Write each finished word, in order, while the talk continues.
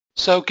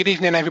So good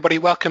evening everybody,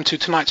 welcome to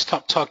tonight's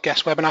Top Talk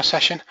guest webinar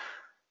session.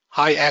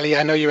 Hi Ellie,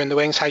 I know you're in the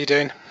wings, how are you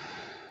doing?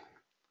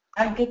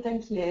 I'm good,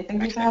 thank you. Thank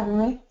you for Excellent. having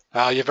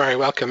me. You're very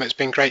welcome, it's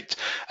been great.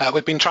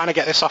 We've been trying to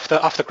get this off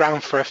the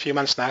ground for a few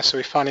months now, so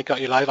we finally got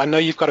you live. I know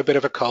you've got a bit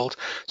of a cold,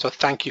 so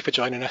thank you for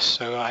joining us.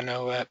 So I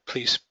know,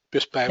 please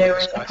just bear No with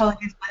us worries, guys.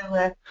 apologies.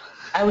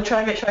 I will try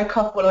and make sure I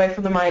cough all away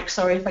from the mic.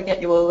 Sorry if I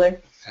get you all though.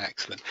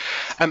 Excellent.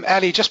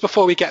 Ellie, just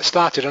before we get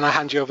started and I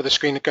hand you over the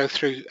screen to go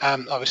through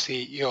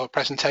obviously your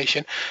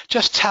presentation,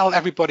 just tell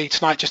everybody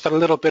tonight just a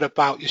little bit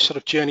about your sort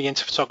of journey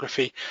into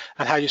photography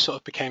and how you sort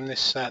of became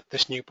this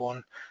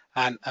newborn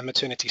and a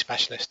maternity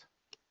specialist.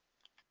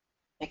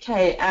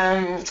 Okay,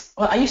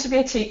 well, I used to be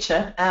a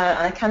teacher and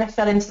I kind of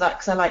fell into that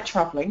because I like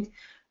travelling.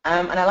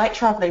 And I like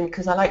travelling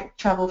because I like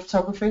travel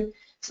photography.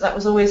 So that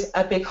was always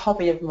a big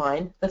hobby of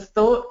mine. The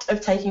thought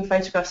of taking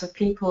photographs of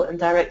people and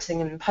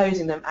directing and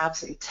posing them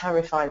absolutely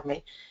terrified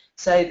me.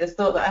 So the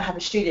thought that I have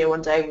a studio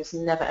one day was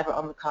never ever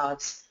on the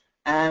cards.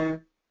 But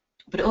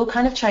it all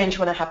kind of changed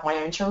when I had my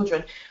own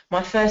children.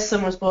 My first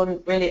son was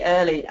born really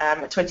early,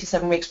 at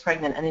 27 weeks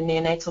pregnant and in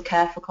neonatal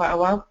care for quite a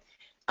while.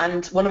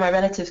 And one of my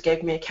relatives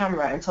gave me a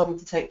camera and told me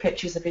to take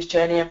pictures of his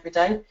journey every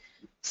day.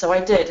 So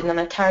I did, and then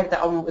I carried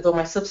that on with all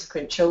my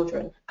subsequent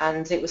children,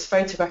 and it was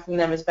photographing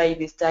them as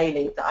babies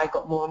daily that I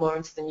got more and more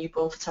into the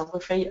newborn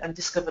photography and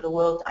discovered a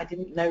world I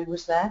didn't know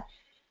was there.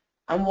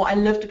 And what I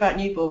loved about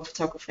newborn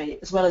photography,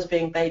 as well as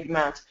being baby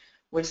mad,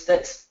 was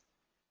that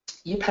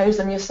you pose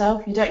them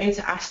yourself. You don't need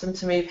to ask them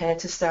to move here,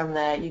 to stand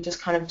there. You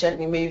just kind of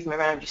gently move them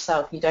around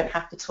yourself. You don't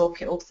have to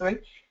talk it all through.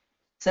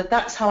 So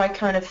that's how I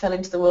kind of fell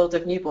into the world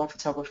of newborn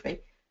photography.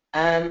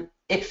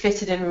 It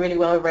fitted in really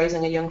well with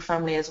raising a young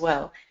family as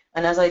well.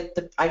 And as I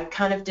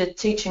kind of did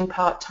teaching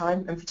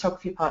part-time and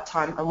photography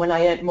part-time, and when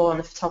I earned more on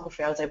the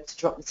photography, I was able to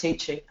drop the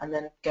teaching and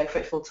then go for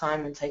it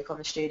full-time and take on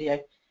the studio.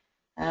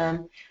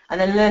 And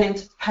then learning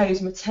to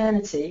pose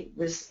maternity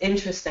was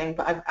interesting,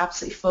 but I've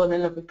absolutely fallen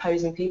in love with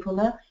posing people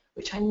now,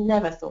 which I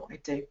never thought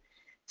I'd do.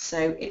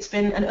 So it's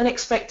been an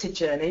unexpected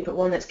journey, but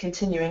one that's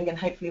continuing, and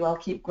hopefully I'll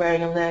keep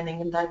growing and learning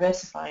and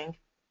diversifying.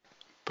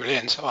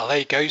 Brilliant. Well, there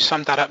you go. You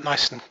summed that up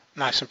nice and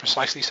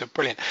precisely. So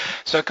brilliant.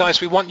 So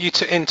guys, we want you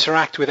to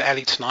interact with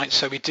Ellie tonight.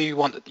 So we do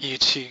want you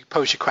to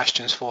pose your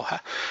questions for her,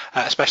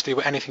 especially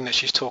with anything that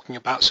she's talking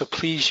about. So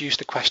please use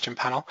the question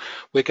panel.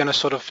 We're going to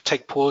sort of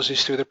take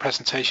pauses through the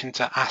presentation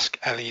to ask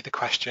Ellie the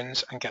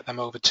questions and get them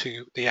over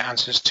to the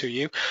answers to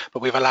you.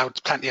 But we've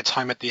allowed plenty of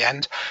time at the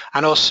end.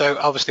 And also,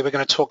 obviously, we're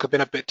going to talk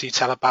in a bit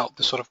detail about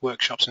the sort of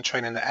workshops and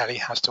training that Ellie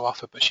has to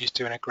offer. But she's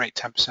doing a great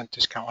 10%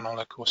 discount on all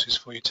her courses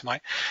for you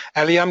tonight.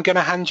 Ellie, I'm going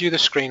to hand you the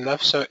screen,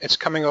 love. So it's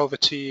coming over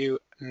to you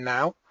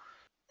now.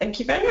 Thank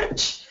you very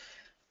much.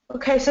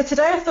 Okay, so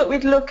today I thought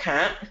we'd look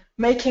at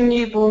making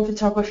newborn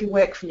photography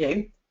work for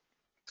you.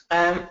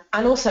 And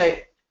also,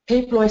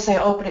 people always say,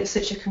 oh, but it's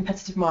such a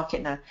competitive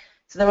market now.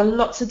 So there are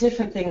lots of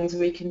different things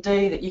we can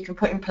do that you can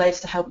put in place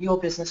to help your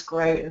business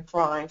grow and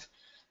thrive.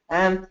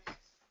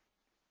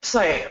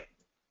 So,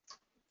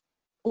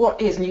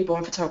 what is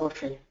newborn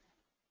photography?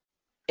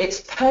 It's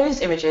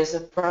posed images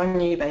of brand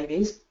new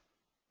babies,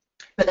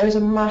 but there is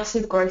a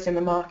massive growth in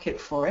the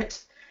market for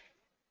it.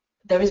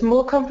 There is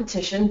more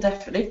competition,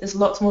 definitely. There's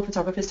lots more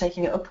photographers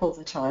taking it up all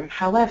the time.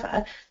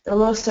 However, there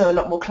are also a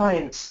lot more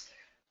clients.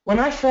 When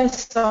I first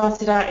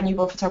started out in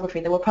newborn photography,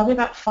 there were probably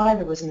about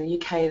 5 of us in the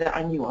UK that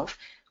I knew of.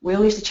 We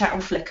all used to chat on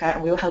Flickr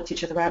and we all helped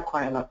each other out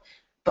quite a lot.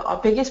 But our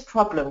biggest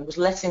problem was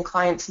letting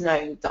clients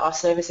know that our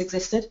service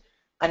existed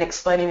and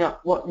explaining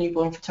what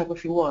newborn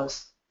photography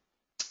was.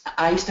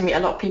 I used to meet a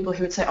lot of people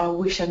who would say, oh, I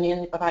wish I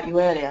knew about you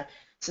earlier.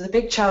 So the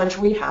big challenge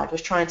we had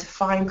was trying to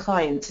find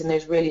clients in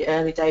those really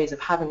early days of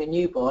having a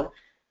newborn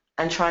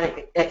and trying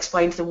to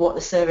explain to them what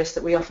the service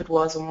that we offered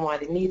was and why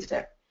they needed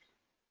it.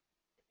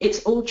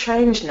 It's all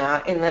changed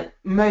now in that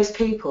most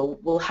people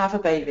will have a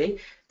baby,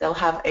 they'll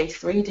have a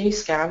 3D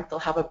scan, they'll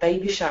have a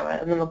baby shower,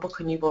 and then they'll book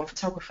a newborn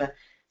photographer.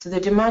 So the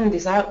demand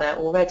is out there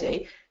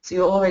already.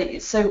 So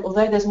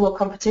although there's more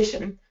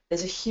competition,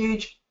 there's a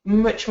huge,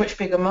 much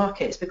bigger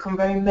market. It's become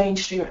very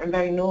mainstream and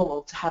very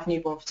normal to have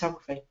newborn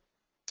photography.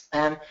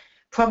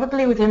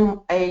 Probably within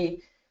a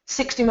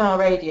 60-mile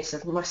radius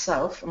of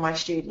myself and my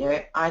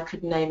studio, I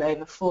could name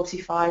over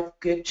 45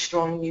 good,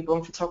 strong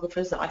newborn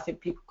photographers that I think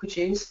people could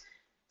use.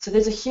 So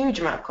there's a huge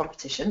amount of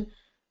competition,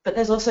 but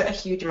there's also a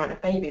huge amount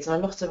of babies, and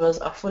a lot of us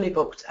are fully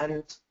booked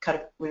and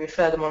we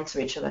refer them on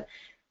to each other.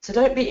 So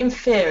don't be in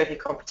fear of your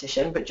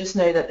competition, but just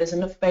know that there's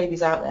enough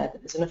babies out there, that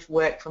there's enough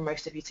work for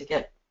most of you to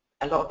get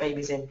a lot of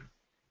babies in.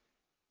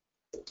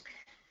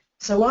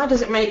 So why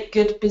does it make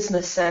good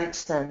business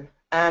sense then?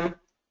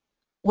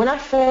 When I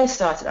first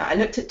started out, I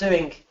looked at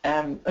doing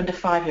under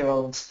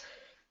 5-year-olds,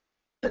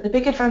 but the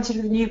big advantage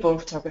of newborn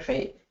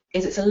photography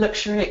is it's a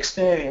luxury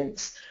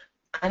experience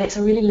and it's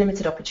a really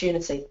limited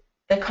opportunity.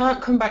 They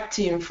can't come back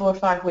to you in 4 or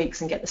 5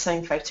 weeks and get the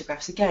same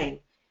photographs again.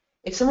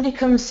 If somebody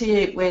comes to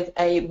you with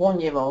a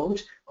 1-year-old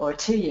or a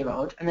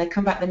 2-year-old and they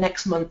come back the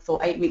next month or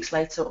 8 weeks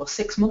later or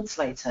 6 months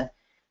later,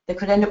 they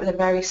could end up with a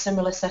very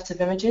similar set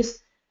of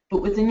images.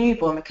 But with the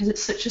newborn, because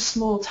it's such a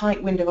small,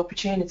 tight window of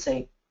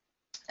opportunity,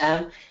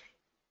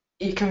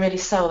 You can really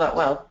sell that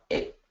well.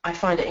 I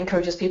find it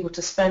encourages people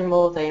to spend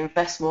more, they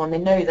invest more, and they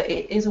know that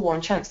it is a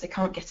one chance, they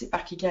can't get it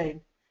back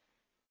again.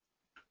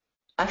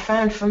 I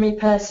found for me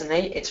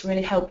personally, it's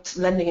really helped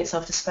lending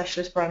itself to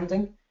specialist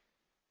branding.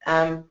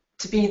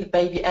 To be the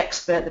baby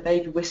expert, the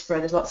baby whisperer,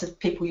 there's lots of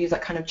people use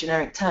that kind of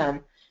generic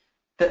term.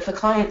 But for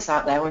clients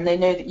out there, when they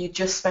know that you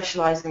just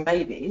specialise in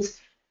babies,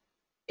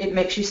 it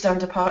makes you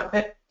stand apart a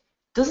bit.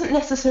 Doesn't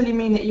necessarily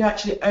mean that you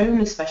actually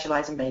only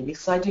specialise in babies,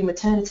 because I do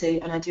maternity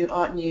and I do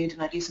art nude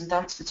and I do some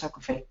dance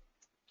photography.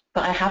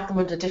 But I have them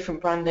under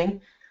different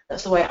branding.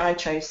 That's the way I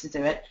chose to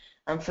do it.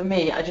 And for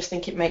me, I just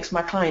think it makes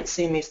my clients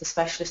see me as the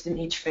specialist in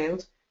each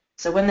field.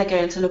 So when they're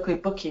going to look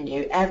at booking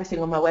you, everything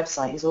on my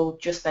website is all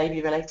just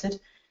baby related.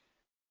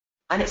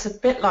 And it's a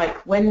bit like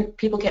when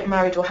people get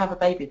married or have a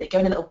baby, they go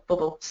in a little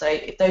bubble. So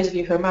if those of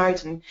you who are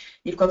married and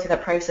you've gone through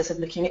that process of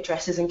looking at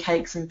dresses and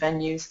cakes and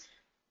venues,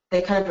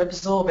 they kind of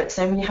absorb it.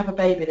 So when you have a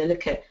baby, they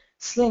look at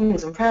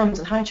slings and prams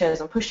and high chairs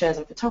and pushchairs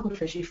and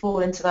photographers. You fall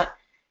into that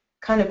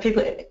kind of,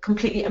 people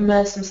completely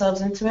immerse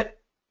themselves into it.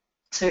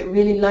 So it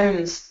really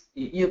loans,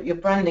 your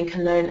branding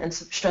can loan and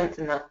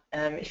strengthen that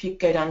if you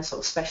go down a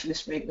sort of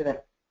specialist route with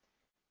it.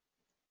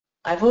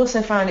 I've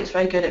also found it's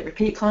very good at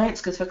repeat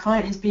clients, because if a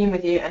client has been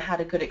with you and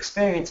had a good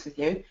experience with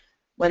you,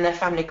 when their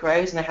family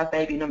grows and they have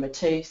baby number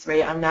 2,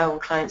 3, I'm now on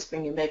clients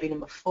bringing baby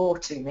number 4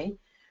 to me,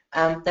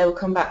 they will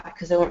come back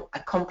because they want a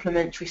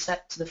complimentary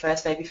set to the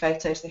first baby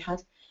photos they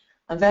had.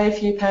 And very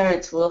few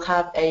parents will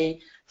have a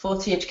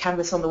 40-inch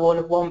canvas on the wall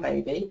of one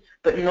baby,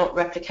 but not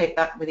replicate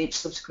that with each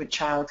subsequent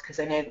child, because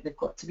they know that they've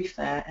got to be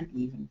fair and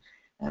even,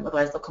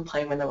 otherwise they'll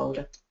complain when they're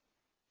older.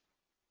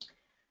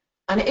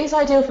 And it is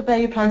ideal for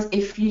baby plans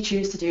if you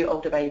choose to do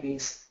older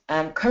babies.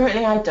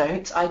 Currently I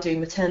don't. I do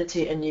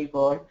maternity and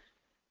newborn,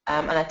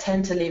 and I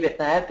tend to leave it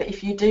there. But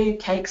if you do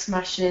cake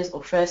smashes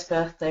or first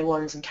birthday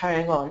ones and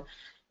carrying on,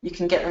 you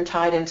can get them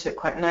tied into it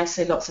quite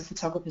nicely. Lots of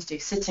photographers do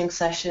sitting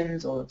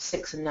sessions or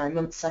 6 and 9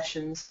 month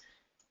sessions.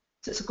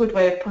 So it's a good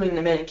way of pulling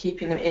them in and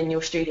keeping them in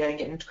your studio and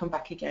getting them to come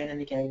back again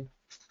and again.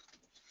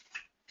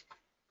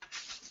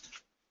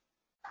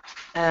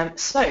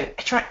 So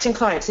attracting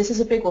clients, this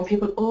is a big one.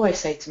 People always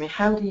say to me,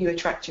 how do you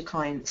attract your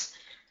clients?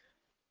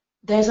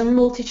 There's a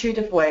multitude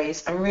of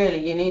ways, and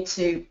really you need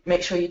to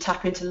make sure you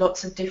tap into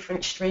lots of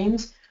different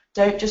streams.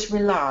 Don't just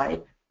rely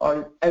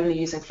on only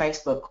using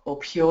Facebook or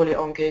purely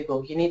on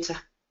Google. You need to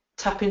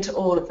tap into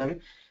all of them.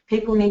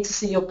 People need to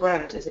see your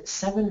brand. Is it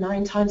 7,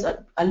 9 times?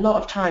 A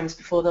lot of times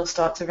before they'll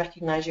start to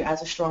recognize you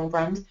as a strong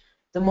brand.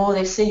 The more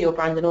they see your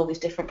brand in all these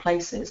different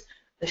places,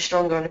 the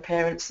stronger an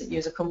appearance that you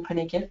as a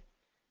company give.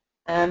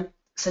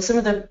 So some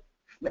of the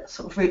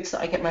sort of routes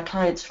that I get my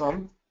clients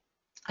from,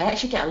 I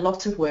actually get a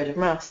lot of word of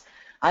mouth.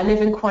 I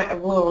live in quite a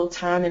rural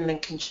town in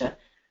Lincolnshire,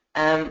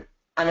 and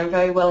I'm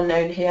very well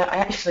known here.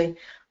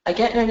 I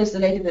get known as the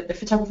lady, the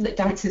photographer that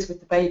dances with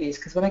the babies,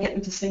 because when I get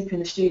them to sleep in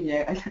the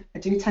studio, I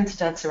do tend to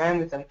dance around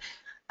with them.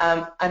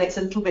 And it's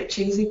a little bit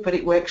cheesy, but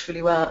it works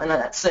really well.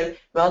 And so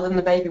rather than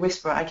the baby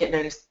whisperer, I get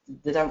known as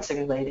the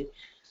dancing lady.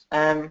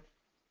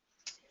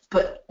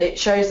 But it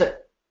shows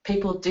that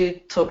people do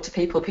talk to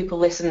people, people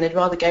listen. They'd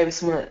rather go with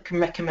someone that can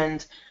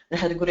recommend and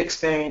had a good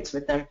experience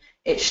with them.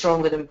 It's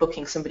stronger than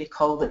booking somebody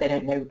cold that they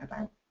don't know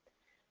about.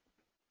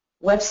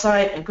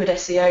 Website and good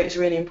SEO is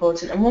really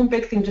important. And one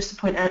big thing just to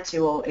point out to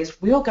you all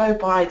is we all go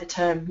by the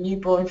term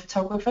newborn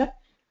photographer,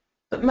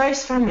 but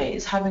most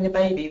families having a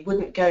baby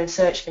wouldn't go and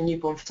search for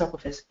newborn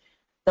photographers.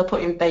 They'll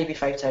put in baby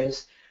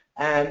photos.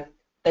 They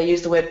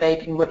use the word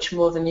baby much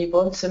more than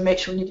newborn, so make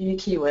sure you do your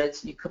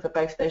keywords, you cover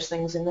both those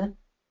things in there.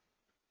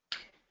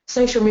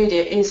 Social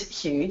media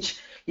is huge.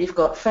 You've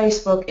got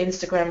Facebook,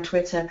 Instagram,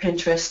 Twitter,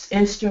 Pinterest.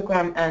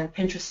 Instagram and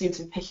Pinterest seem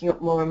to be picking up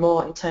more and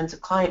more in terms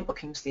of client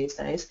bookings these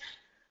days.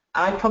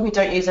 I probably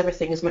don't use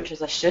everything as much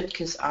as I should,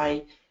 because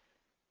I'm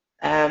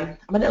a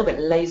little bit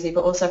lazy,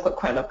 but also I've got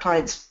quite a lot of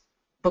clients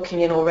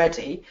booking in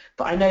already.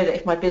 But I know that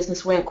if my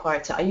business went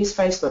quieter, I use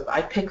Facebook, but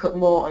I pick up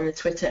more on the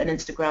Twitter and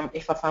Instagram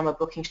if I find my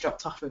bookings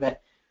dropped off a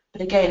bit.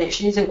 But again,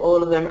 it's using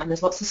all of them, and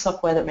there's lots of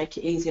software that make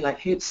it easy,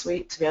 like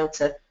Hootsuite, to be able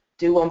to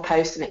do one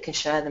post and it can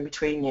share them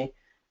between you.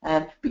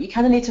 But you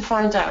kind of need to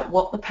find out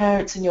what the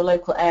parents in your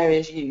local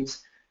areas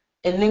use.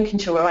 In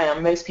Lincolnshire, where I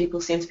am, most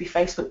people seem to be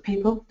Facebook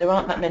people. There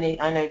aren't that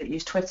many I know that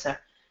use Twitter.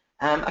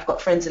 I've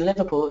got friends in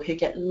Liverpool who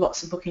get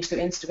lots of bookings through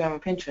Instagram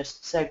and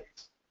Pinterest. So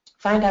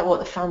find out what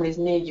the families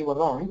near you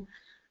are on,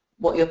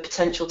 what your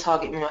potential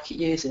target market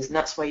uses, and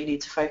that's where you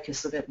need to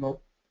focus a bit more.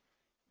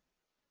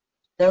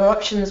 There are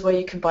options where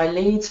you can buy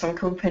leads from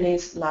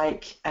companies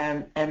like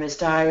Emma's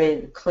Diary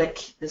and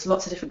Click. There's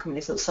lots of different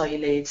companies that will sell you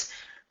leads.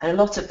 And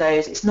a lot of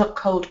those, it's not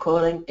cold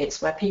calling,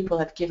 it's where people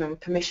have given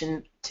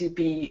permission to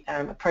be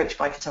approached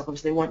by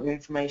photographers. They want your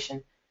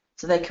information.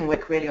 So they can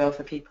work really well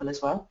for people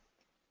as well.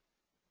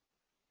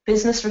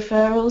 Business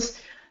referrals.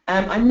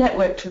 I'm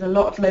networked with a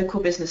lot of local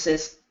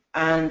businesses,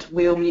 and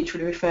we all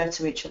mutually refer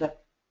to each other.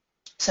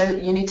 So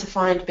you need to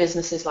find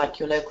businesses like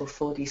your local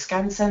 4D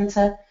scan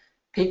centre,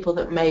 people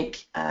that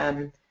make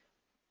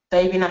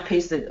baby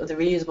nappies, the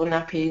reusable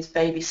nappies,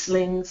 baby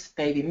slings,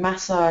 baby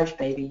massage,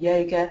 baby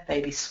yoga,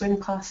 baby swim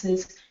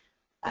classes,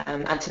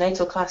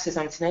 antenatal classes,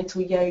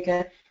 antenatal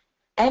yoga.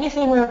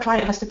 Anything where a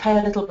client has to pay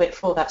a little bit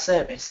for that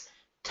service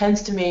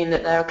tends to mean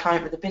that they're a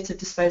client with a bit of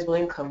disposable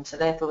income, so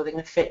therefore they're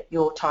going to fit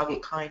your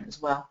target client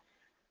as well.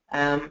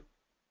 And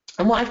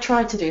what I've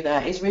tried to do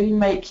there is really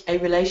make a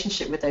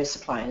relationship with those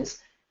suppliers.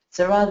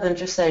 So rather than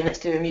just saying, let's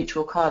do a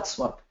mutual card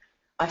swap,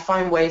 I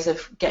find ways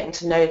of getting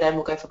to know them.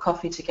 We'll go for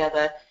coffee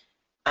together,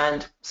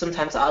 and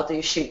sometimes I'll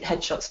shoot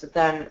headshots with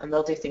them and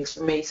they'll do things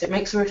for me. So it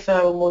makes a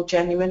referral more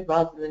genuine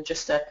rather than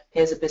just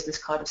here's a business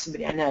card of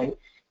somebody I know.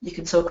 You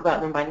can talk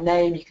about them by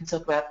name, you can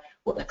talk about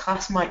what their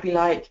class might be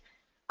like,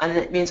 and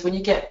it means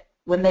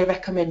when they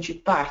recommend you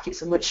back,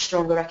 it's a much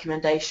stronger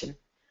recommendation.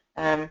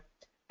 And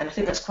I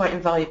think that's quite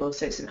invaluable,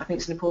 so I think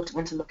it's an important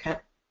one to look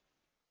at.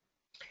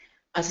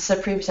 As I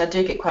said previously, I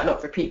do get quite a lot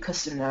of repeat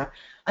custom now,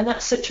 and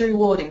that's such a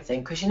rewarding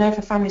thing, because you know if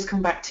a family's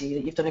come back to you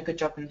that you've done a good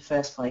job in the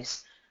first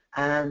place.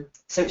 So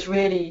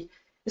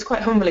it's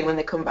quite humbling when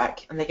they come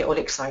back and they get all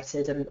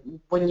excited, and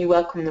when you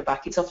welcome them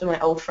back, it's often my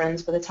old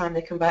friends by the time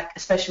they come back,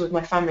 especially with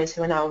my families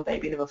who are now on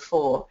baby number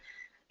 4.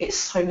 It's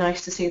so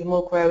nice to see them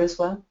all grow as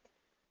well.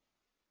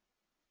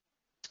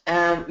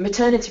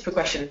 Maternity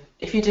progression.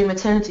 If you do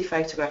maternity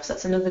photographs,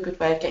 that's another good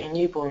way of getting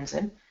newborns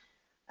in,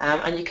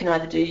 and you can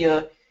either do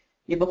your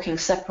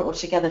bookings separate or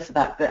together for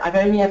that, but I've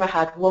only ever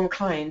had one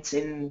client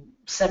in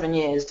 7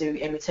 years do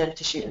a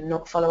maternity shoot and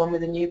not follow on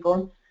with a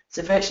newborn,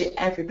 so virtually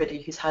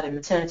everybody who's had a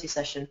maternity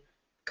session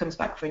comes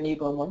back for a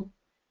newborn one.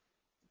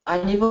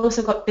 And you've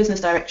also got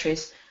business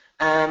directories.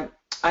 I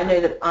know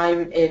that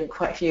I'm in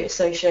quite a few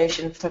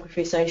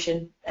photography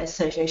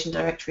association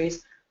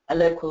directories, a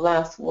local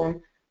Louth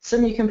one.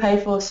 Some you can pay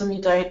for, some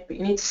you don't, but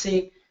you need to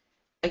see,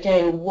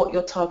 again, what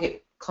your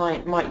target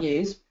client might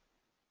use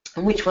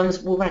and which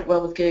ones will rank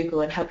well with Google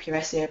and help your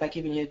SEO by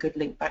giving you a good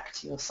link back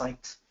to your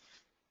site.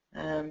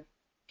 So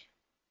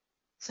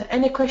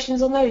any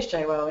questions on those,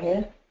 Jay, while we're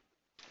here?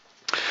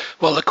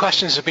 Well, the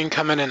questions have been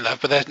coming in, love,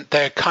 but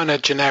they're kind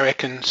of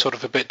generic and sort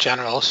of a bit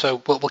general,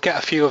 so we'll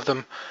get a few of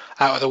them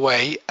out of the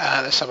way.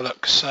 Let's have a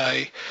look.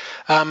 So,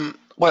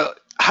 well,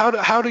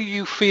 how do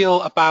you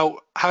feel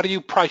about, how do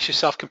you price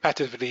yourself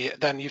competitively?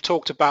 Then you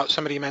talked about,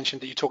 somebody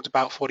mentioned that you talked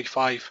about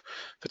 45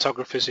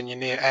 photographers in your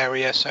near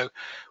area, so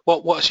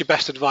what's your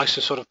best advice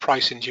for sort of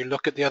pricing? Do you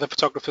look at the other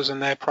photographers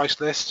and their price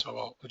lists,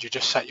 or would you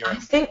just set your own?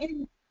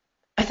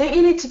 I think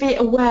you need to be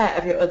aware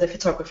of your other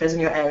photographers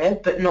in your area,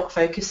 but not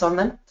focus on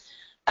them.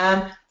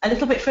 A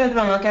little bit further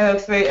on, I'll go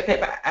through a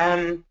bit.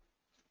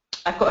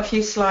 I've got a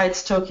few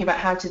slides talking about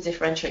how to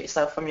differentiate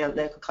yourself from your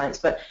local clients,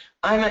 but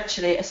I'm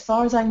actually, as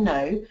far as I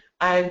know,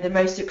 I'm the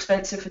most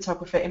expensive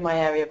photographer in my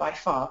area by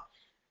far,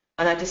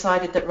 and I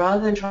decided that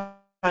rather than trying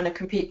to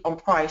compete on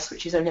price,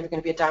 which is only ever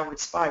going to be a downward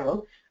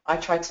spiral, I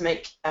tried to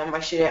make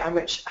my studio a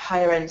much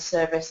higher end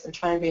service and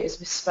try and be as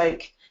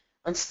bespoke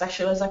and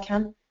special as I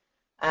can.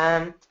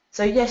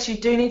 So yes, you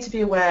do need to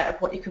be aware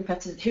of what your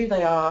competitors, who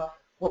they are,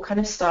 what kind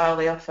of style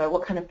they offer,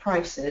 what kind of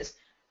prices,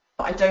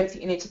 but I don't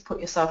think you need to put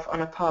yourself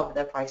on a par with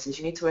their prices.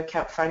 You need to work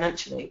out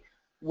financially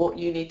what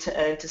you need to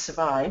earn to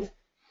survive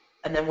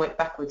and then work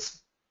backwards.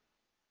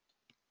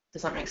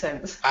 Does that make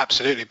sense?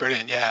 Absolutely,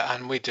 brilliant. Yeah,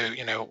 and we do,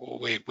 you know,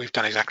 we've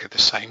done exactly the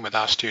same with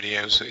our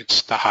studios.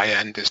 It's the high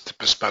end, is the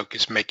bespoke,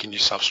 it's making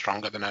yourself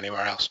stronger than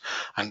anywhere else,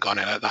 and gone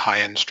in at the high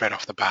end straight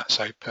off the bat,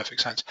 so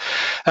perfect sense.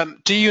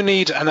 Do you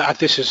need, and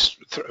this is,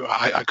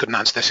 I couldn't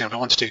answer this if I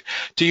wanted to,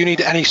 do you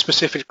need any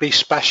specifically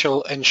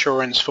special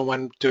insurance for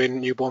when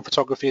doing newborn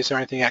photography? Is there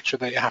anything extra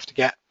that you have to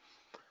get?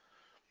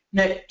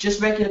 No,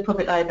 just regular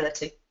public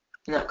liability,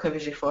 and that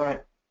covers you for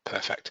it.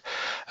 Perfect.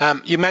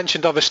 You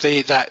mentioned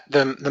obviously that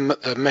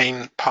the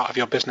main part of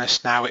your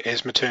business now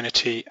is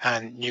maternity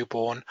and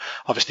newborn.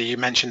 Obviously you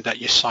mentioned that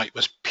your site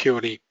was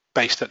purely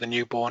based at the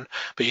newborn,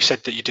 but you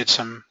said that you did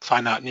some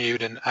fine art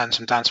nude and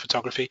some dance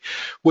photography.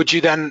 Would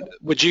you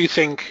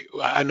think,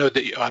 I know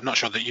that I'm not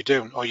sure that you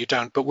do or you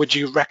don't, but would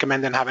you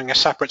recommend then having a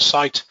separate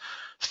site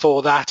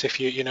for that if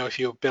if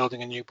you're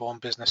building a newborn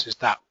business? Is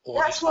that all?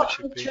 That's what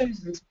I've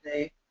chosen to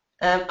do.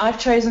 I've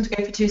chosen to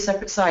go for 2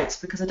 separate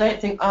sites because I don't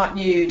think art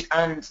nude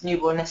and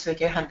newborn necessarily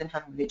go hand in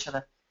hand with each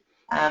other.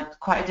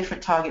 Quite a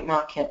different target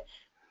market.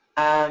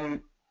 I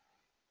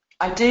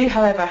do,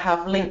 however,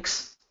 have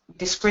links,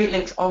 discrete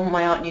links on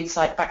my art nude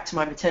site back to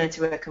my maternity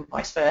work and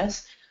vice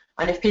versa.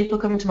 And if people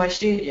come to my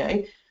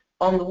studio,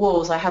 on the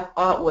walls I have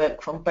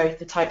artwork from both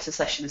the types of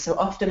sessions. So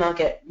often I'll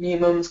get new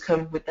mums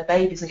come with their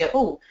babies and go,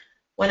 oh,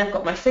 when I've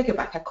got my figure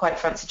back, I quite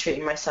fancy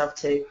treating myself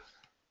to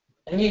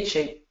a nude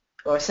shoot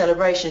or a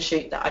celebration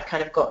shoot that I've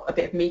kind of got a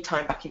bit of me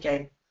time back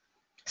again.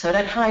 So I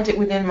don't hide it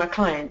within my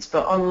clients,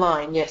 but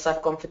online, yes,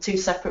 I've gone for 2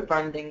 separate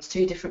brandings,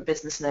 2 different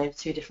business names,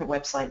 2 different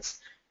websites.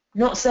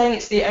 Not saying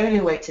it's the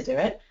only way to do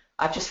it,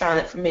 I've just found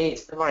that for me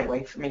it's the right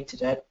way for me to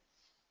do it.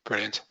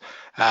 Brilliant.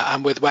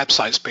 And with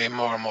websites being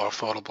more and more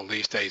affordable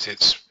these days,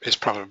 it's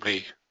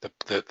probably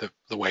the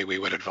way we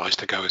would advise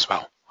to go as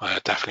well.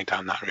 Definitely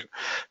down that route.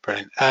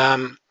 Brilliant.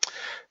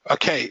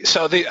 Okay,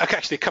 so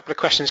actually a couple of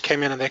questions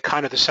came in and they're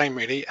kind of the same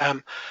really.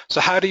 So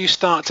how do you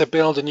start to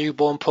build a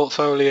newborn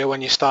portfolio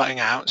when you're starting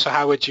out? So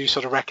how would you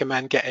sort of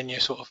recommend getting your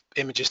sort of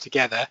images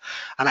together?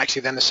 And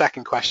actually then the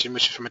second question,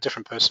 which is from a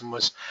different person,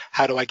 was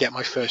how do I get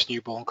my first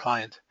newborn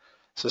client?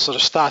 So sort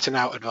of starting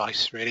out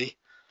advice really.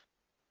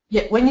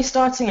 Yeah, when you're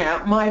starting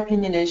out, my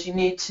opinion is you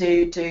need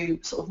to do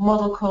sort of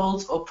model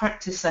calls or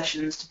practice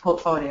sessions to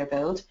portfolio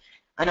build.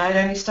 And I'd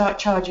only start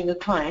charging a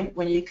client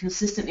when you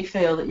consistently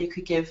feel that you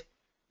could give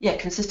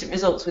consistent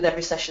results with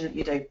every session that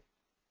you do.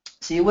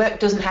 So your work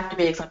doesn't have to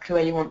be exactly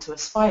where you want to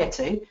aspire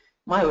to.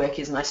 My work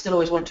isn't. I still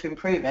always want to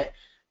improve it.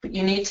 But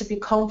you need to be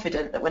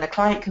confident that when a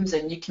client comes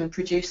in, you can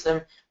produce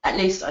them at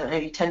least, I don't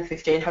know, 10,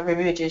 15, however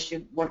many images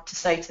you want to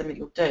say to them that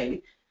you'll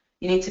do.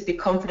 You need to be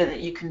confident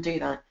that you can do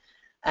that.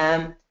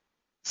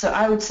 So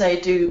I would say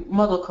do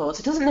model calls.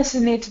 It doesn't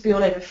necessarily need to be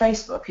all over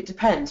Facebook. It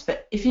depends.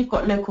 But if you've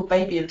got local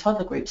baby and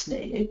toddler groups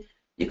near you,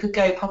 you could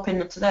go pop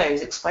into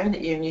those, explain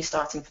that you're a new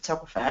starting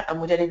photographer and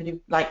would anybody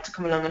like to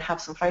come along and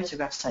have some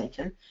photographs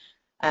taken.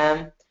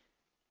 And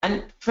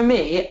for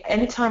me,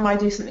 anytime I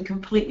do something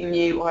completely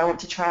new or I want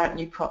to try out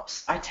new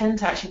props, I tend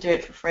to actually do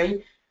it for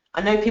free.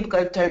 I know people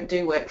go, don't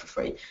do work for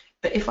free,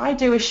 but if I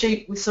do a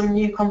shoot with some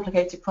new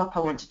complicated prop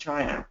I want to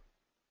try out,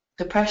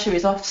 the pressure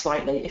is off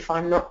slightly if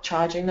I'm not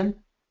charging them,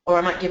 or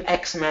I might give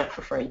X amount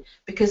for free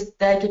because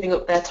they're giving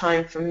up their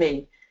time for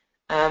me.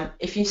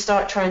 If you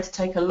start trying to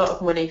take a lot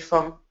of money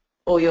from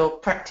all your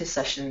practice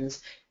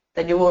sessions,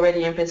 then you're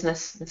already in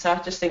business. And so I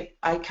just think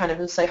I kind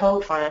of say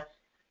hold fire.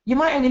 You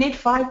might only need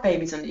 5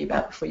 babies under your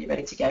belt before you're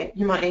ready to go.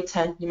 You might need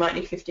 10, you might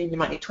need 15, you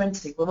might need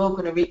 20. We're all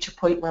going to reach a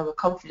point where we're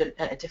confident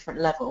at a different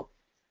level.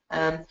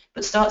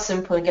 But start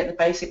simple and get the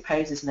basic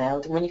poses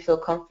nailed, and when you feel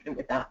confident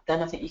with that,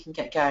 then I think you can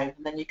get going,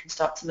 and then you can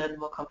start to learn the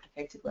more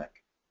complicated work.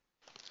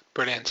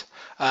 Brilliant.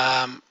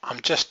 I'm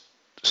just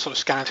sort of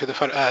scanning through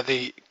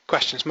the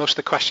questions. Most of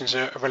the questions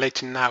are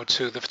relating now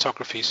to the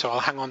photography, so I'll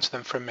hang on to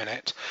them for a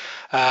minute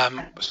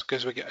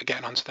because we're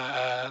getting onto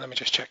that. Let me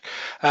just check.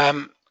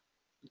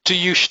 Do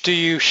you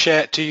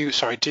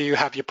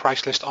have your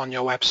price list on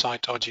your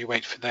website, or do you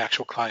wait for the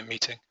actual client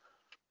meeting?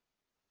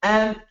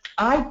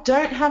 I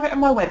don't have it on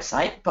my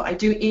website, but I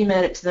do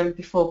email it to them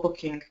before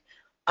booking.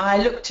 I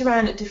looked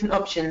around at different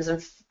options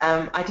and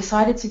I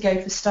decided to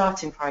go for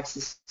starting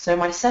prices. So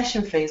my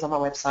session fee is on my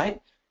website,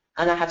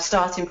 and I have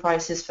starting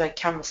prices for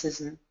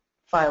canvases and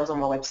files on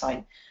my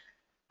website.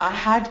 I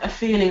had a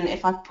feeling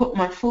if I put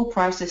my full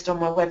price list on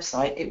my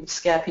website, it would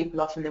scare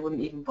people off and they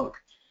wouldn't even book,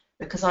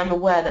 because I'm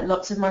aware that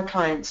lots of my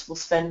clients will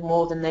spend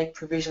more than they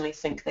provisionally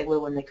think they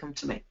will when they come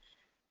to me.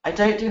 I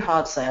don't do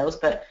hard sales,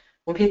 but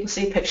when people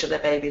see a picture of their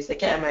babies, they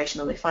get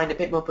emotional, they find a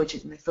bit more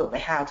budget than they thought they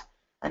had,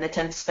 and they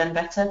tend to spend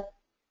better.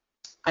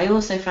 I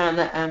also found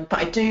that, but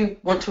I do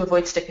want to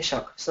avoid sticker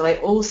shock, so they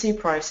all see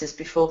prices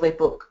before they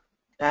book.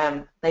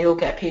 They all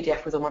get a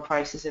PDF with all my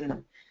prices in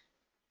them.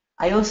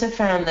 I also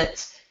found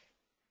that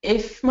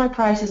if my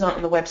prices aren't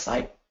on the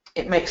website,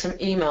 it makes them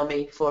email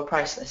me for a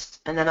price list,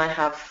 and then I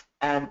have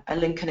a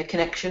link and a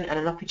connection and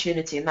an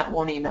opportunity in that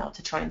one email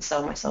to try and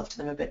sell myself to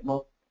them a bit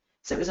more.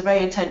 So it was a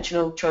very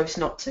intentional choice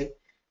not to.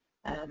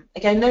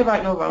 Again, no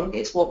right nor wrong,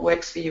 it's what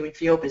works for you and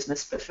for your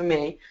business, but for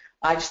me,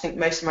 I just think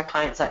most of my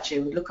clients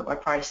actually would look at my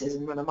prices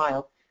and run a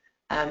mile.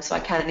 So I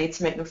kind of need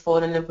to make them fall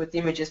in love with the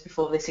images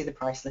before they see the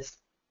price list.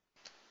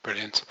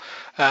 Brilliant.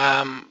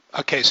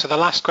 Okay, so the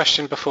last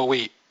question before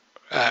we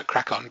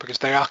crack on, because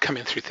they are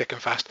coming through thick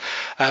and fast,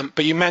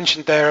 but you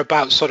mentioned there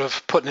about sort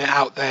of putting it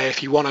out there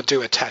if you want to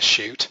do a test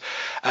shoot.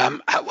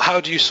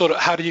 How do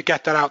you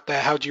get that out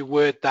there? How do you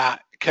word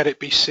that? Could it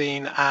be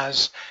seen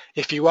as,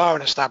 if you are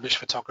an established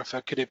photographer,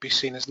 could it be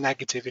seen as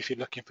negative if you're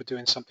looking for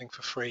doing something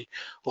for free,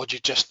 or do you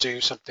just do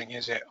something,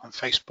 is it on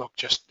Facebook,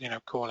 just, you know,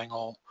 calling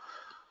all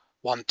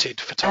wanted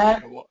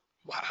photographer?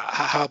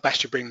 How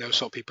best you bring those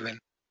sort of people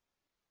in?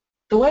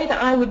 The way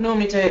that I would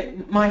normally do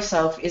it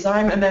myself is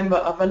I'm a member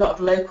of a lot of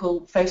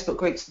local Facebook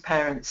groups for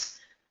parents.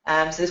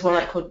 So there's one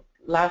like called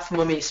Louth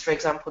Mummies, for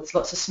example. There's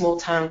lots of small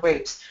town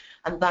groups,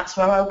 and that's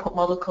where I'll put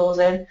model calls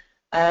in,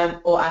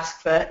 or ask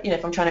for, you know,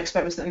 if I'm trying to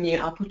experiment with something new,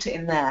 I'll put it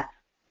in there.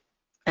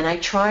 And I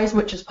try as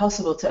much as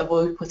possible to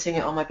avoid putting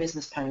it on my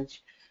business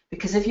page,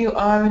 because if you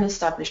are an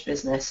established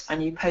business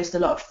and you post a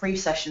lot of free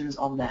sessions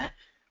on there,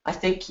 I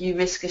think you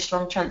risk a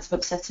strong chance of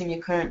upsetting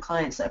your current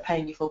clients that are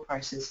paying you full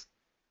prices.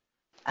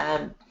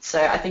 So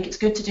I think it's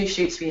good to do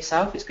shoots for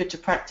yourself, it's good to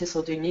practice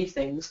or do new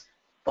things,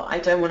 but I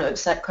don't want to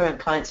upset current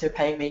clients who are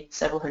paying me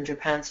several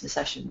 £100s for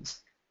sessions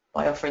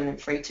by offering them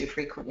free too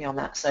frequently on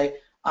that. So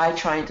I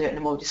try and do it in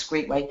a more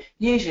discreet way.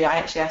 Usually I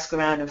actually ask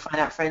around and find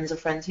out friends of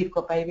friends who've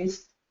got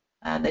babies.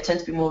 They tend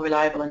to be more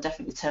reliable and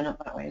definitely turn up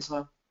that way as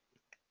well.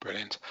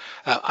 Brilliant.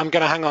 I'm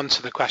going to hang on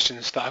to the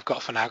questions that I've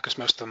got for now because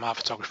most of them are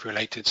photography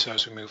related, so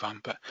as we move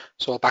on, but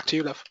it's all back to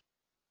you, love.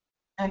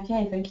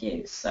 Okay, thank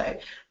you. So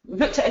we've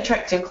looked at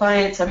attracting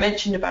clients. I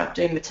mentioned about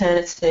doing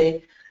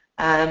maternity,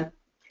 and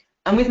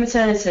with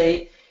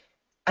maternity,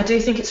 I do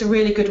think it's a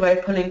really good way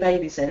of pulling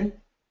babies in.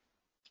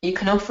 You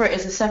can offer it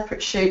as a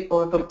separate shoot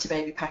or a bump to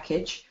baby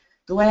package.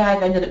 the way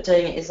I've ended up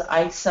doing it is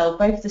I sell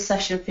both the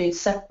session fees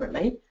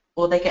separately,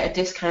 or they get a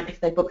discount if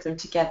they book them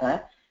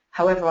together.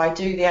 However, I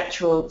do the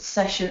actual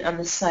session and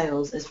the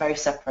sales as very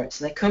separate.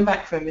 So they come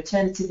back for a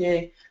maternity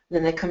viewing, and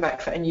then they come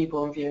back for a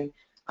newborn viewing.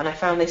 And I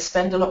found they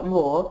spend a lot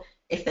more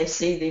if they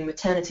see the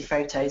maternity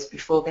photos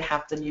before they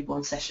have the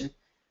newborn session.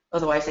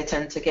 Otherwise, they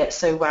tend to get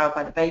so wowed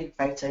by the baby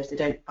photos, they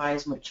don't buy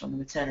as much on the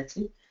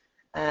maternity.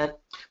 But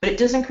it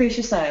does increase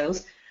your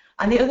sales.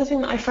 And the other thing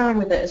that I found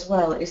with it as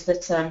well is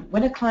that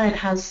when a client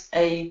has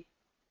a,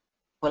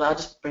 well, I'll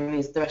just bring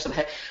the rest of it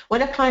here.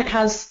 When a client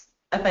has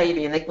a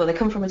baby and they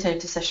come for a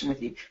maternity session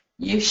with you,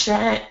 you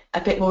share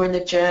a bit more in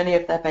the journey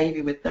of their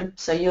baby with them.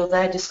 So you're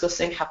there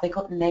discussing, have they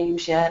got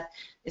names yet?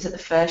 Is it the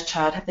first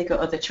child? Have they got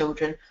other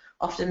children?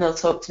 Often they'll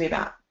talk to me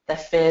about their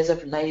fears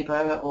of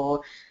labour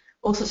or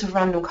all sorts of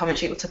random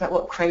commentary. They'll talk about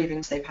what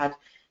cravings they've had.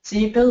 So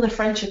you build a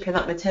friendship in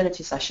that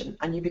maternity session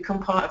and you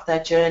become part of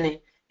their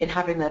journey in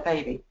having their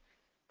baby.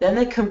 Then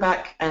they come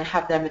back and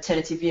have their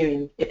maternity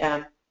viewing.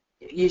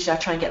 Usually I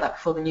try and get that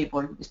before the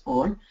newborn is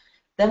born.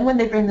 Then when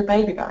they bring the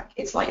baby back,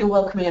 it's like you're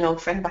welcoming an old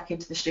friend back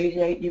into the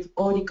studio. You've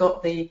already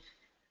got the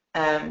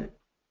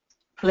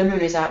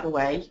preliminaries out of the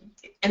way.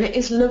 And it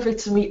is lovely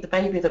to meet the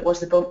baby that was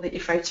the bump that you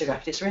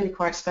photographed. It's really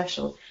quite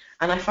special.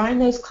 And I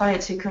find those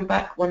clients who come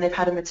back when they've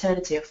had a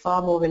maternity are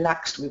far more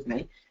relaxed with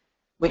me,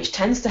 which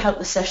tends to help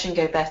the session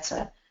go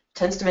better,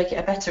 tends to make it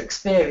a better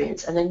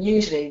experience, and then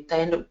usually they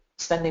end up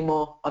spending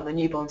more on the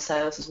newborn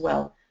sales as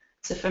well.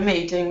 So for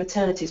me, doing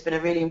maternity has been a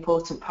really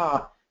important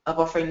part of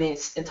offering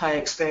this entire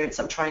experience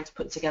I'm trying to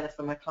put together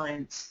for my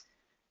clients.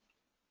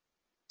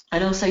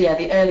 And also, yeah,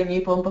 the early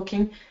newborn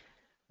booking.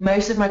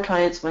 Most of my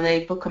clients, when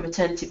they book a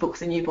maternity, book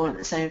the newborn at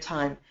the same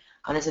time.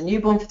 And as a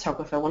newborn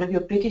photographer, one of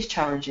your biggest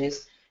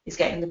challenges is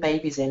getting the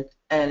babies in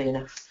early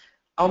enough.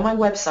 On my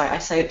website, I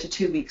say up to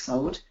 2 weeks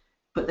old,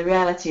 but the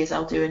reality is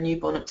I'll do a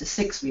newborn up to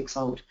 6 weeks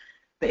old.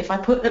 But if I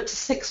put up to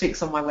 6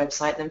 weeks on my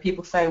website, then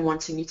people phone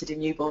wanting you to do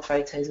newborn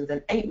photos with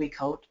an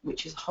 8-week-old,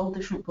 which is a whole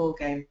different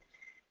ballgame.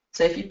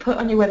 So if you put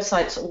on your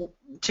website sort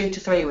of 2 to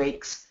 3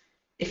 weeks,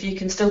 if you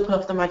can still pull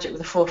off the magic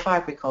with a 4 or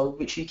 5-week-old,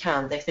 which you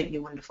can, they think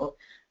you're wonderful.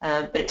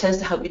 But it tends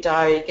to help your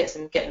diary, gets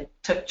them get in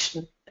touch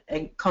and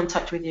in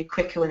contact with you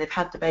quicker when they've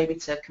had the baby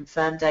to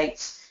confirm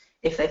dates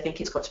if they think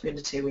it's got to be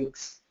under 2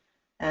 weeks.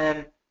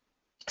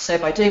 So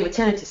by doing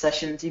maternity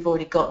sessions, you've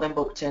already got them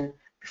booked in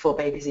before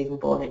baby's even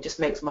born. It just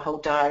makes my whole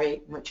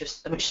diary a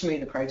much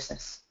smoother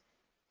process.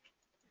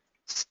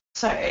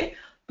 So,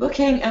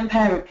 booking and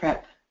parent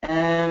prep.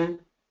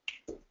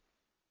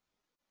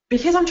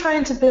 Because I'm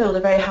trying to build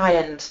a very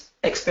high-end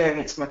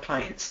experience for my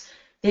clients,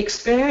 the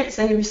experience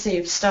they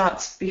receive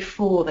starts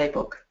before they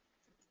book.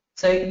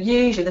 So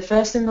usually the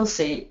first thing they'll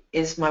see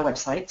is my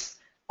website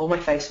or my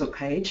Facebook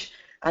page,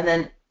 and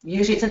then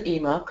usually it's an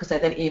email because they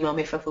then email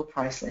me for a full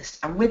price list.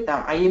 And with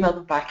that, I email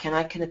them back and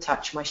I can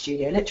attach my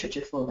studio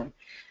literature for them.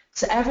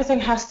 So everything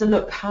has to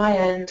look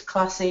high-end,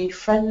 classy,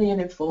 friendly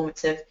and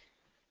informative.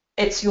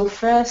 It's your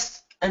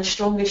first and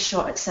strongest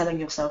shot at selling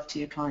yourself to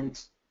your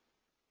clients.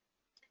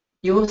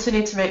 You also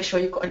need to make sure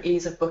you've got an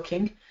ease of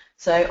booking.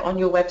 So on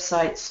your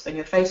websites, on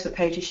your Facebook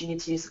pages, you need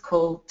to use the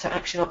call to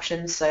action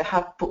options. So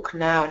have book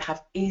now and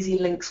have easy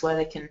links where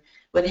they can,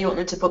 whether you want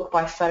them to book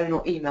by phone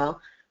or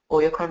email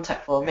or your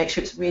contact form, make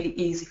sure it's really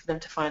easy for them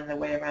to find their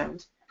way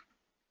around.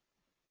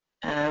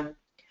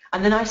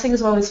 And the nice thing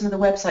as well with some of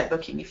the website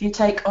booking, if you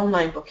take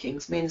online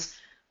bookings, means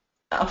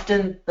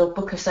often they'll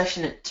book a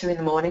session at 2 in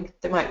the morning.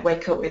 They might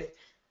wake up with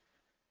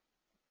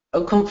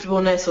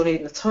uncomfortableness or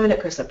leaving the toilet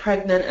because they're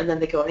pregnant, and then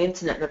they go on the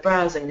internet and they're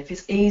browsing. And if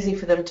it's easy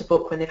for them to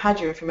book when they've had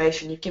your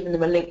information, you've given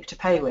them a link to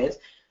pay with,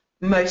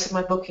 most of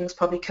my bookings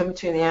probably come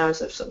between the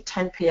hours of sort of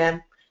 10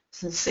 p.m.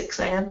 and 6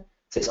 a.m.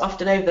 So it's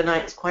often over the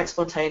night, it's quite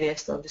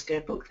spontaneous, they'll just go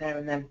and book there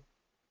and then.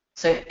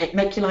 So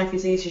make your life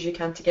as easy as you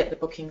can to get the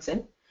bookings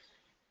in.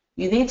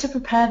 You need to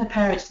prepare the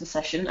parents for the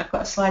session. I've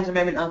got a slide in a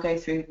moment I'll go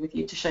through with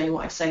you to show you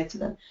what I say to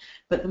them.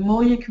 But the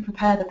more you can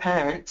prepare the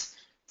parents,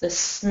 the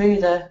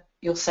smoother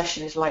your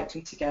session is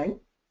likely to go.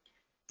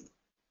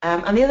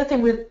 And the other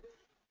thing with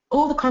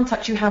all the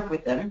contacts you have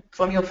with them,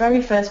 from your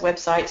very first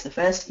website, the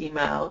first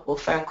email or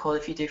phone call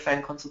if you do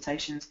phone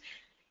consultations,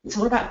 it's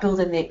all about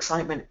building the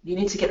excitement. You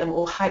need to get them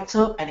all hyped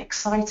up and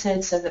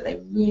excited so that they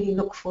really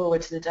look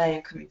forward to the day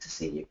and coming to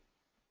see you.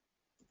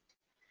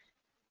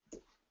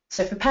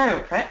 So for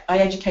parent prep, I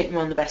educate them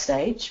on the best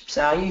age.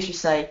 So I usually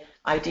say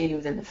ideally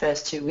within the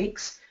first 2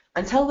 weeks,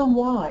 and tell them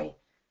why.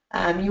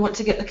 You want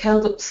to get the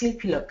curled up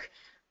sleepy look.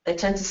 They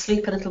tend to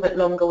sleep a little bit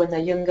longer when they're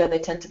younger. They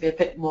tend to be a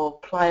bit more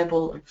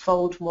pliable and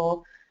fold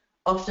more.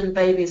 Often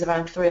babies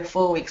around 3 or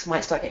 4 weeks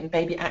might start getting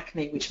baby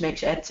acne, which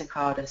makes your editing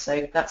harder.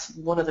 So that's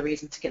one of the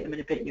reasons to get them in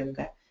a bit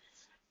younger.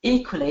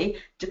 Equally,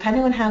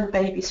 depending on how the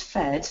baby's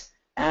fed,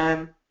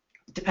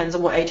 depends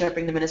on what age I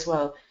bring them in as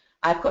well.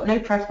 I've got no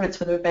preference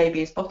whether a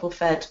baby is bottle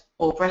fed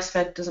or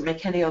breastfed. Doesn't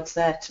make any odds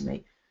there to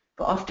me.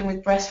 But often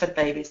with breastfed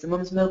babies, the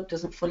mum's milk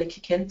doesn't fully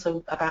kick in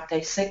until about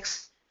day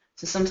 6.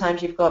 So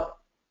sometimes you've got,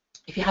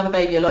 if you have a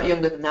baby a lot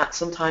younger than that,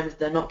 sometimes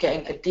they're not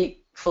getting a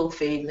deep, full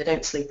feed and they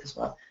don't sleep as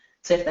well.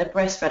 So if they're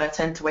breastfed, I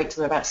tend to wait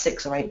till they're about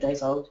 6 or 8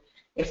 days old.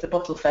 If they're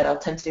bottle fed, I'll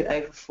tend to do it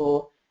over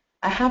 4.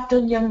 I have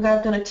done younger.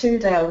 I've done a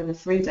 2-day-old and a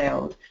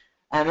 3-day-old,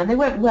 and they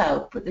went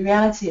well, but the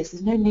reality is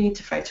there's no need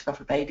to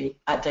photograph a baby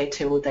at day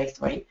 2 or day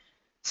 3.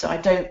 So I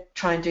don't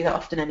try and do that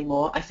often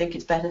anymore. I think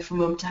it's better for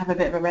mum to have a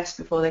bit of a rest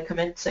before they come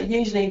in. So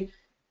usually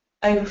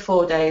over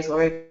 4 days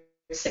or over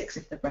 6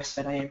 if they're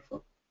breastfed, I aim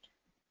for.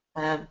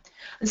 And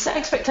set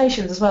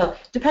expectations as well.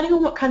 Depending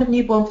on what kind of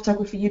newborn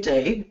photography you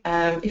do,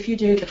 if you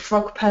do the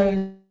frog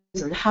pose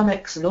and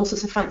hammocks and all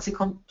sorts of fancy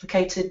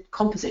complicated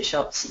composite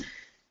shots,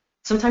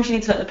 sometimes you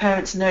need to let the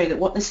parents know that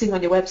what they're seeing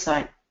on your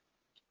website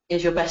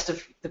is your best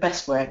of the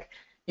best work.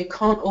 You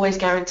can't always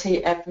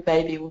guarantee every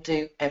baby will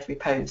do every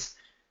pose.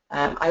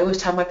 I always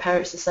tell my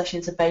parents the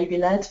sessions are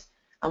baby-led,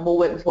 and we'll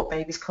work with what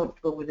baby's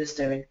comfortable with us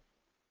doing.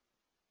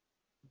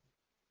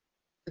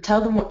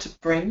 Tell them what to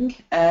bring.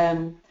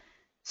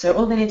 So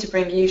all they need to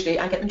bring, usually,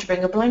 I get them to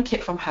bring a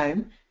blanket from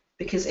home,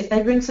 because if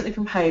they bring something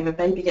from home and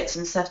baby gets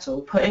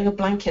unsettled, putting a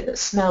blanket that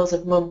smells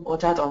of mum or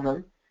dad on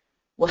them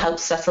will help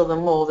settle them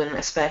more than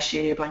a spare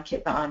studio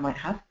blanket that I might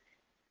have.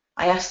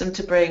 I ask them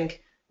to bring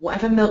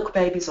whatever milk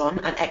baby's on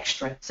and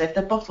extra. So if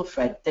they're bottle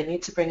fed, they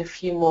need to bring a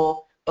few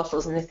more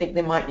bottles than they think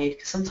they might need,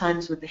 because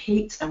sometimes with the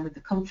heat and with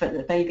the comfort that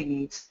the baby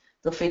needs,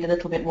 they'll feed a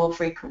little bit more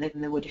frequently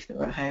than they would if they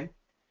were at home.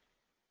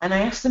 And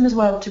I ask them as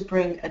well to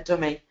bring a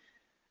dummy.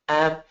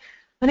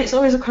 And it's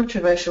always a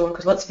controversial one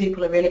because lots of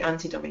people are really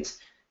anti-dummies.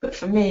 But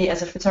for me,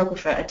 as a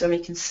photographer, a dummy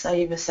can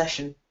save a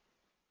session.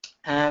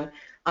 I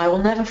will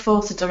never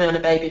force a dummy on a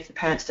baby if the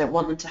parents don't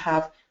want them to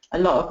have. A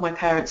lot of my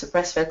parents are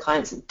breastfed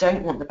clients that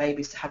don't want the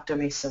babies to have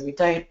dummies, so we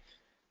don't.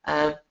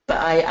 But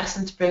I ask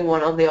them to bring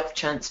one on the off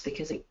chance,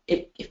 because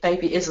if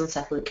baby is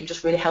unsettled, it can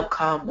just really help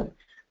calm them.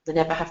 They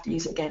never have to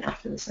use it again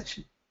after the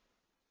session.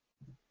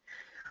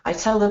 I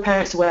tell the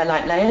parents to wear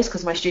light layers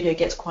because my studio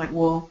gets quite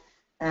warm.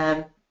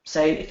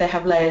 So if they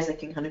have layers, they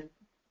can kind of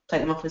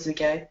take them off as we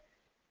go.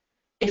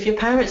 If your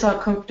parents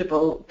aren't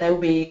comfortable, they'll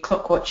be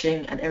clock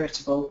watching and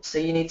irritable. So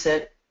you need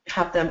to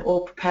have them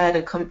all prepared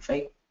and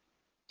comfy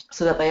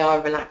so that they are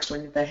relaxed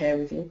when they're here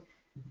with you.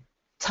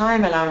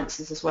 Time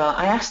allowances as well.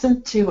 I ask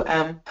them to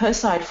put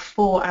aside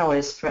 4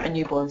 hours for a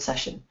newborn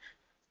session.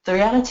 The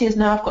reality is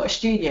now I've got a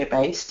studio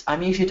based,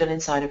 I'm usually done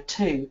inside of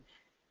 2.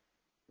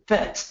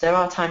 But there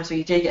are times where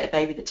you do get a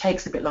baby that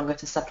takes a bit longer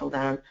to settle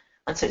down,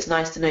 and so it's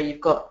nice to know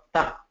you've got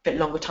that bit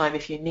longer time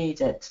if you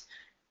need it.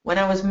 When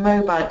I was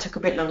mobile, it took a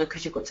bit longer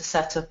because you've got to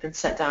set up and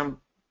set down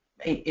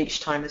each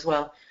time as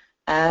well.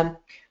 And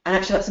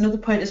actually that's another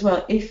point as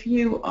well. If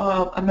you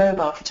are a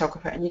mobile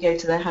photographer and you go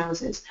to their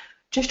houses,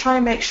 just try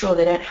and make sure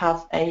they don't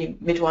have a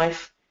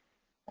midwife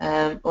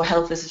or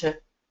health visitor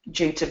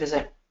due to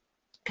visit,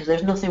 because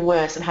there's nothing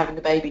worse than having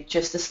a baby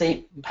just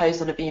asleep and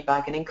posed on a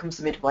beanbag, and in comes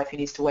the midwife who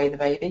needs to weigh the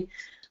baby.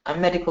 And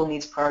medical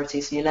needs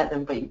priority, so you let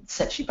them, but it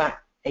sets you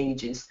back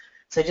ages.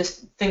 So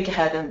just think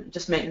ahead and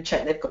just make them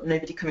check they've got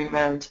nobody coming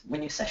around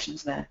when your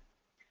session's there.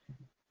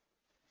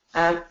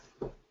 And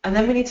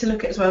then we need to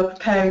look at as well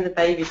preparing the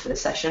baby for the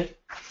session,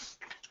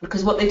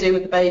 because what they do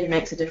with the baby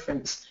makes a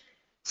difference.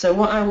 So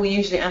what I will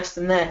usually ask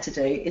them there to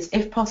do is,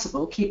 if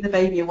possible, keep the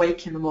baby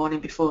awake in the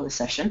morning before the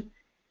session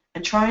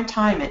and try and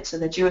time it so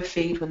they're due a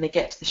feed when they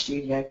get to the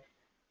studio.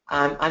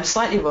 I'm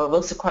slightly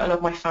rural, so quite a lot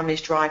of my families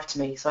drive to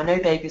me, so I know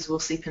babies will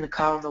sleep in the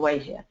car on the way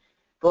here.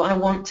 But what I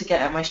want to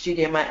get at my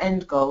studio, my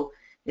end goal,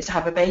 is to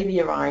have a baby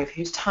arrive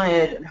who's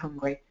tired and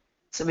hungry,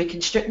 so we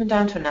can strip them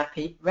down to a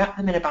nappy, wrap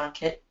them in a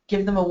blanket,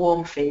 give them a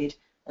warm feed,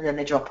 and then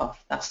they drop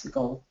off. That's the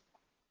goal.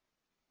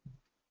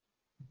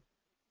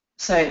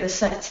 So the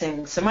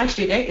setting. So my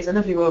studio is a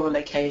lovely rural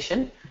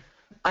location.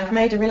 I've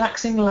made a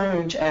relaxing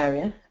lounge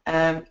area,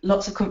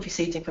 lots of comfy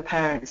seating for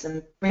parents,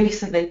 and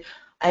recently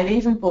I've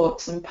even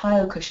bought some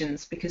pile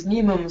cushions because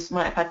new mums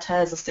might have had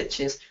tears or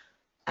stitches.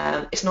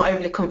 It's not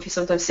overly comfy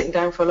sometimes sitting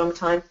down for a long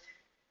time.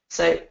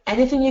 So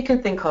anything you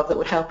can think of that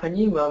would help a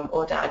new mum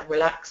or dad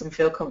relax and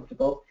feel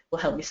comfortable will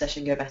help your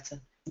session go better.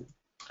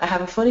 I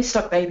have a fully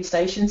stocked baby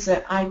station,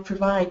 so I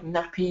provide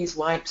nappies,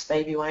 wipes,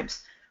 baby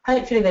wipes.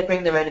 Hopefully they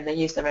bring their own and they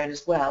use their own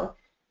as well.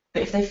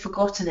 But if they've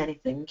forgotten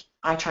anything,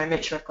 I try and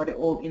make sure I've got it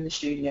all in the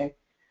studio.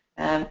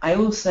 I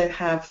also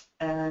have,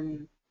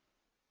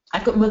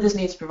 I've got mother's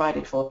needs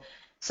provided for.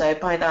 So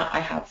by that I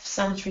have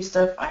sanitary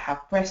stuff, I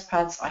have breast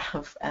pads, I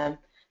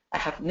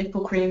have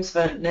nipple creams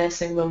for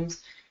nursing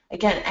mums.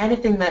 Again,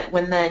 anything that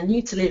when they're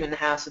new to leaving the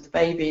house with the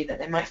baby that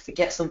they might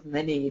forget something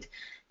they need,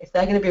 if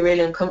they're going to be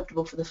really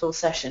uncomfortable for the full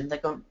session, they're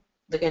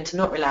going to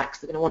not relax,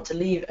 they're going to want to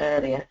leave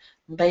earlier,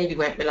 and baby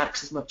won't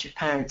relax as much if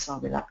parents are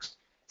relaxed.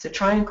 So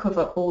try and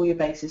cover all your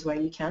bases where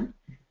you can.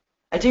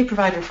 I do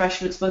provide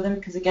refreshments for them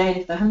because, again,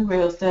 if they're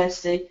hungry or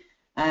thirsty,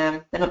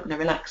 they're not going to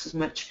relax as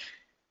much.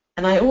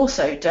 And I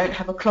also don't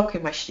have a clock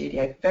in my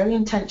studio. Very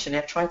intentionally,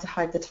 I've tried to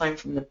hide the time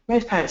from them.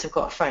 Most parents have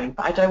got a phone,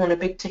 but I don't want a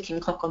big ticking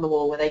clock on the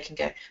wall where they can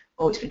go,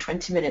 oh, it's been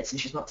 20 minutes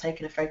and she's not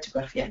taken a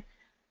photograph yet.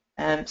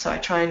 So I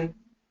try and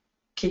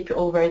keep it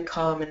all very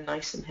calm and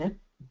nice in here.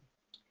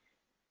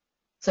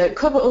 So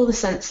cover all the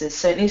senses.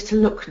 So it needs to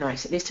look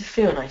nice. It needs to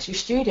feel nice. Your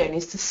studio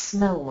needs to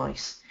smell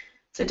nice.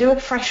 So do a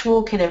fresh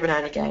walk in every now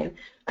and again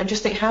and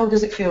just think, how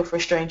does it feel for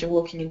a stranger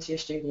walking into your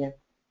studio?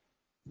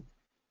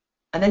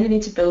 And then you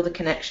need to build a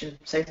connection.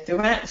 So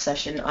throughout the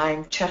session,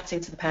 I'm chatting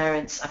to the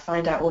parents, I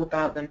find out all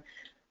about them.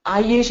 I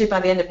usually, by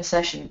the end of the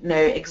session,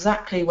 know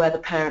exactly where the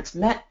parents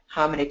met,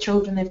 how many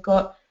children they've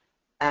got,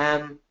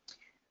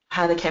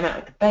 how they came out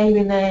with the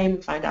baby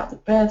name, find out the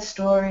birth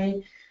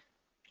story,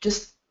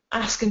 just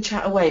ask and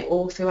chat away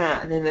all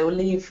throughout, and then they'll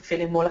leave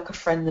feeling more like a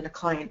friend than a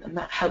client, and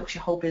that helps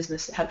your whole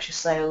business, it helps your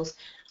sales,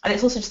 and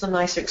it's also just a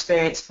nicer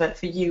experience for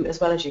you as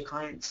well as your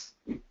clients.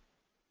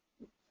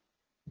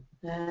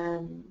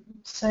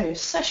 So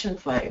session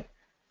flow.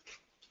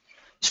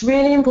 It's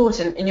really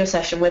important in your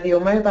session, whether you're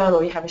mobile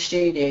or you have a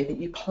studio, that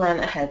you plan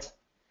ahead.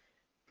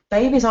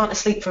 Babies aren't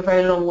asleep for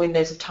very long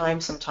windows of time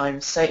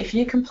sometimes, so if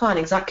you can plan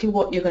exactly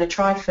what you're going to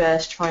try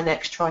first, try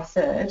next, try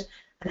third,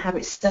 and have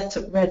it set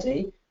up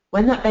ready,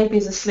 when that baby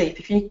is asleep,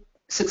 if you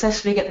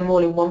successfully get them all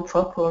in one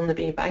prop or on the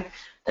beanbag,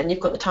 then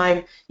you've got the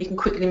time, you can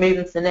quickly move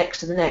them to the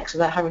next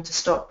without having to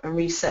stop and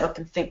reset up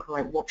and think,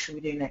 right, what should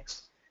we do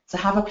next? So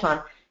have a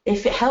plan.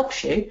 If it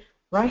helps you,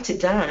 write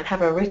it down and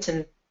have a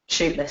written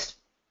shoot list.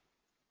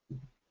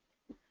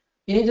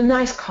 You need a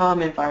nice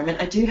calm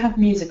environment. I do have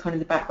music on in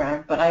the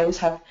background, but I always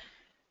have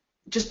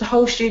just the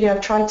whole studio.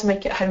 I've tried to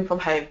make it home from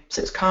home,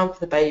 so it's calm for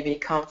the baby,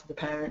 calm for the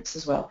parents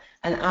as well.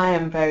 And I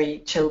am very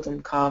chilled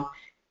and calm.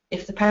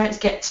 If the parents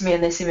get to me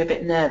and they seem a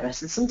bit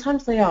nervous, and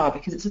sometimes they are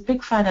because it's a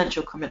big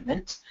financial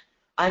commitment,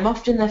 I'm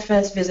often their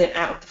first visit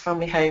out of the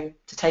family home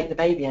to take the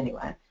baby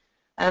anywhere.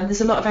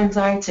 There's a lot of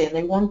anxiety and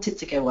they want it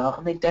to go well,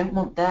 and they don't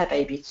want their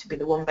baby to be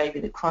the one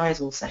baby that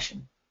cries all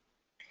session.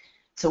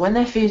 So when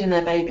they're feeding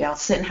their baby, I'll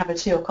sit and have a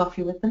tea or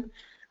coffee with them,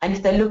 and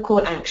if they look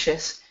all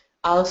anxious,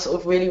 I'll sort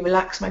of really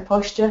relax my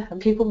posture, and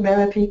people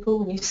mirror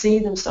people, and you see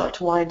them start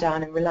to wind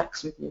down and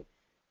relax with you.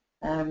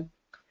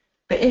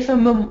 But if a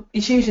mum,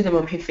 it's usually the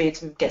mum who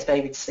feeds and gets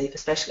baby to sleep,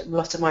 especially a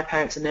lot of my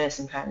parents are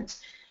nursing parents,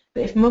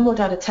 but if mum or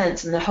dad are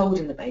tense and they're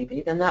holding the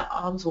baby, then their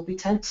arms will be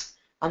tense,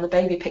 and the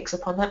baby picks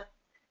up on that.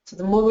 So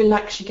the more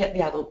relaxed you get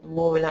the adult, the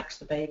more relaxed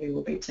the baby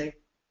will be too.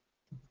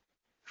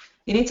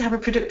 You need to have a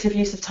productive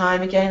use of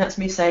time. Again, that's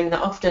me saying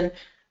that often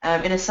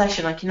in a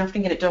session I can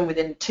often get it done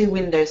within 2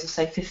 windows of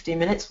say 15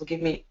 minutes will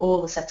give me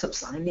all the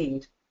setups that I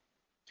need.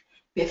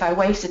 But if I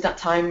wasted that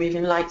time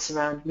moving lights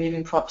around,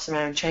 moving props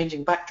around,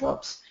 changing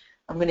backdrops,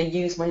 I'm going to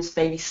use my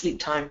baby's sleep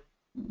time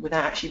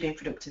without actually being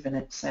productive in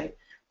it. So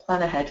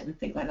plan ahead and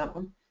think like that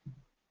one.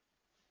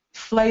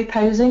 Flow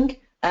posing.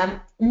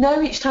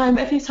 Know each time,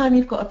 every time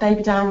you've got a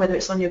baby down, whether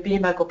it's on your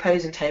beanbag or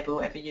posing table,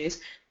 whatever you use,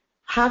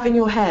 have in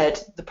your head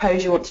the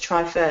pose you want to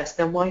try first.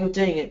 Then while you're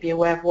doing it, be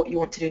aware of what you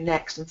want to do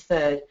next and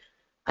third.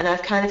 And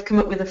I've kind of come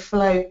up with a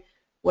flow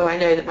where I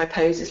know that my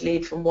poses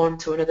lead from one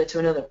to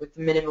another with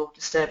minimal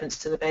disturbance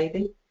to the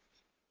baby.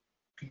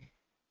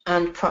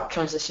 And prop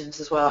transitions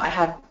as well. I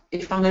have,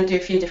 if I'm going to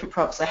do a few different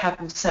props, I have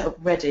them set up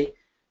ready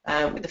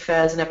with the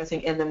furs and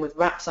everything in them, with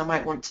wraps I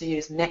might want to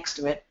use next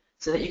to it,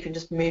 so that you can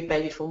just move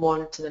baby from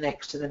one to the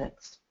next to the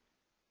next.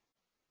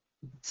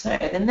 So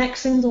the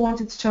next things I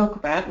wanted to talk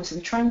about was some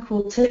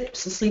tranquil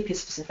tips and sleepy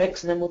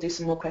specifics, and then we'll do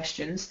some more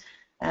questions.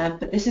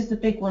 But this is the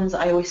big ones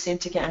that I always seem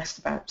to get asked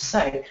about.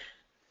 So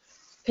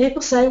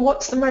people say,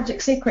 what's the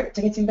magic secret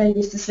to getting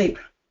babies to sleep?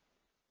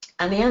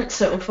 And the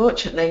answer,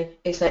 unfortunately,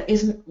 is there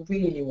isn't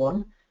really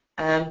one,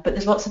 but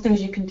there's lots of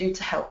things you can do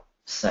to help.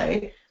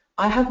 So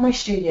I have my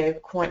studio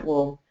quite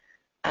warm.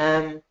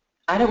 I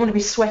don't want to be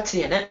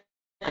sweaty in it,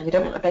 and you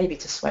don't want a baby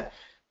to sweat.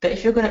 But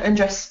if you're going to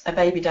undress a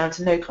baby down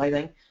to no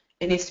clothing,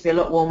 it needs to be a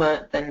lot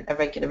warmer than a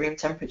regular room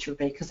temperature would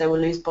be, because they will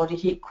lose body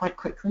heat quite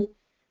quickly.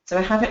 So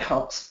I have it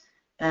hot.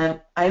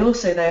 I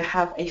also, though,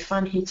 have a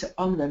fan heater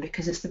on them,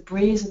 because it's the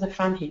breeze of the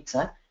fan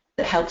heater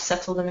that helps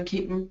settle them and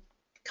keep them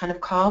kind of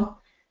calm.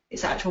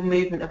 It's the actual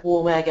movement of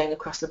warm air going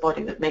across the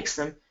body that makes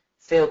them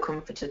feel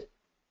comforted.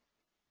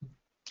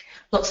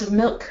 Lots of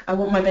milk. I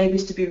want my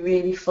babies to be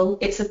really full.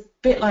 It's a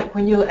bit like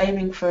when you're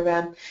aiming for,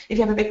 if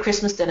you have a big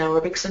Christmas dinner or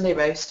a big Sunday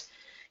roast,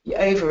 you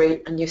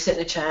overeat and you sit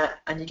in a chair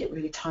and you get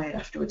really tired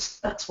afterwards.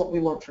 That's what we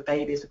want for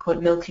babies. We call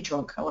it milky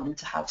drunk. I want them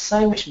to have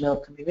so much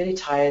milk and be really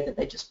tired that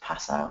they just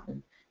pass out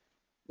and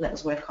let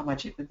us work our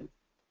magic with them.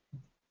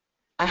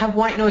 I have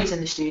white noise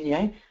in the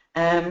studio.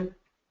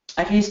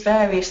 I've used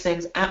various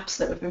things, apps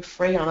that have been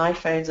free on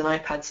iPhones and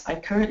iPads. I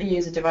currently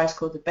use a device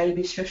called the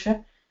Baby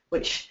Shusher,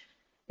 which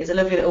is a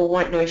lovely little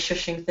white noise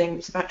shushing thing.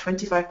 It's about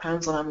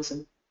 £25 on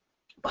Amazon.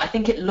 But I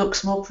think it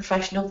looks more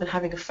professional than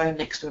having a phone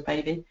next to a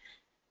baby.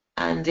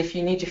 And if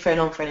you need your phone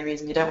on for any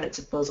reason, you don't want it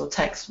to buzz or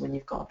text when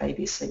you've got a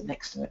baby asleep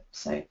next to it.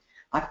 So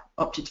I've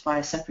opted to buy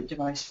a separate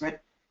device for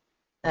it.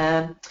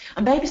 And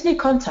babies need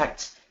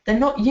contact. They're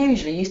not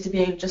usually used to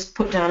being just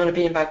put down on a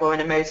beanbag or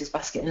in a Moses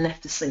basket and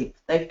left to sleep.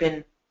 They've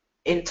been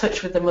in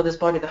touch with the mother's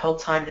body the whole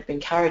time. They've been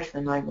carried for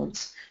the 9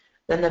 months.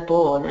 Then they're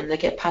born and they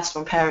get passed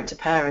from parent to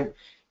parent,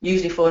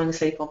 usually falling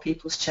asleep on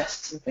people's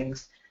chests and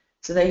things.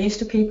 So they're used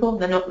to people.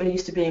 They're not really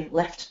used to being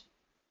left.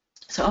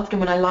 So often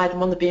when I lie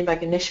them on the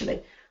beanbag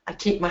initially, I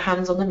keep my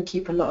hands on them and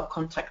keep a lot of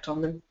contact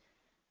on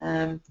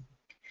them.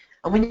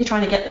 And when you're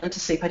trying to get them to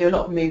sleep, I do a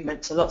lot of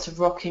movement, so lots of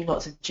rocking,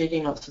 lots of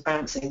jigging, lots of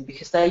bouncing,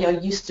 because they are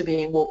used to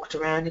being walked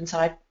around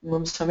inside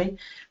mum's tummy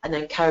and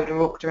then carried and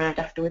walked around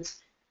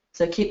afterwards.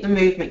 So keep the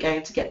movement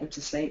going to get them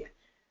to sleep.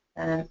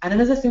 And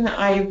another thing that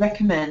I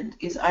recommend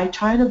is I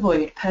try and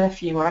avoid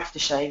perfume or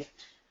aftershave.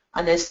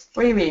 And there's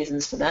 3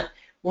 reasons for that.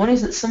 One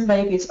is that some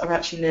babies are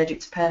actually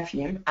allergic to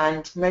perfume,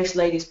 and most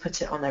ladies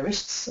put it on their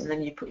wrists, and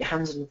then you put your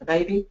hands on the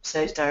baby,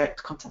 so it's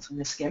direct contact on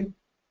the skin.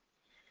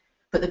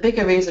 But the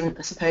bigger reason,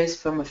 I suppose,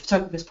 from a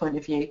photographer's point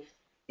of view,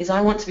 is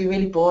I want to be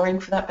really boring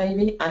for that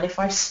baby, and if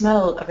I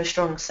smell of a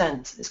strong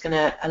scent, it's going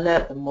to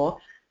alert them more,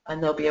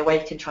 and they'll be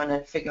awake and trying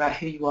to figure out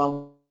who you are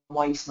and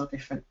why you smell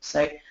different.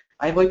 So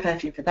I avoid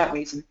perfume for that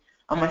reason.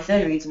 And my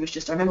third reason was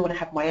just, I remember when I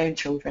had my own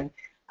children,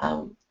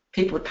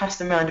 people would pass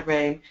them around a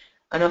room,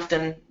 and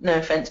often, no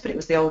offence, but it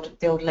was the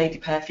old lady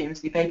perfumes.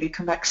 The baby would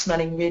come back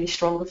smelling really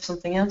strong of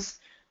something else,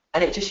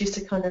 and it just used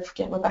to kind of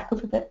get my back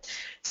up a bit.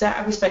 So out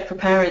of respect for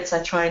parents,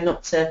 I try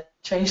not to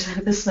change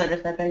the smell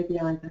of their baby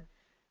either.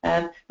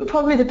 But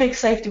probably the big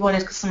safety one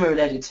is because some are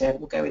allergic to it.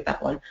 We'll go with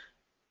that one.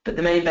 But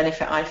the main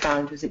benefit I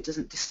found was it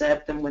doesn't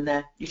disturb them when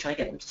you're trying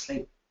to get them to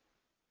sleep.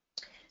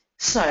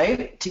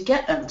 So to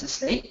get them to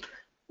sleep,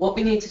 what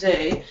we need to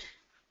do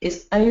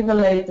is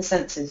overload the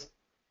senses.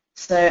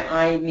 So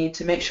I need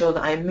to make sure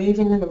that I'm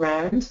moving them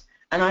around,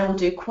 and I will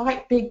do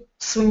quite big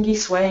swingy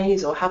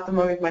sways or have them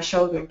over my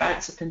shoulder and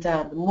bounce up and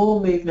down. The more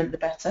movement, the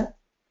better.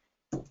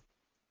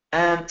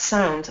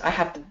 Sound, I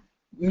have the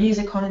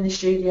music on in the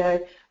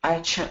studio, I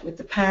chat with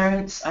the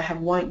parents, I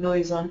have white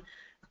noise on.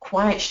 A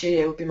quiet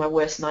studio would be my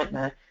worst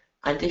nightmare.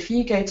 And if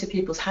you go to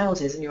people's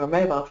houses and you're a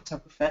mobile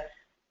photographer,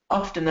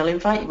 often they'll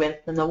invite you in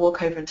and they'll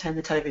walk over and turn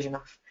the television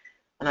off.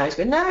 And I always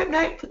go, no,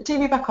 put the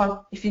TV back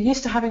on. If you're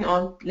used to having it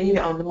on, leave it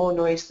on. The more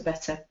noise, the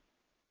better.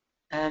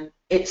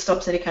 It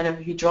stops any kind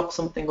of, if you drop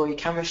something or your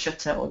camera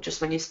shutter, or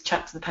just when you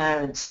chat to the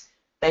parents,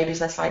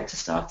 babies less likely to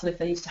startle if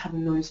they're used to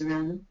having noise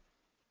around them.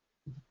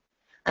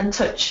 And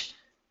touch.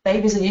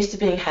 Babies are used to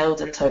being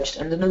held and touched,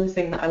 and another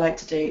thing that I like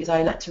to do is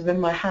I like to run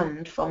my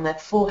hand from their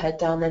forehead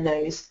down their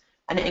nose,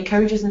 and it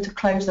encourages them to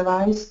close their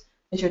eyes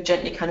as you're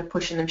gently kind of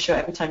pushing them shut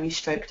every time you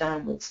stroke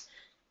downwards.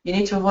 You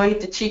need to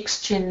avoid the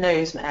cheeks, chin,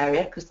 nose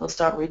area because they'll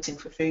start rooting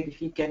for food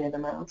if you go near the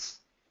mouths.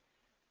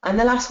 And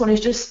the last one is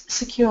just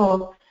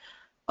secure.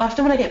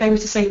 Often when I get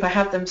babies to sleep, I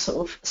have them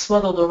sort of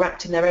swaddled or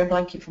wrapped in their own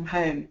blanket from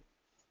home,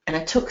 and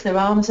I tuck their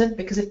arms in,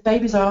 because if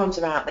babies' arms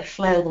are out, they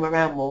flail them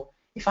around more.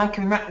 If I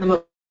can wrap them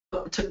up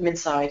and tuck them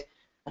inside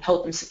and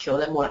hold them secure,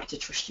 they're more likely to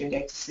trust you and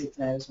go to sleep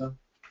there as well.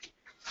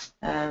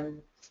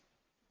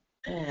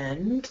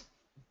 And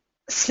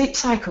sleep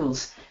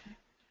cycles.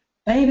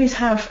 Babies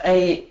have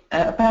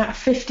about a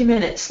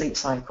 50-minute sleep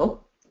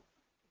cycle,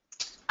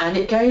 and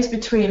it goes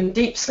between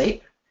deep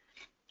sleep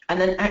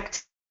and then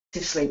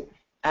active sleep.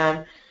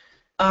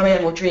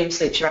 REM or dream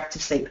sleep, your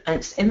active sleep.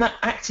 And in that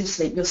active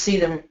sleep, you'll see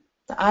them,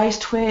 the eyes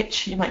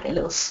twitch, you might get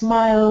little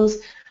smiles.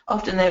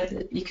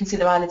 Often you can see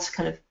their eyelids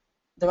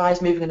their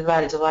eyes moving and their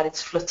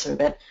eyelids flutter a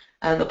bit,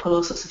 and they'll pull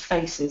all sorts of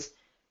faces.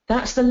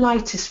 That's the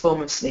lightest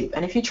form of sleep,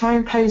 and if you try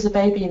and pose a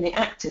baby in the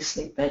active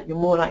sleep bit, you're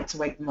more likely to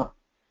wake them up.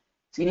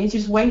 So you need to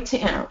just wait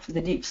it out for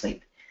the deep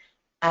sleep.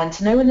 And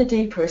to know when the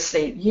deep are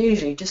asleep,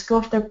 usually just go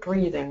off their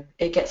breathing.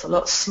 It gets a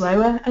lot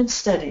slower and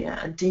steadier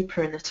and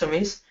deeper in the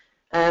tummies.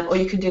 Or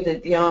you can do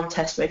the arm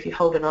test where if you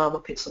hold an arm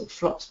up, it sort of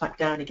flops back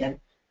down again.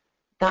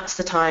 That's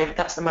the time,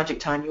 that's the magic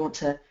time you want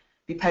to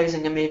be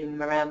posing and moving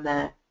them around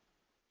there.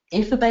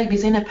 If the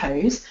baby's in a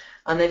pose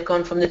and they've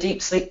gone from the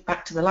deep sleep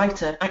back to the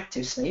lighter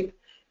active sleep,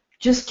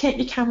 just keep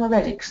your camera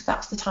ready, because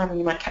that's the time when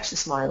you might catch the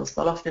smiles.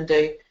 They'll often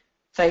do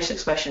facial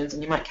expressions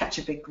and you might catch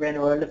a big grin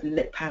or a lovely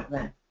lip pout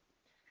there.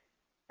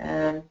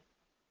 And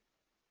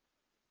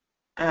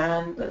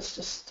let's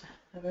just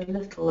have a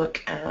little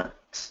look at...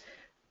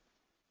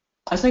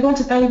 I was going to go on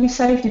to baby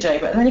safety, Jay,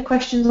 but are there any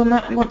questions on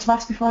that we want to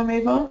ask before I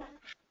move on?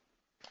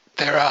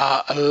 There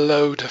are a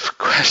load of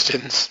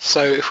questions,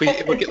 so if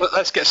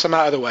let's get some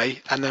out of the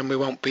way, and then we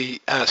won't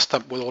be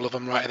stumped with all of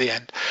them right at the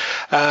end.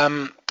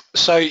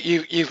 So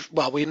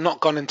we've not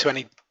gone into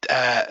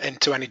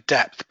any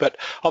depth, but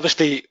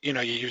obviously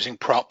you're using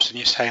props and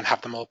you're saying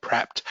have them all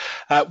prepped.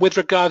 With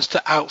regards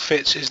to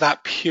outfits, is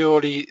that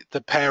purely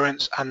the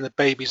parents and the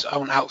baby's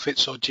own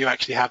outfits, or do you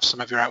actually have some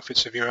of your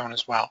outfits of your own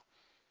as well?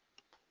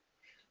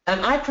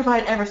 I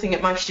provide everything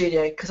at my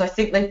studio because I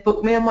think they've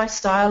booked me on my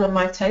style and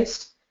my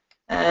taste.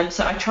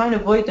 So I try and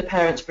avoid the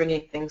parents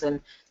bringing things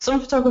in. Some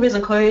photographers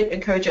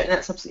encourage it, and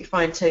that's absolutely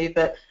fine too,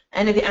 but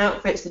any of the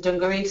outfits, the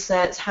dungaree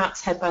sets,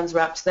 hats, headbands,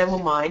 wraps, they're all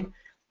mine,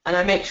 and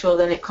I make sure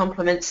then it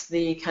complements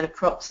the kind of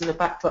props and the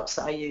backdrops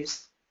that I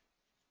use.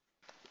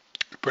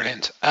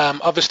 Brilliant.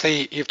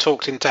 Obviously, you've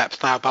talked in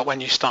depth now about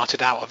when you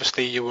started out.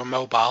 Obviously, you were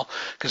mobile,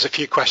 because a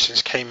few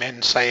questions came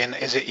in saying,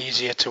 is it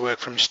easier to work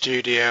from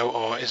studio,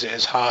 or is it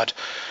as hard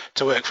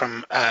to work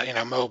from,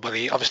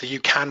 mobily? Obviously,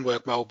 you can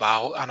work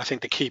mobile, and I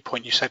think the key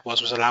point you said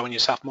was allowing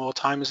yourself more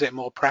time. Is it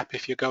more prep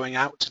if you're going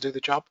out to do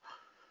the job?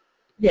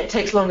 Yeah, it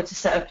takes longer to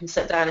set up and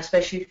set down,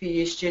 especially if you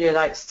use studio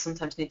lights that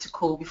sometimes need to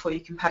cool before you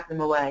can pack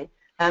them away.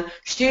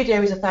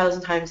 Studio is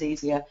 1,000 times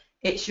easier.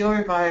 It's your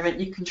environment,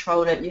 you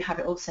control it, you have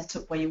it all set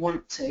up where you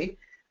want to.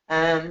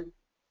 And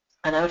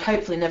I would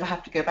hopefully never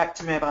have to go back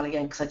to mobile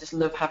again because I just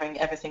love having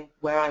everything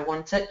where I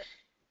want it.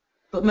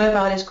 But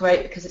mobile is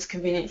great because it's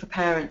convenient for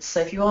parents. So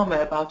if you are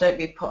mobile, don't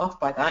be put off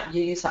by that.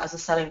 You use that as a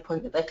selling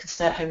point that they can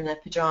stay at home in their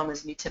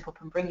pyjamas and you tip up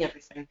and bring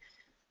everything.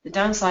 The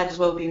downside as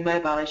well being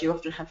mobile is you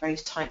often have very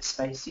tight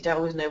space. You don't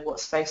always know what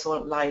space or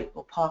light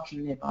or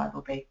parking nearby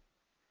will be.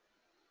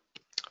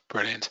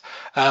 Brilliant.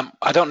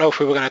 I don't know if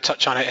we were going to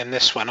touch on it in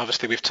this one.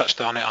 Obviously, we've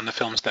touched on it on the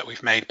films that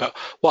we've made, but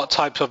what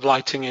types of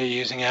lighting are you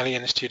using, Ellie,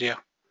 in the studio?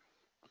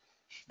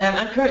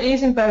 I'm currently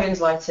using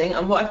Bowen's lighting,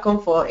 and what I've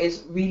gone for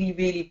is really,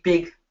 really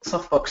big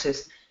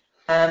softboxes.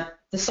 The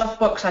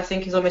softbox, I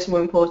think, is almost more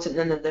important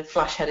than the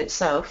flash head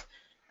itself.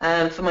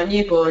 For my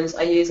newborns,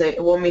 I use a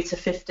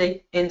 1.50 m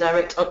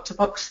indirect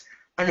octabox,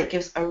 and it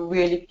gives a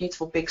really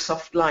beautiful big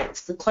soft light.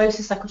 It's the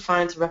closest I could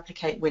find to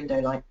replicate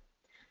window light.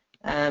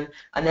 And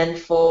then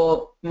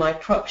for my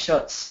prop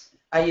shots,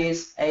 I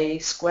use a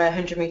square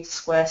 100 m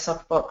square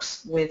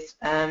softbox with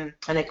an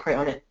egg crate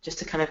on it, just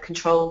to kind of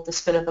control the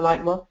spill of the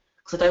light more,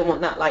 because I don't want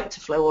that light to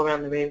flow all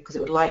around the room because it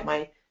would light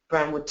my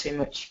brown wood too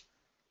much.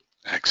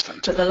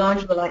 Excellent. But the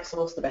larger the light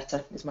source, the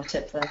better, is my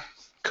tip there.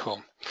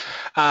 Cool.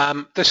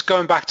 This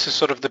going back to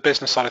sort of the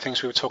business side of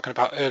things we were talking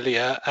about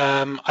earlier,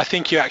 I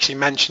think you actually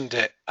mentioned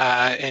it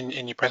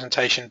in your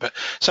presentation, but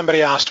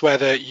somebody asked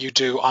whether you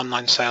do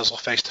online sales or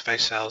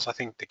face-to-face sales. I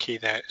think the key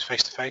there is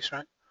face-to-face,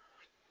 right?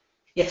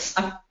 Yes,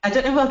 I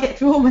don't know if I'll get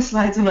through all my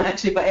slides or not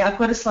actually, but I've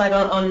got a slide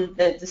on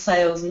the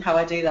sales and how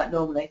I do that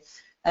normally.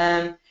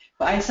 But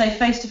I'd say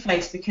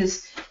face-to-face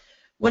because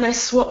when I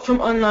swapped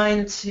from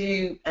online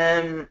to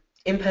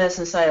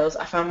in-person sales,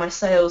 I found my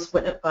sales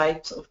went up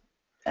by sort of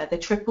they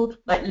tripled,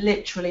 like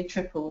literally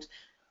tripled.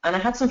 And I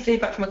had some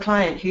feedback from a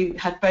client who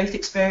had both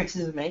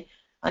experiences with me,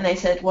 and they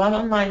said while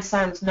online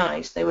sounds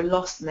nice, they were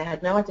lost and they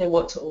had no idea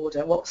what to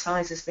order, what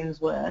sizes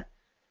things were.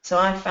 So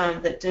I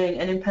found that doing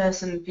an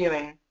in-person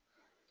viewing,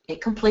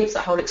 it completes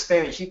that whole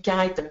experience. You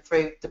guide them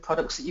through the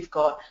products that you've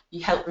got,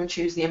 you help them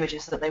choose the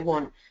images that they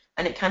want,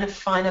 and it kind of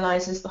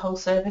finalises the whole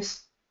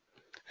service.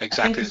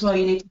 Exactly. I think as well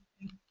you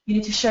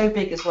need to show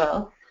big as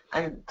well.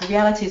 And the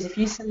reality is if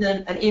you send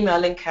an email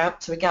link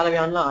out to a gallery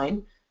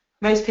online,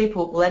 most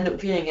people will end up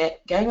viewing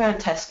it, going around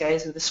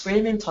Tesco's with a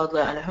screaming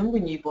toddler and a hungry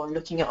newborn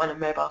looking at it on a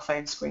mobile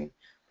phone screen.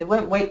 They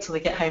won't wait till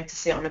they get home to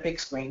see it on a big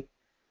screen.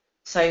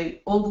 So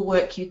all the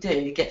work you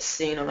do gets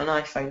seen on an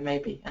iPhone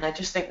maybe. And I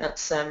just think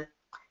that's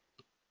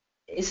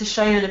it's a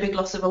shame and a big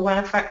loss of a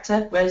wow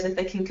factor, whereas if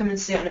they can come and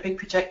see it on a big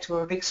projector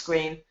or a big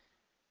screen,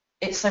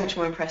 it's so much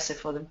more impressive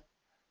for them.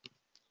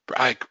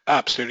 I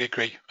absolutely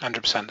agree,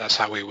 100%. That's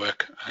how we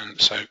work,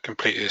 and so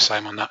completely the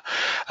same on that.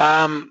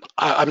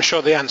 I'm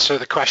sure the answer to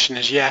the question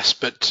is yes,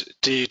 but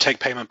do you take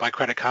payment by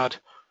credit card?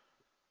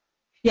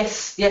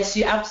 Yes,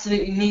 you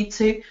absolutely need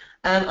to.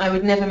 I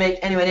would never make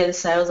anywhere near the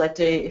sales I'd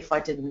do if I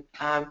didn't.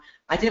 I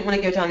didn't want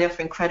to go down the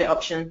offering credit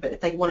option, but if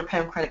they want to pay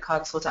on credit card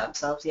and sort out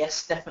themselves,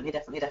 yes, definitely.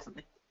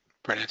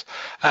 Brilliant.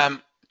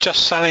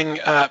 Just selling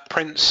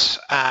prints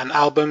and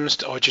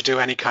albums, or do you do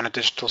any kind of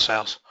digital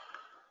sales?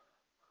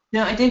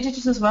 No, I do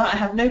digital as well. I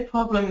have no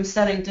problem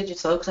selling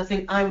digital because I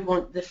think I would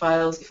want the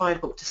files if I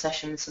booked a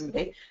session with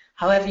somebody.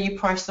 However, you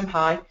price them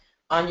high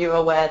and you're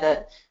aware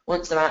that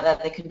once they're out there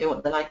they can do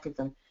what they like with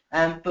them.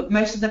 But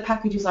most of the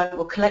packages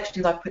or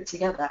collections I've put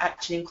together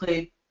actually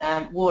include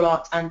wall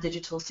art and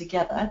digital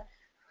together.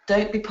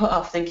 Don't be put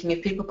off thinking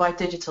if people buy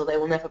digital they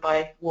will never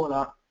buy wall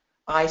art.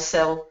 I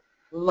sell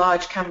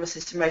large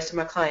canvases to most of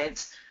my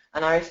clients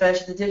and I refer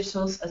to the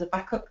digitals as a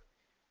backup.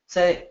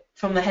 So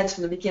from the heads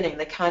from the beginning,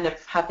 they kind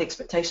of have the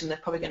expectation they're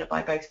probably going to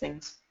buy both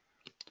things.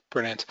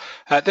 Brilliant.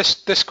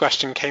 This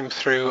question came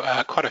through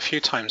quite a few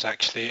times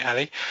actually,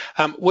 Ellie.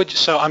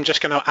 So I'm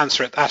just going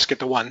to ask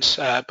it at once,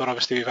 but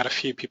obviously we've had a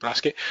few people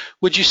ask it.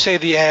 Would you say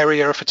the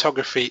area of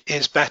photography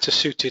is better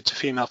suited to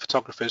female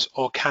photographers,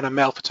 or can a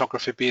male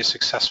photographer be as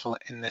successful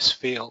in this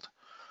field?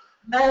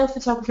 Male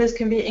photographers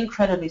can be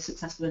incredibly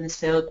successful in this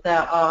field. There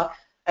are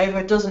over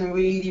a dozen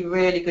really,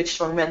 really good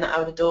strong men that I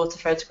would adore to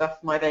photograph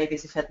my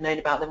babies if I'd known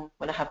about them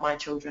when I had my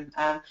children.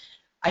 I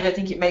don't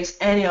think it makes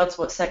any odds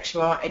what sex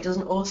you are. It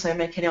doesn't also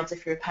make any odds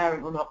if you're a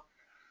parent or not.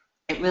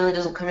 It really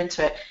doesn't come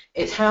into it.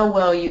 It's how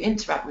well you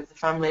interact with the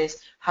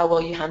families, how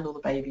well you handle the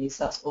babies.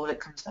 That's all it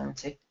comes down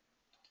to.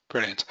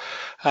 Brilliant.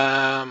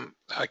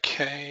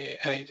 Okay.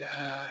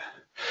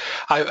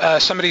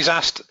 Somebody's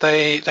asked,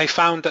 they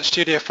found that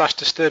studio flash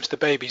disturbs the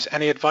babies.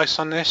 Any advice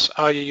on this?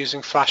 Are you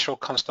using flash or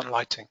constant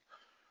lighting?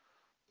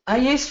 I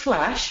use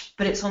flash,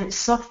 but it's on its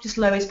softest,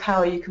 lowest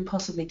power you can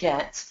possibly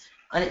get,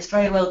 and it's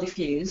very well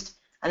diffused,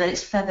 and then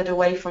it's feathered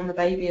away from the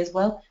baby as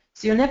well.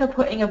 So you're never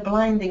putting a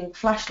blinding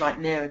flashlight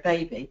near a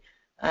baby.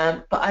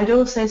 But I'd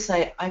also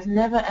say I've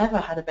never ever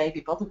had a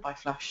baby bothered by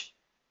flash.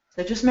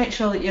 So just make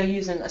sure that you're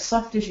using as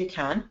soft as you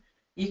can.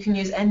 You can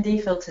use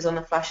ND filters on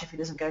the flash if it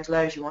doesn't go as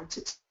low as you want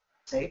it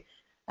to.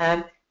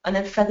 And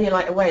then feather your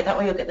light away. That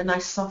way you'll get the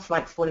nice soft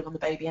light falling on the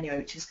baby anyway,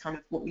 which is kind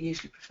of what we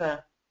usually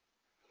prefer.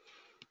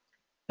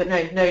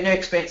 But no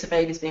experience of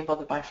babies being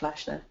bothered by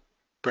flash there.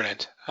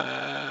 Brilliant.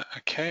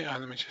 Okay,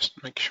 let me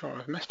just make sure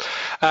I've missed.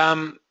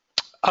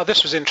 Oh,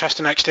 this was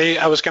interesting actually.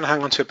 I was going to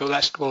hang on to it, but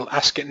we'll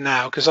ask it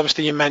now, because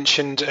obviously you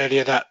mentioned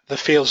earlier that the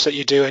fields that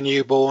you do are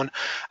newborn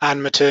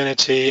and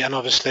maternity, and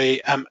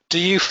obviously, do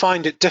you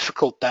find it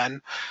difficult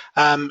then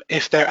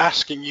if they're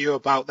asking you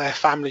about their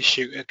family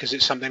shoot, because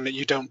it's something that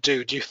you don't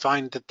do? Do you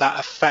find that that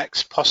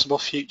affects possible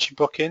future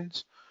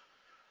bookings?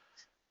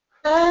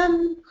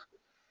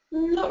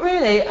 Not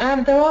really.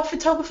 There are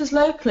photographers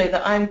locally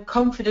that I'm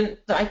confident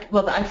that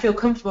I feel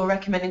comfortable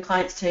recommending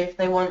clients to if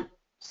they want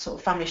sort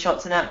of family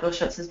shots and outdoor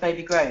shots as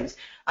baby grows.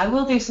 I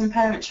will do some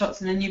parent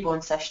shots in a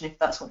newborn session if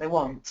that's what they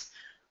want.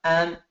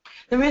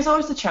 There is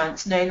always the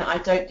chance, knowing that I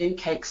don't do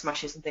cake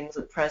smashes and things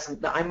at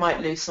present, that I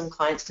might lose some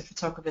clients to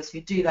photographers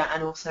who do that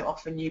and also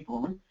offer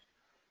newborn.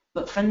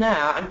 But for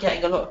now, I'm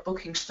getting a lot of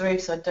bookings through,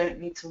 so I don't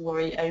need to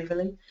worry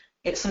overly.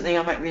 It's something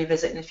I might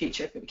revisit in the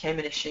future if it became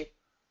an issue.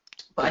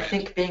 But I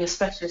think being a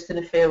specialist in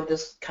the field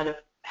has kind of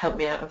helped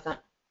me out of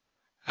that.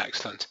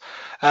 Excellent.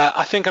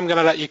 I think I'm going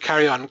to let you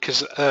carry on,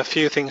 because a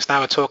few things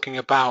now are talking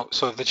about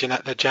sort of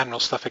the general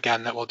stuff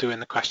again that we'll do in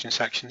the question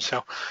section.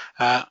 So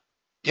yeah,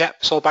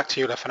 it's all back to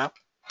you, Louth, for now.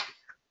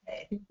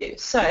 Thank you.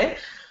 So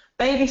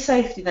baby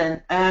safety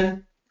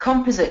then.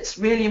 Composites,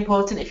 really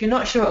important. If you're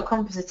not sure what a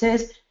composite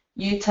is,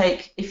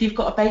 if you've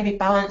got a baby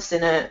balanced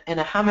in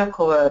a hammock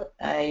or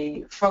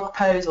a frog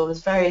pose, or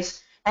there's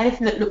various,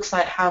 anything that looks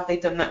like how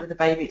they've done that with the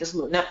baby, it doesn't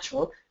look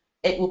natural,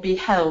 it will be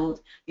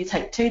held. You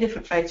take 2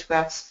 different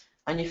photographs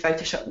and you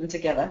Photoshop them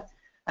together.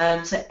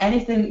 So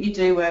anything that you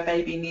do where a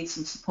baby needs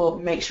some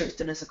support, make sure it's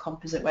done as a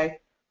composite way.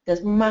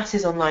 There's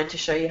masses online to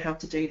show you how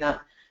to do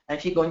that. And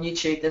if you go on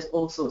YouTube, there's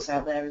all sorts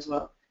out there as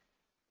well.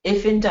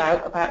 If in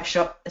doubt about a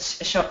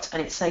shot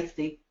and its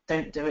safety,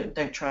 don't do it,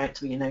 don't try it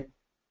till you know.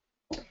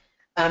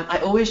 I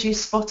always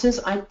use spotters.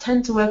 I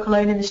tend to work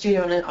alone in the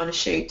studio on a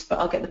shoot, but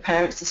I'll get the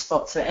parents to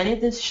spot. So any of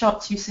the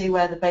shots you see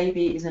where the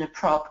baby is in a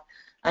prop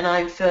and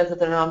I'm further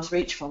than arm's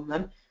reach from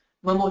them,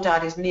 mum or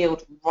dad is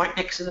kneeled right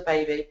next to the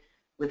baby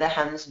with their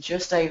hands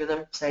just over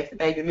them, so if the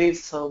baby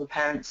moves at all, the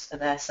parents are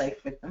there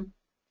safe with them.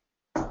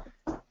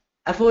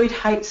 Avoid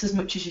heights as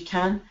much as you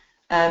can.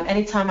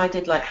 Anytime I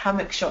did like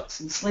hammock shots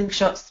and sling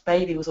shots, the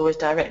baby was always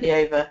directly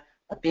over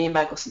a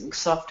beanbag or something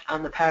soft,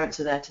 and the parents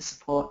are there to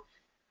support.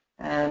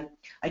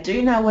 I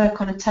do now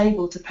work on a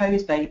table to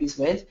pose babies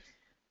with,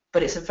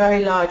 but it's a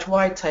very large,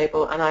 wide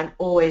table, and I'm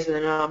always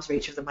within arm's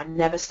reach of them. I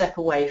never step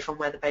away from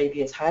where the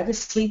baby is. However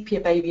sleepy a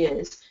baby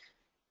is,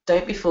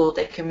 don't be fooled,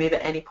 they can move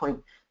at any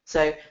point.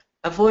 So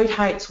avoid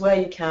heights where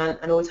you can,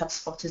 and always have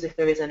spotters if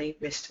there is any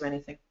risk to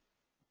anything.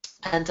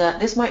 And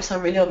this might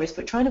sound really obvious,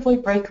 but try and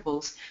avoid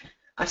breakables.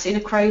 I've seen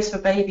a craze for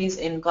babies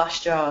in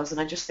glass jars,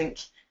 and I just think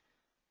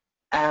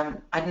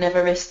I'd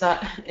never risk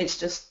that. It's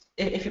just,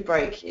 if it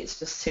breaks, it's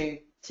just too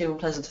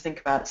unpleasant to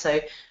think about. So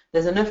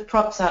there's enough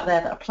props out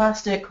there that are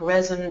plastic,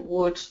 resin,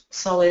 wood,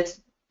 solid.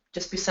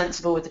 Just be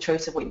sensible with the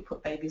choice of what you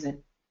put babies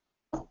in.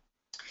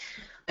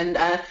 And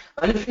my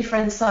lovely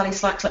friend Sally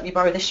Slacks let me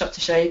borrow this shot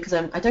to show you, because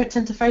I don't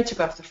tend to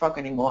photograph the frog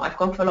anymore. I've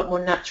gone for a lot more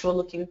natural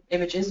looking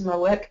images in my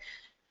work.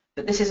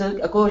 But this is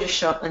a gorgeous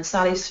shot, and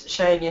Sally's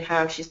showing you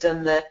how she's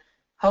done the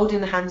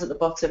holding the hands at the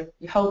bottom,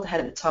 you hold the head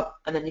at the top,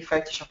 and then you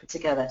Photoshop it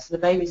together. So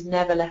the baby's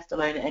never left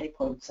alone at any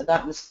point. So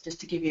that was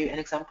just to give you an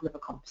example of a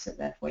composite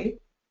there for you.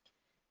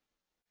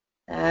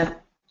 And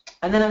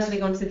then as we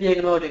go on to the viewing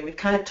and ordering, we've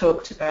kind of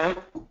talked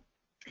about.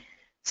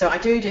 So I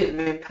do them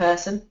in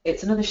person.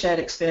 It's another shared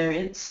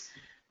experience.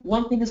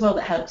 One thing as well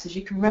that helps is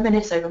you can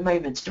reminisce over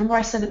moments. Remember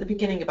I said at the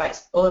beginning about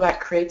it's all about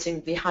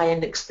creating the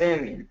high-end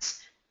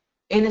experience.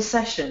 In a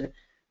session,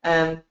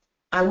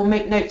 I will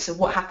make notes of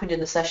what happened in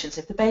the session. So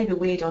if the baby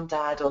weed on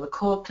dad, or the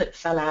cord clip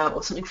fell out,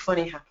 or something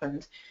funny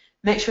happened,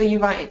 make sure you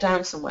write it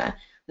down somewhere.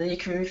 Then you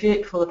can review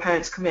it before the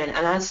parents come in.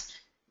 And as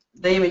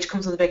the image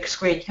comes on the big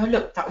screen, you go,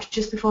 look, that was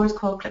just before his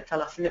cord clip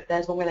fell off, and look,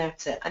 there's one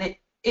without it. And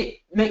it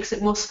makes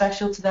it more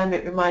special to them.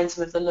 It reminds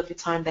them of the lovely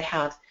time they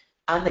had,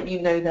 and that you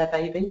know their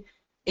baby,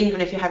 even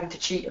if you're having to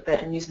cheat a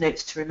bit and use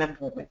notes to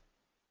remember it with.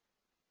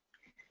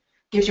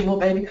 Gives you more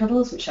baby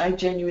cuddles, which I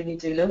genuinely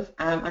do love.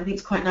 I think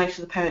it's quite nice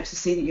for the parents to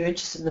see that you're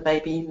interested in the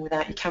baby even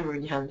without your camera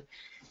in your hand.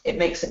 It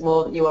makes it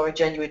more that you are a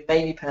genuine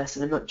baby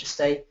person and not just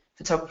a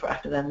photographer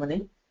after their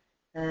money.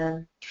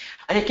 And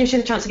it gives you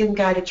the chance to give them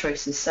guided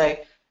choices. So,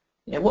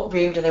 you know, what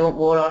room do they want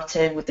wall art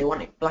in? Would they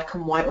want it black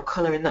and white or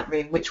colour in that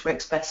room? Which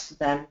works best for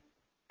them?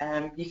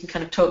 You can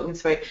kind of talk them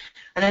through.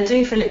 And I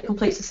do feel it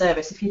completes the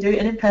service. If you do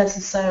an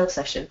in-person sales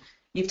session,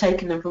 you've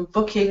taken them from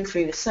booking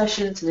through the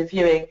session to the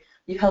viewing.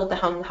 You've held their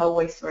hand the whole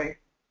way through.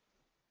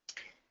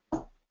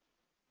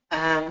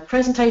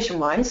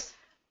 Presentation-wise,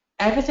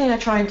 everything I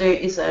try and do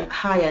is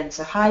high-end,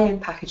 so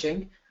high-end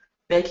packaging,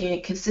 making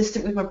it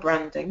consistent with my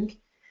branding.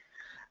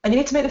 And you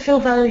need to make them feel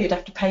valued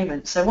after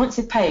payment. So once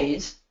they've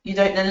paid, you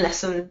don't then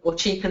lessen or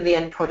cheapen the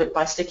end product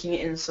by sticking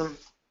it in some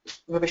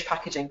rubbish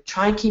packaging.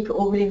 Try and keep it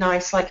all really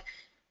nice. Like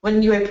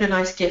when you open a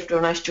nice gift or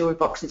a nice jewellery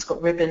box, it's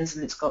got ribbons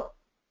and it's got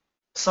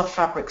soft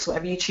fabrics,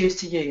 whatever you choose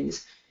to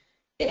use,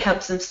 it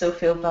helps them still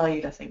feel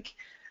valued, I think.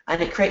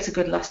 and it creates a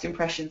good last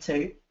impression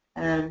too.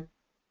 And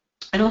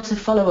also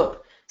follow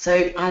up.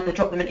 So either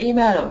drop them an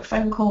email or a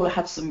phone call, or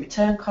have some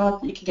return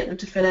card that you can get them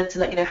to fill in to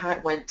let you know how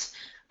it went.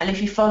 And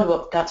if you follow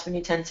up, that's when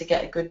you tend to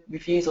get good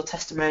reviews or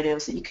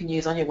testimonials that you can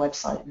use on your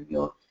website and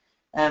your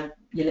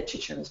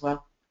literature as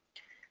well.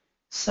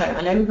 So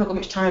I know we've not got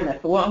much time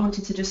left, but what I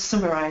wanted to just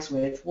summarise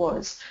with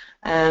was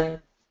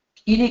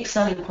unique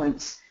selling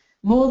points.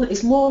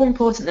 It's more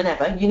important than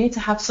ever. You need to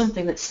have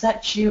something that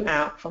sets you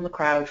out from the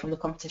crowd, from the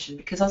competition,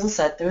 because as I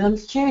said, there are a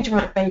huge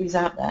amount of babies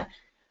out there.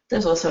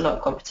 There's also a lot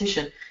of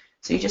competition.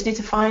 So you just need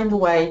to find the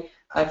way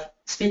of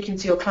speaking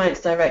to your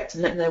clients direct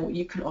and letting them know what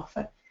you can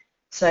offer.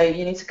 So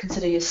you need to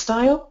consider your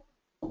style,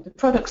 the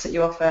products that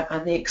you offer,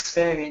 and the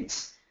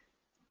experience.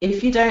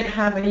 If you don't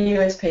have a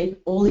USP,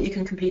 all that you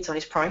can compete on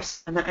is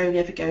price, and that only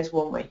ever goes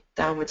one way,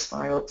 downward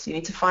spiral. So you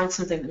need to find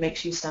something that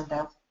makes you stand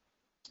out.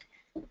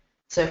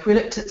 So if we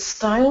looked at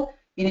style,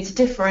 you need to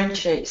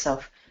differentiate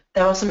yourself.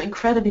 There are some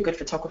incredibly good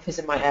photographers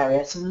in my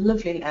area, some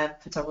lovely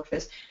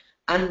photographers,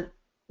 and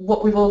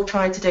what we've all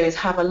tried to do is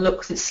have a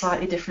look that's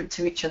slightly different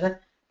to each other,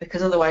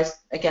 because otherwise,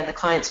 again, the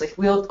clients, if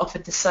we all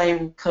offered the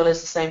same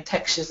colours, the same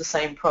textures, the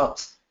same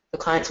props, the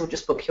clients will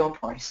just book you on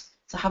price.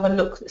 So have a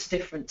look that's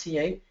different to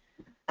you.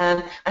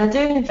 And I do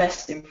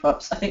invest in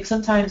props. I think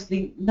sometimes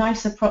the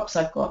nicer props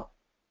I've got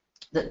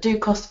that do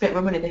cost a bit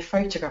more money, they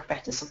photograph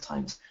better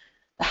sometimes.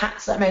 The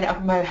hats that are made out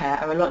of mohair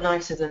are a lot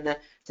nicer than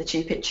the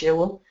cheap itchy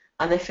wool,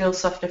 and they feel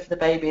softer for the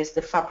babies.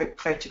 The fabric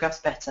photographs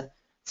better.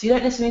 So you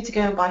don't necessarily need to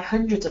go and buy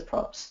hundreds of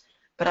props,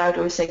 but I would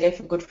always say go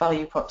for good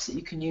value props that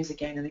you can use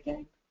again and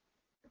again.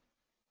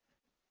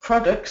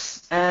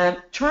 Products,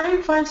 try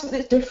and find something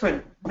that's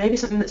different, maybe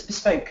something that's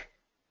bespoke.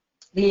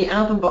 The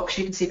album box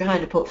you can see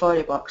behind, a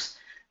portfolio box,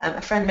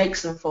 a friend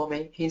makes them for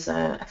me. He's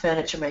a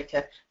furniture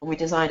maker, and we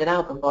designed an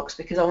album box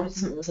because I wanted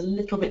something that was a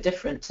little bit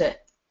different to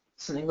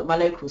something that my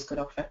locals could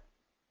offer.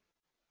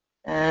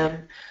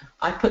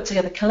 I put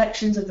together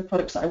collections of the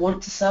products that I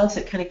want to sell,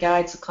 so it kind of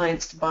guides the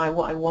clients to buy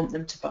what I want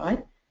them to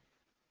buy.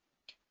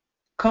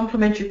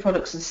 Complementary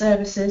products and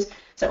services,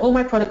 so all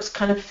my products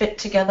kind of fit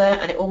together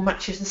and it all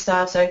matches the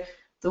style. So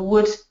the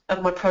wood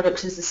of my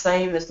products is the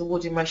same as the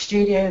wood in my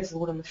studio, as the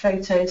wood on the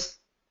photos.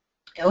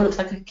 It all looks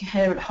like a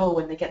coherent whole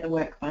when they get the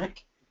work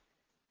back.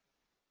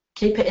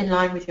 Keep it in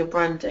line with your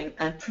branding,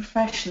 and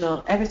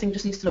professional. Everything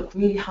just needs to look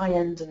really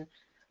high-end and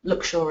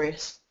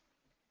luxurious.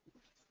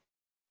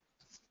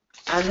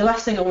 And the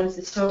last thing I wanted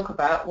to talk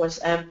about was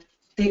the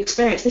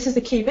experience. This is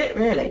the key bit,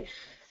 really.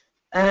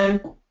 I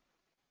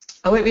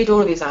won't read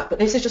all of these out, but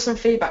this is just some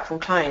feedback from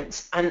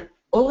clients. And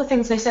all the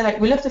things they say, like,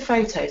 we love the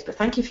photos, but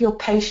thank you for your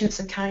patience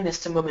and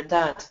kindness to mum and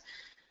dad.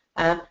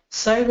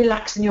 So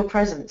relaxed in your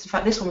presence. In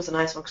fact, this one was a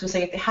nice one, because I was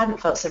saying if they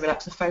hadn't felt so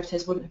relaxed, the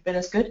photos wouldn't have been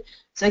as good.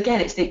 So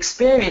again, it's the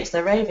experience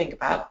they're raving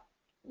about,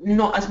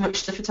 not as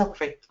much the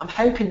photography. I'm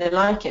hoping they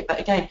like it, but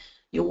again,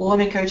 your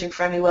warm, encouraging,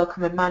 friendly,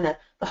 welcoming manner,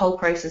 the whole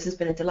process has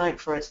been a delight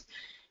for us.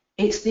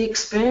 It's the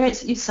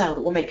experience that you sell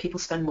that will make people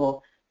spend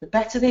more. The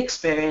better the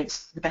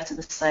experience, the better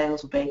the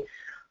sales will be.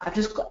 I've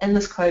just got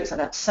endless quotes like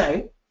that.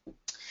 So,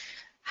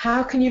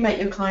 how can you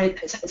make your client?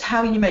 It's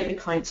how you make your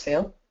clients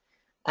feel.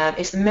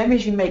 It's the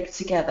memories you make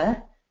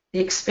together, the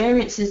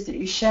experiences that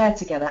you share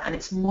together, and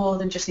it's more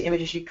than just the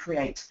images you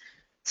create.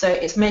 So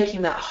it's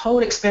making that whole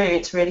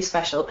experience really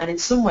special, and in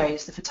some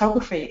ways the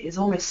photography is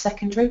almost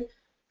secondary,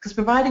 because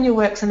providing your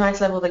work's a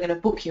nice level, they're going to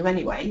book you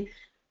anyway.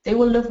 They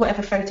will love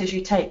whatever photos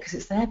you take because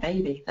it's their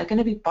baby. They're going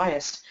to be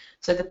biased.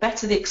 So the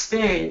better the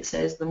experience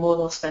is, the more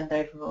they'll spend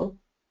overall.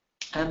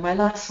 And my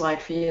last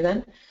slide for you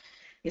then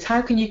is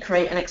how can you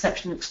create an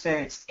exceptional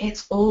experience?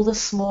 It's all the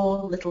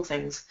small little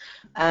things.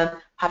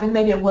 Having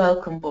maybe a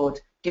welcome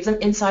board, give them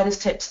insider's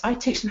tips. I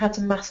teach them how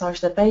to massage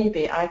their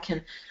baby.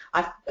 I've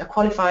a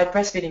qualified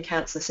breastfeeding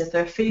counsellor, so if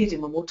they're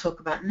feeding them, we'll talk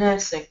about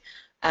nursing.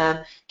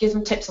 Give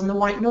them tips on the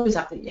white noise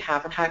app that you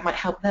have and how it might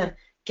help them.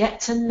 Get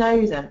to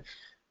know them.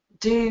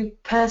 Do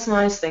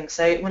personalised things.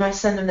 So when I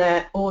send them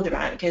their order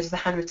out, it goes with a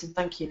handwritten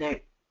thank you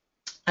note.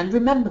 And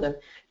remember them.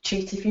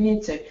 Cheat if you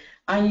need to.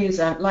 I use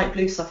light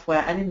blue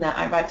software, and in there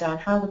I write down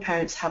how the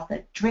parents have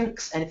their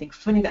drinks, anything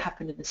funny that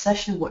happened in the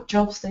session, what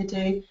jobs they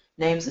do,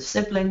 names of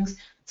siblings.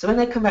 So when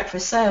they come back for a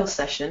sales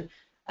session,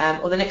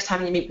 or the next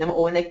time you meet them,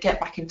 or when they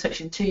get back in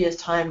touch in 2 years'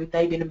 time with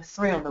baby number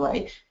 3 on the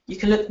way, you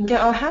can look and go,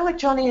 oh, how are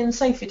Johnny and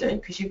Sophie doing?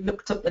 Because you've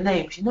looked up the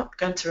names. You're not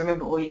going to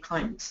remember all your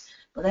clients,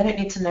 but they don't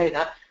need to know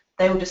that.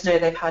 They will just know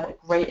they've had a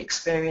great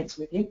experience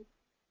with you.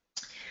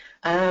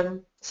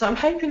 So I'm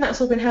hoping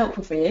that's all been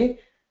helpful for you.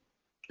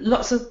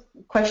 Lots of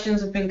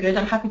questions have been good.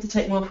 I'm happy to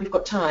take more if we've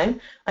got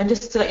time. And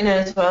just to let you know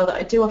as well that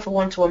I do offer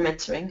one-to-one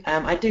mentoring.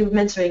 I do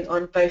mentoring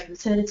on both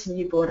maternity,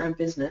 newborn and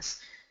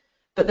business.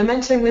 But the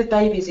mentoring with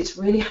babies, it's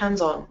really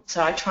hands-on.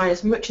 So I try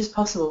as much as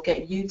possible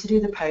get you to do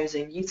the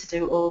posing, you to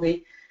do all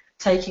the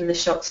taking the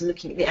shots and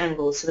looking at the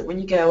angles, so that when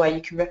you go away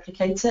you can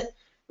replicate it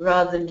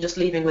rather than just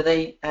leaving with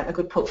a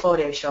good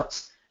portfolio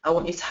shots. I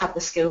want you to have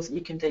the skills that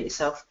you can do it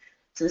yourself.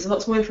 So there's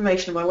lots more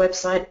information on my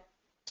website,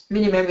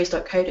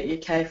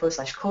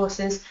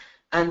 minimemories.co.uk/courses,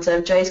 and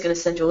Jay's going to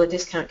send you all a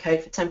discount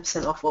code for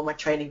 10% off all my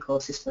training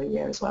courses for a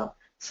year as well.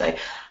 So,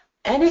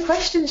 any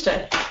questions,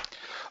 Joe?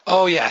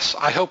 Oh yes,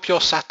 I hope you're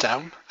sat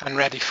down and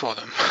ready for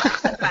them.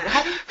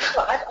 I've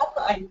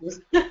got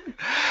ideas.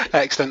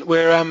 Excellent.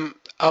 We're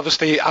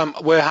obviously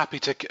we're happy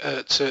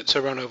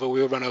to run over.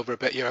 We'll run over a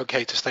bit. You're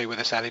okay to stay with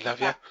us, Ellie,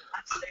 love you?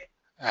 Absolutely.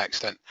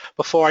 Excellent.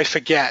 Before I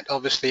forget,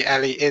 obviously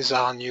Ellie is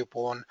our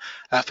newborn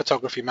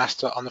photography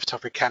master on the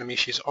Photography Academy.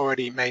 She's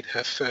already made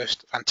her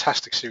first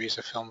fantastic series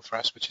of film for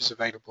us, which is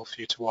available for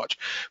you to watch,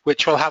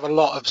 which will have a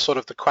lot of sort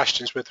of the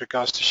questions with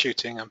regards to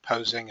shooting and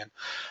posing and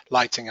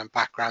lighting and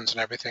backgrounds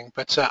and everything.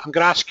 But I'm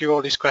going to ask you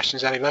all these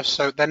questions, Ellie love,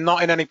 so they're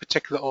not in any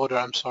particular order,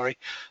 I'm sorry.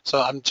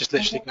 So I'm just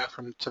literally going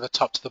from to the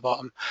top to the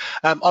bottom.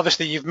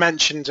 Obviously you've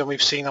mentioned, and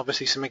we've seen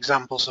obviously some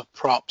examples of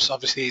props.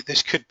 Obviously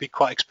this could be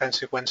quite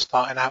expensive when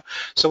starting out.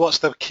 So what's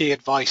the key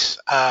advice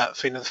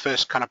for the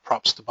first kind of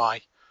props to buy?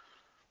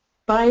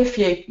 Buy a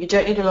few. You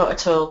don't need a lot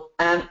at all.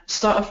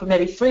 Start off with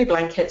maybe 3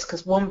 blankets,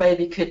 because one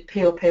baby could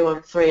pee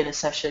on 3 in a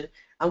session,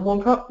 and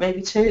one prop,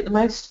 maybe 2 at the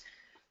most.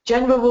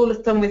 General rule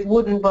of thumb with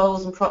wooden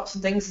bowls and props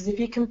and things is if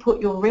you can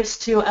put your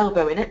wrist to your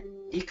elbow in it,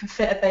 you can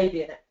fit a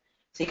baby in it.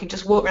 So you can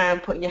just walk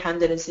around putting your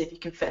hand in and see if you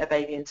can fit a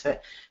baby into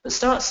it. But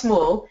start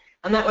small,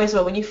 and that way as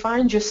well, when you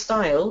find your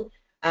style,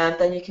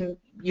 then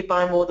you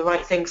buy more of the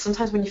right things.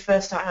 Sometimes when you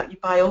first start out, you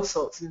buy all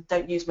sorts and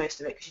don't use most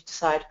of it because you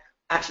decide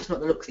actually it's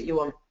not the look that you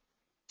want.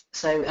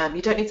 So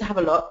you don't need to have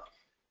a lot.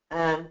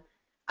 And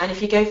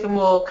if you go for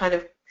more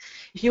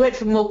if you went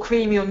for more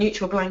creamy or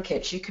neutral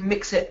blankets, you can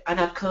mix it and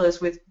add colours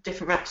with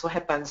different wraps or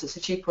headbands. It's a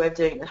cheaper way of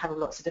doing it than having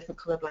lots of different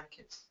colour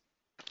blankets.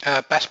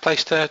 Best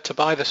place to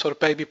buy the sort of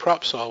baby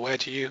props, or where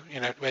do you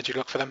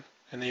look for them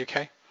in the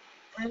UK?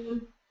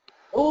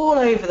 All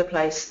over the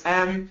place.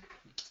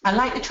 I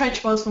like the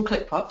trench bowls from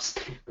Clip Props.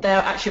 They're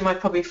actually my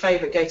probably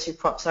favourite go-to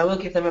props. So I will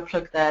give them a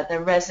plug there.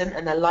 They're resin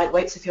and they're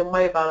lightweight, so if you're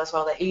mobile as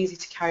well, they're easy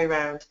to carry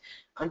around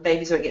and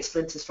babies won't get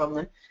splinters from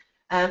them.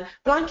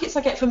 Blankets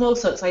I get from all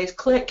sorts. I use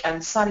Click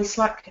and Sally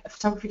Slack.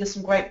 Photography does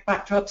some great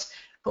backdrops,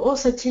 but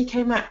also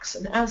TK Maxx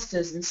and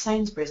Asda's and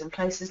Sainsbury's and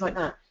places like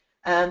that.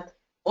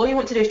 All you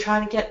want to do is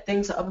try to get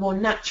things that are more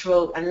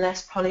natural and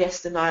less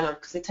polyester nylon,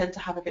 because they tend to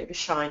have a bit of a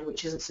shine,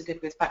 which isn't so good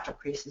with backdrop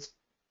creases.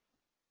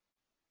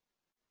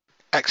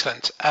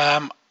 Excellent.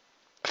 A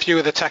few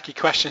of the techie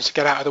questions to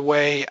get out of the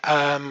way.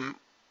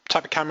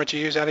 Type of camera do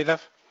you use, Ellie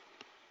love?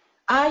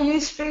 I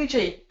use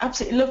Fuji.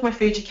 Absolutely love my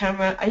Fuji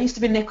camera. I used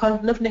to be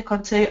Nikon, love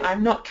Nikon too.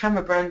 I'm not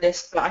camera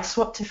brandist, but I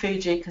swapped to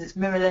Fuji because it's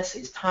mirrorless,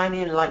 it's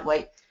tiny and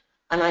lightweight,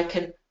 and I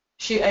can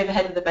shoot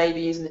overhead of the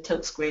baby using the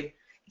tilt screen.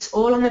 It's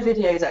all on the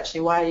videos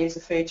actually why I use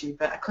the Fuji,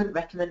 but I couldn't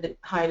recommend it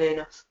highly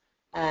enough.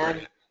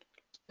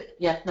 But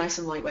yeah, nice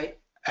and lightweight.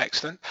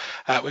 Excellent.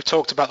 We've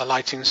talked about the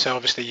lighting, so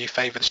obviously you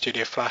favour the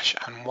Studio Flash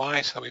and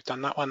why, so we've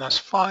done that one, that's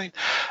fine.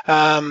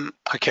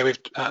 Okay,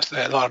 that's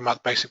a lot of my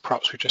basic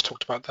props, we've just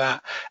talked about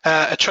that.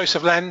 A choice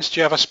of lens, do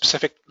you have a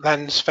specific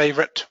lens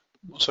favourite?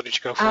 What sort did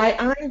you go for? I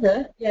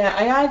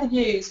either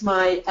use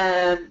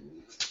my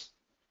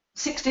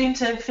 16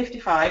 to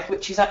 55,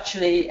 which is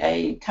actually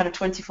a kind of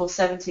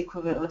 24-70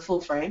 equivalent of a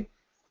full frame,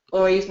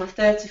 or I use my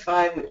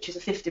 35, which is a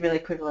 50mm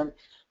equivalent.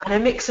 And I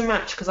mix and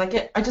match because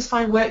I just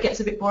find work gets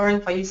a bit boring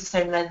if I use the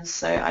same lens,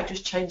 so I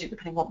just change it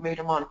depending what mood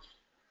I'm on.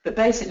 But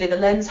basically the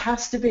lens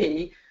has to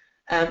be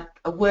a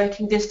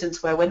working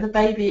distance where when the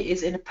baby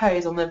is in a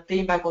pose on the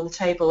beanbag or the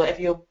table,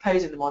 whatever you're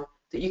posing them on,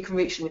 that you can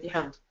reach them with your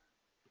hand.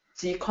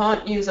 So you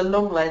can't use a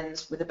long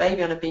lens with a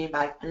baby on a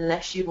beanbag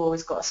unless you've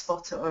always got a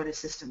spotter or an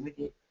assistant with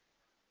you.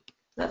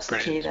 That's the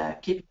key there.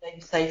 Keeping the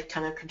baby safe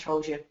kind of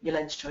controls your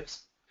lens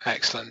choice.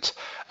 Excellent.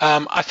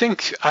 I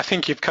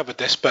think you've covered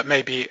this, but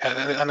maybe,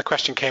 and the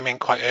question came in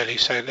quite early,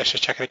 so let's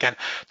just check it again.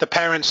 The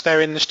parents,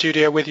 they're in the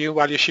studio with you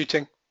while you're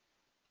shooting?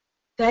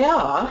 They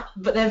are,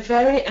 but they're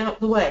very out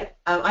the way.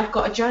 I've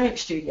got a giant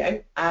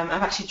studio. I'm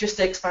actually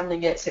just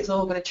expanding it, so it's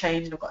all going to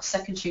change, and I've got a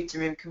second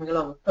shooting room coming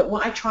along. But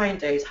what I try and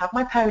do is have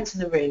my parents in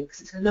the room,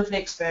 because it's a lovely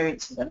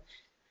experience for them,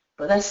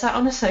 but they're sat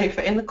on a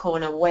sofa in the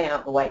corner, way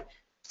out the way,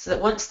 so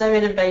that once they're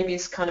in and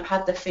baby's kind of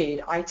had their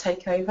feed, I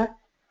take over.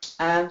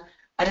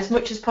 And as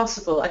much as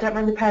possible, I don't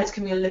mind the parents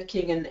coming and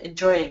looking and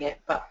enjoying it,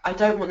 but I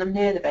don't want them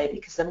near the baby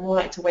because they're more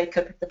likely to wake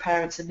up if the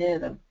parents are near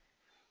them.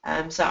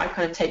 So I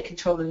kind of take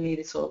control and lead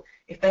it all.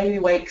 If baby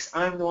wakes,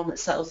 I'm the one that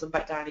settles them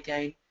back down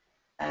again,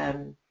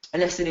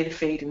 unless they need a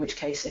feed, in which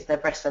case, if they're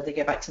breastfed, they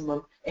go back to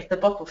mum. If they're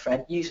bottle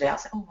fed, usually I'll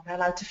say, oh, am I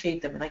allowed to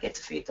feed them? And I get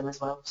to feed them as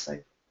well. So.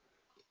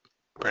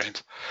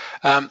 Brilliant.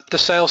 The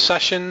sales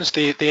sessions,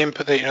 the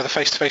input, the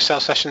face-to-face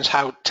sales sessions,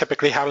 how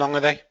long are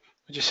they,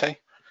 would you say?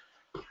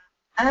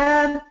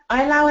 I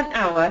allow an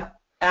hour.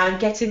 I'm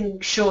getting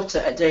shorter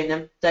at doing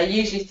them. They're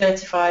usually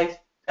 35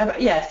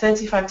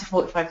 to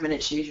 45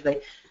 minutes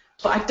usually.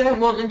 But I don't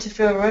want them to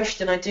feel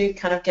rushed, and I do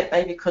kind of get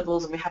baby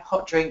cuddles and we have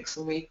hot drinks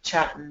and we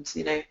chat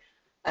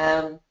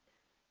and,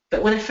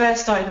 but when I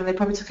first started them, they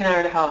probably took an hour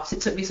and a half, so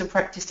it took me some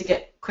practice to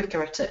get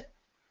quicker at it.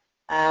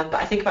 But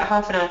I think about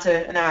half an hour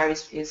to an hour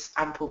is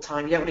ample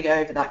time. You don't want to go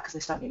over that because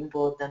they start getting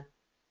bored then.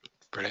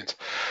 Brilliant.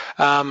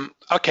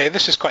 Okay,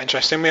 this is quite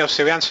interesting. We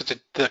answered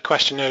the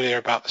question earlier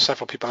about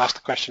several people asked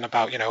the question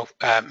about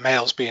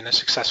males being as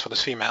successful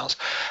as females.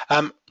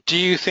 Do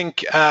you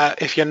think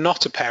if you're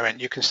not a parent,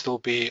 you can still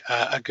be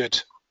a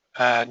good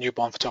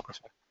newborn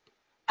photographer?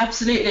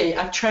 Absolutely.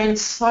 I've trained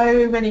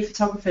so many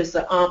photographers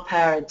that aren't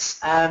parents.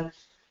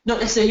 Not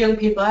necessarily young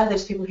people either,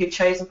 there's people who've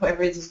chosen for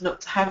whatever reasons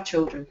not to have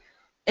children.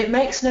 It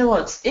makes no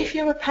odds. If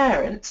you're a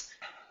parent,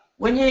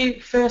 when you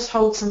first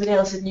hold somebody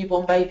else's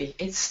newborn baby,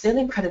 it's still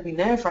incredibly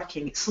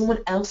nerve-wracking. It's someone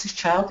else's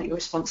child that you're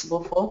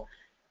responsible for.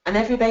 And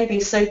every baby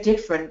is so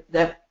different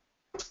that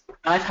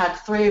I've had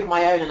 3 of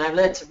my own and I've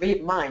learned to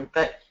read mine,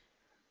 but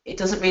it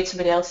doesn't mean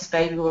somebody else's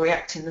baby will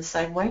react in the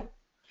same way.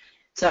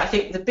 So I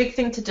think the big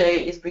thing to do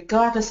is,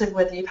 regardless of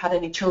whether you've had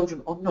any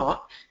children or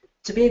not,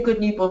 to be a good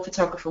newborn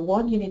photographer,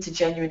 one, you need to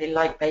genuinely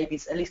like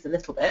babies at least a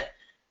little bit,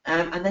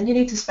 and then you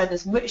need to spend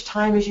as much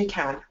time as you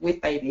can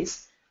with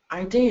babies,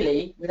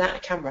 ideally without a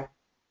camera,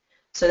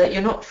 so that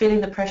you're not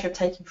feeling the pressure of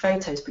taking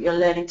photos, but you're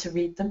learning to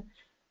read them.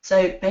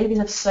 So babies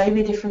have so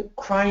many different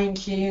crying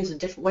cues and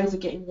different ways of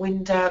getting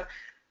wind out.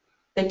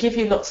 They give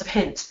you lots of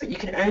hints, but you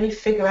can only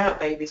figure out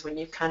babies when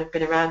you've kind of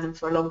been around them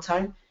for a long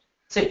time.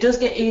 So it does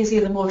get easier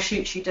the more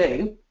shoots you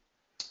do,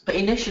 but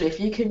initially if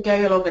you can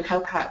go along and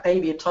help out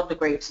baby and toddler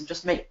groups and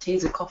just make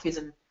teas and coffees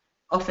and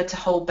offer to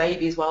hold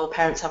babies while the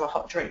parents have a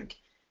hot drink,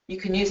 you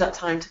can use that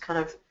time to kind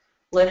of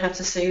learn how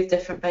to soothe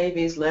different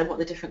babies, learn what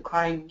the different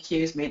crying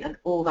cues mean, and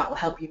all that will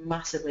help you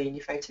massively in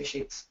your photo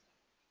shoots.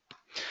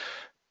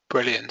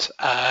 Brilliant.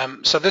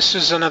 So this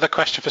is another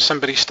question for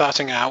somebody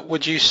starting out.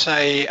 Would you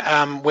say,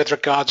 with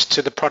regards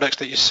to the products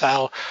that you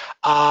sell,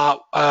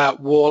 are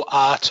wall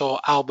art or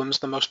albums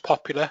the most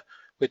popular?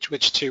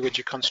 Which two would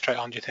you concentrate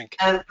on, do you think?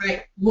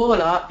 Right.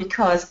 Wall art,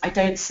 because I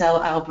don't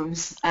sell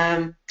albums.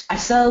 I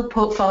sell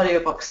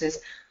portfolio boxes.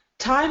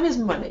 Time is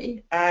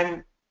money.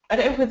 I'm a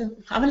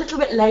little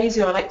bit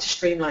lazy, or I like to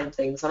streamline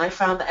things, and I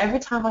found that every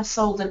time I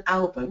sold an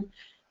album,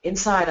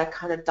 inside I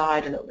kind of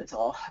died a little bit.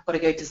 Oh, I've got to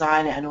go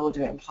design it and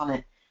order it and plan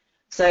it.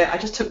 So I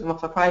just took them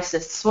off a price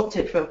list, swapped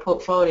it for a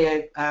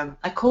portfolio.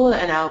 I call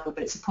it an album,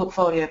 but it's a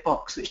portfolio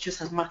box which just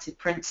has matted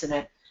prints in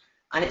it,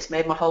 and it's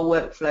made my whole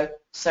workflow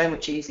so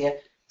much easier.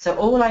 So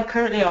all I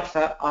currently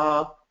offer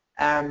are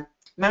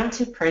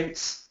mounted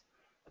prints,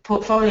 a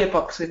portfolio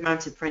box with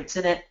mounted prints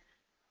in it,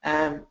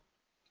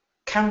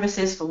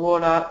 canvases for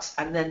wall art,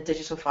 and then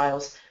digital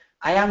files.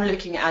 I am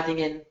looking at adding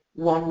in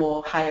one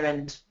more higher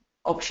end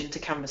option to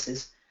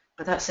canvases,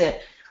 but that's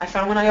it. I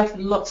found when I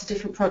offered lots of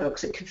different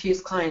products, it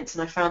confused clients,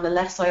 and I found the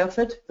less I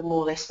offered, the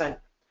more they spent.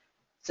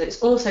 So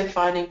it's also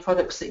finding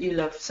products that you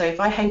love. So if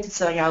I hated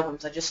selling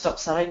albums, I just stopped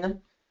selling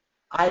them.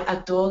 I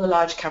adore the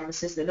large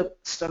canvases, they look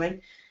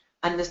stunning,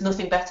 and there's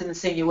nothing better than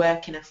seeing your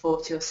work in a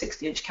 40 or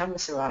 60-inch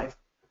canvas arrive.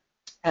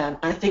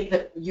 I think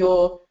that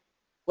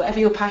whatever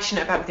you're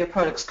passionate about with your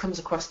products comes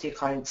across to your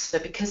clients. So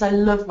because I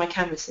love my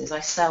canvases, I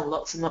sell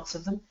lots and lots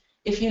of them.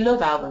 If you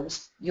love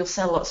albums, you'll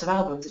sell lots of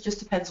albums. It just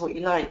depends what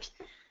you like.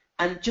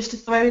 And just to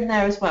throw in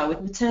there as well,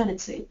 with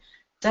maternity,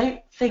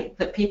 don't think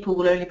that people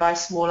will only buy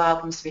small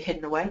albums to be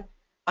hidden away.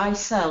 I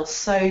sell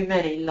so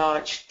many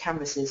large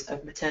canvases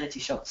of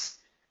maternity shots.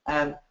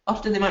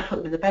 Often they might put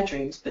them in the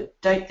bedrooms, but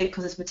don't think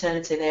because it's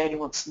maternity they only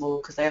want small,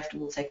 because they often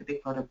will take a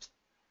big product.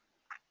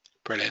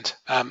 Brilliant.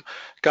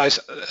 Guys,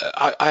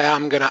 I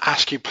am going to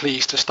ask you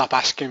please to stop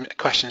asking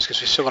questions,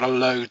 because we've still got a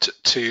load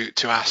to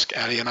ask,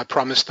 Elli, and I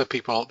promise the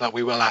people that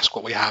we will ask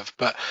what we have,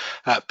 but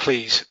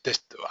please,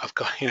 I've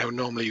got,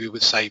 normally we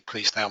would say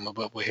please stay on,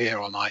 but we're here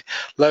all night.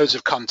 Loads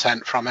of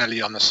content from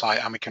Elli on the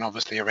site, and we can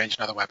obviously arrange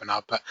another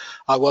webinar, but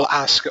I will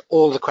ask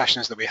all the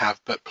questions that we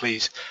have, but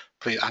please,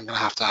 I'm going to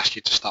have to ask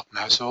you to stop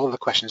now. So all the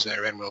questions that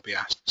are in will be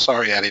asked.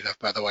 Sorry, Elli,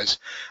 but otherwise,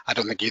 I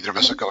don't think either of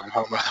us are going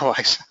home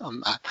otherwise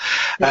on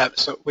that.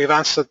 So we've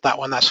answered that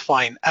one, that's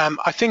fine.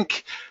 I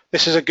think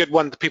this is a good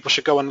one that people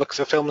should go and look at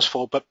the films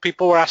for, but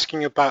people were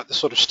asking about the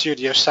sort of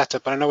studio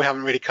setup, and I know we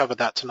haven't really covered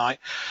that tonight.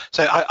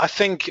 So I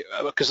think,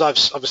 because I've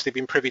obviously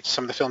been privy to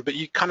some of the film, but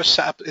you kind of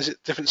set up, is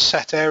it different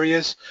set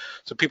areas?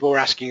 So people were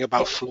asking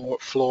about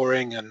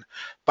flooring and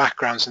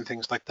backgrounds and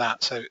things like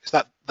that. So is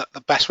that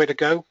the best way to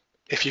go?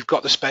 If you've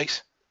got the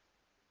space?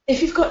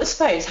 If you've got the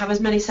space, have as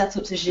many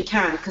setups as you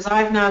can, because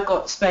I've now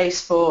got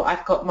space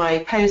I've got my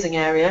posing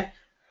area,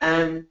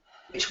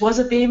 which was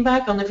a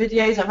beanbag on the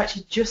videos. I've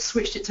actually just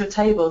switched it to a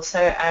table.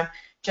 So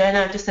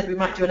Joanna just said we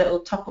might do a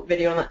little top-up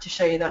video on that to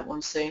show you that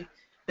one soon.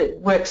 But it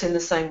works in the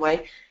same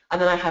way.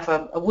 And then I have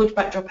a wood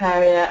backdrop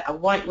area, a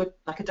white wood,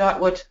 like a dark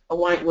wood, a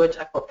white wood.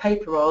 I've got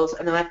paper rolls,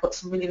 and then I've got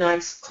some really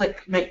nice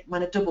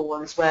mine of double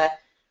ones where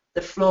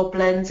the floor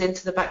blends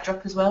into the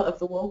backdrop as well of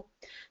the wall.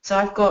 So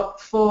I've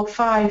got 4 or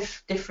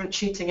 5 different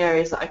shooting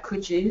areas that I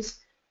could use.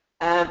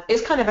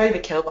 It's kind of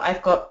overkill, but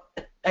I've got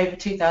over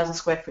 2,000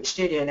 square foot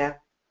studio now.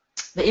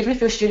 But even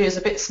if your studio is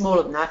a bit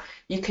smaller than that,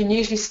 you can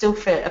usually still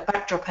fit a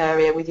backdrop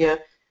area with your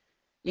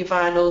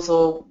vinyls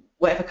or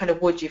whatever kind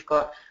of wood you've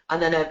got,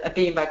 and then a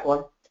beanbag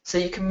one. So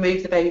you can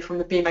move the baby from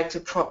the beanbag to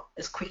a prop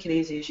as quick and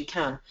easy as you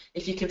can.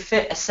 If you can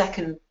fit a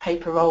second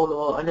paper roll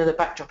or another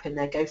backdrop in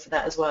there, go for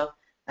that as well.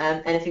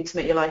 anything to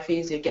make your life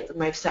easier, get the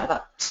most out of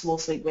that small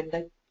sleep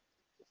window.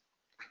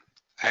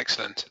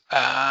 Excellent.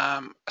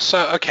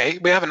 So, okay,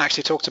 we haven't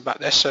actually talked about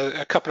this, so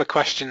a couple of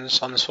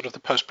questions on sort of the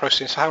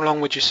post-processing. So how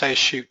long would you say a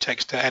shoot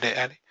takes to edit,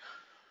 Ellie?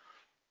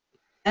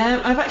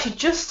 I've actually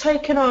just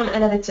taken on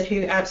an editor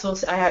who I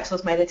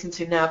outsource my editing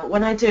to now, but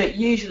when I do it,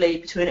 usually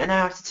between an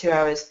hour to 2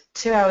 hours.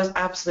 2 hours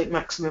absolute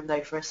maximum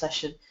though for a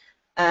session.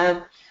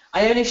 I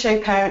only show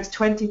parents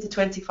 20 to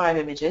 25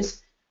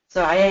 images,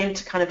 so I aim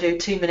to kind of do a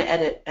 2-minute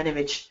edit an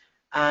image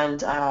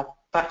and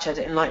batch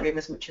edit in Lightroom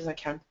as much as I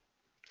can.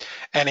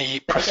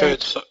 Any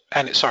preferred,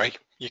 sorry,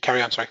 you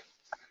carry on, sorry.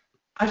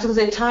 I was going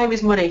to say time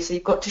is money, so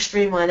you've got to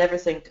streamline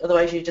everything,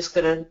 otherwise you're just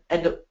going to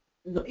end up,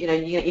 you know,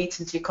 you're going to eat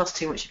into your cost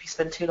too much if you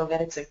spend too long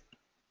editing.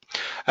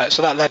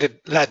 So that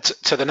led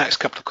to the next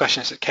couple of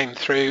questions that came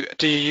through.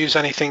 Do you use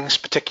anything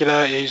particular?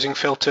 Are you using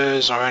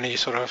filters or any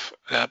sort of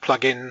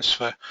plugins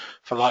for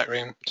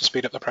Lightroom to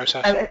speed up the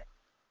process?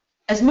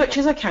 As much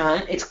as I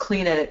can, it's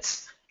clean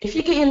edits. If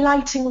you get your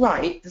lighting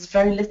right, there's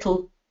very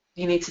little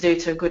you need to do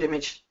to a good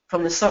image.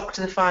 From the stock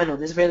to the final,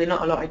 there's really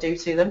not a lot I do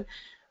to them.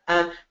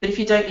 But if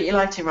you don't get your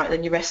lighting right,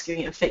 then you're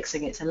rescuing it and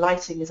fixing it. So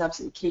lighting is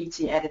absolutely key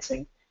to your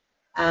editing.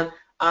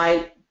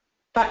 I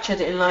batch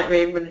edit in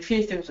Lightroom, run a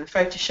few things with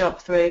Photoshop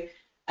through.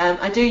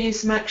 I do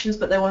use some actions,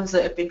 but they're ones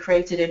that have been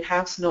created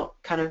in-house, not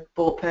kind of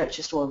bought,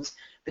 purchased ones,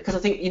 because I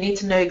think you need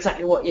to know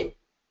exactly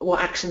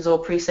what actions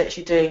or presets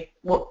you're doing.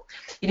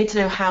 You need to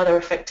know how they're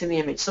affecting the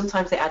image.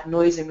 Sometimes they add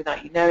noise in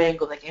without you knowing,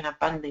 or they can have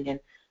banding in.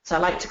 So I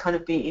like to kind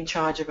of be in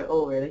charge of it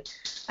all, really.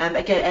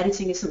 Again,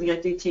 editing is something I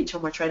do teach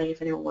on my training.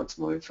 If anyone wants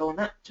more info on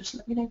that, just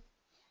let me know.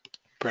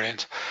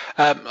 Brilliant.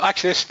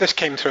 Actually, this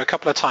came through a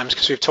couple of times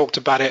because we've talked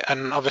about it,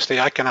 and obviously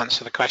I can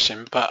answer the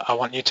question, but I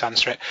want you to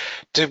answer it.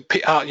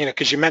 You know,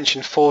 because you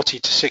mentioned 40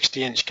 to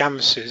 60-inch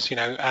canvases, you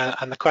know,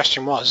 and the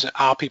question was,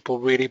 are people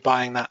really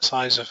buying that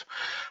size of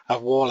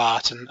wall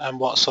art, and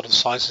what sort of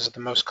sizes are the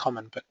most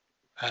common? But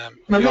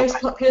my most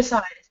popular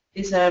size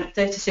is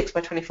 36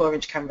 by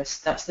 24-inch canvas.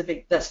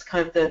 That's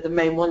kind of the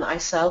main one that I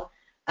sell.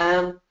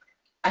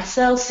 I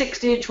sell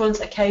 60-inch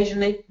ones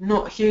occasionally,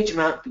 not a huge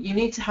amount, but you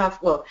need to have,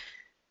 well,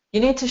 you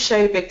need to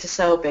show big to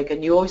sell big,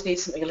 and you always need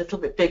something a little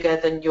bit bigger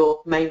than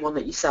your main one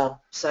that you sell.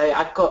 So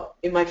I've got,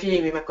 in my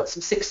viewing room, I've got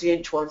some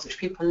 60-inch ones which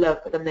people love,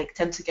 but then they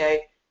tend to go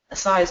a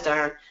size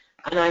down,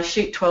 and I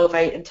shoot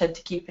 12/8 and tend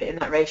to keep it in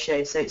that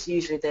ratio, so it's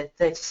usually the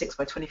 36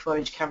 by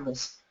 24-inch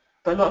canvas.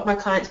 But a lot of my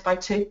clients buy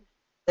two.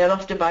 They'll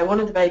often buy one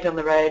of the baby on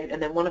their own,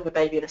 and then one of a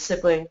baby and a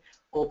sibling,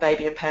 or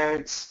baby and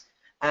parents.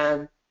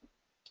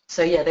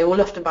 So yeah, they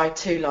will often buy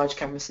two large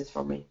canvases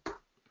from me.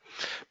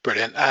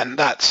 Brilliant, and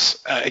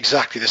that's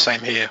exactly the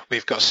same here.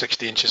 We've got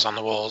 60 inches on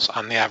the walls,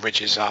 and the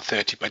averages are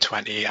 30 by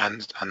 20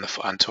 and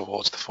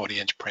towards the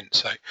 40-inch print.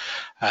 So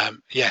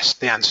yes,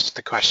 the answer to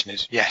the question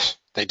is yes,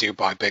 they do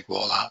buy big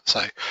wall art.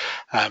 So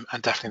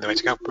and definitely the way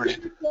to go.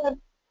 Brilliant.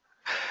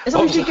 As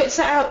long as you get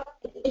set out,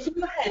 if in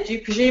your head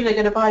you presume they're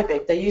going to buy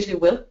big, they usually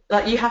will.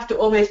 Like, you have to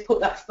almost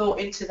put that thought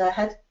into their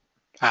head.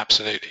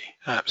 Absolutely,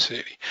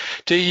 absolutely.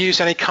 Do you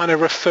use any kind of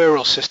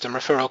referral system,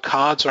 referral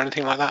cards or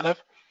anything like that,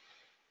 Liv?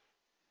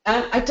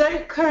 I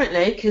don't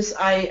currently, because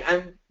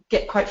I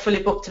get quite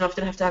fully booked and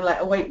often have to have like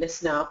a wait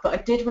list now, but I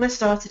did when I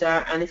started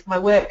out, and if my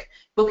work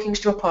bookings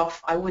drop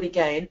off, I would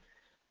again.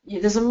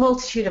 There's a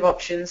multitude of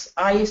options.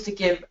 I used to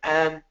give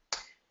them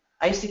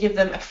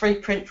a free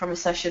print from a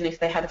session if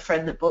they had a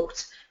friend that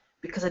booked,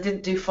 because I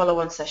didn't do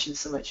follow-on sessions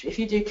so much. If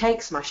you do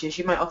cake smashes,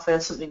 you might offer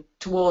something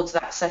towards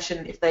that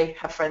session if they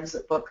have friends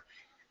that book.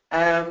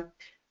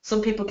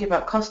 Some people give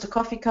out Costa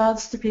coffee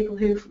cards to people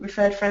who've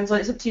referred friends on.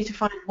 It's up to you to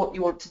find what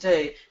you want to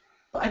do.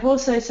 But I'd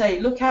also say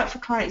look out for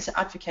clients that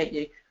advocate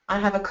you. I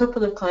have a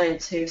couple of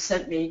clients who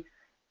sent me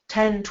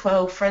 10,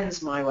 12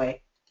 friends my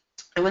way.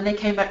 And when they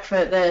came back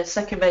for their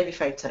second baby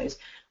photos,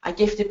 I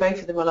gifted both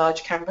of them a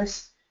large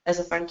canvas as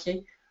a thank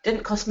you.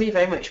 Didn't cost me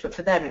very much, but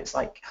for them it's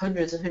like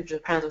hundreds and hundreds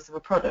of pounds worth of a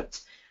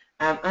product.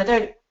 I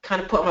don't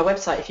kind of put on my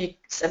website if you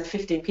send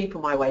 15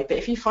 people my way, but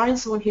if you find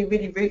someone who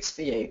really roots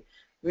for you,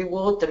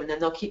 reward them, and then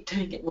they'll keep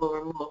doing it more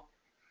and more.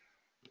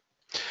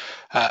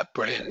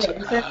 Brilliant.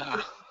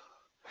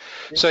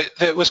 So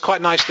it was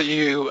quite nice that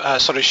you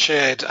sort of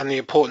shared, and the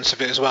importance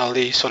of it as well,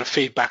 the sort of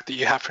feedback that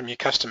you have from your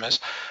customers.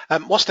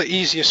 What's the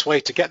easiest way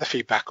to get the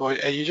feedback, or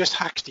are you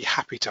just actually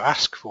happy to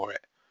ask for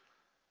it?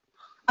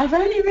 I've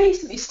only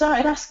recently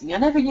started asking. I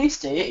never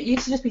used to. It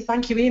used to just be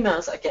thank you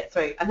emails that I get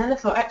through, and then I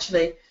thought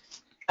actually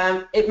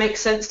it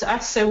makes sense to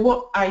ask. So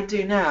what I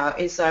do now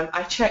is I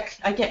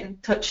get in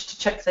touch to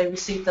check they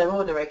received their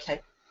order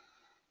okay,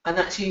 and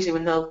that's usually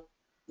when they'll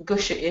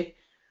gush at you.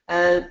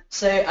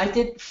 So I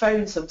did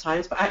phone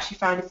sometimes, but I actually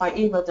found if I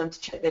emailed them to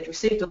check they'd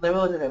received all their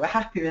order, they were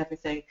happy with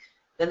everything,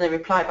 then they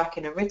reply back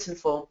in a written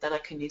form, then I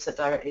can use that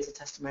directly as a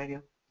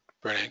testimonial.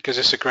 Brilliant, because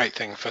it's a great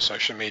thing for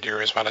social media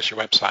as well as your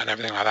website and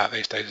everything like that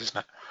these days, isn't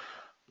it?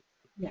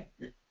 Yeah.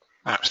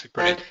 Absolutely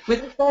brilliant.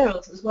 With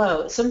referrals as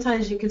well,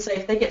 sometimes you can say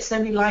if they get so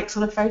many likes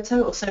on a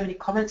photo or so many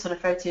comments on a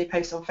photo you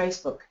post on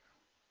Facebook,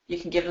 you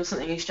can give them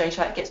something in exchange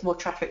for that. It gets more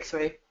traffic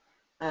through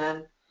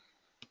the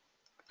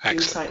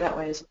site that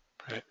way as well.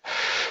 Brilliant.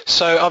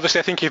 So obviously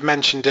I think you've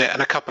mentioned it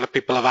and a couple of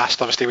people have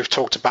asked. Obviously we've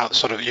talked about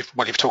sort of,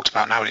 you've talked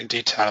about now in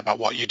detail about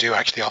what you do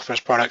actually offer as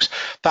products.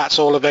 That's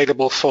all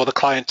available for the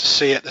client to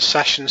see at the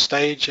session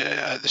stage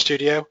at the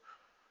studio?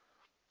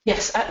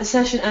 Yes, at the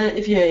session and at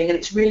the viewing, and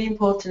it's really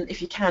important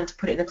if you can to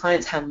put it in the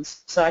client's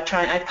hands. So I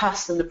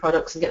pass them the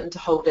products and get them to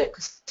hold it,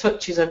 because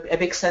touch is a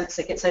big sense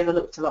that gets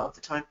overlooked a lot of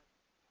the time.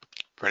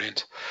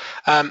 Brilliant.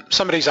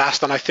 Somebody's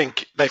asked, and I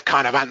think they've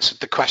kind of answered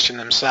the question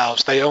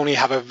themselves. They only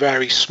have a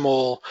very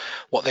small,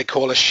 what they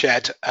call a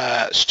shed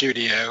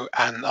studio,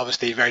 and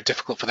obviously very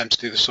difficult for them to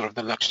do the sort of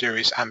the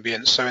luxurious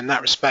ambience. So in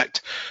that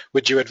respect,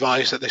 would you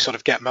advise that they sort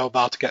of get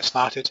mobile to get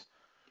started?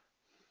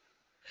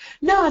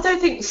 No, I don't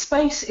think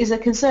space is a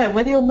concern.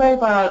 Whether you're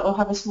mobile or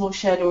have a small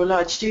shed or a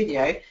large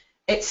studio,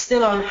 it's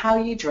still on how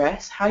you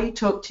dress, how you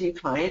talk to your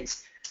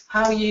clients,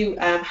 how you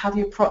have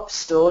your props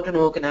stored and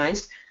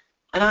organised.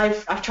 And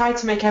I've tried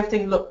to make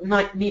everything look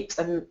neat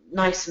and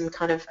nice and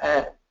kind of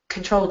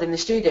controlled in the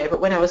studio.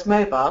 But when I was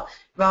mobile,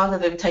 rather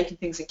than taking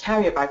things in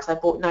carrier bags, I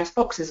bought nice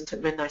boxes and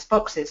took them in nice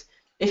boxes.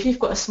 If you've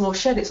got a small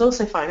shed, it's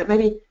also fine. But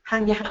maybe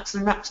hang your hats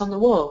and wraps on the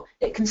wall.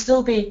 It can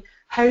still be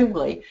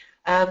homely.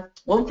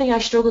 One thing I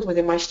struggled with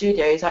in my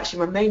studio is actually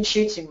my main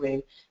shooting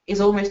room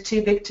is almost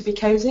too big to be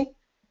cosy.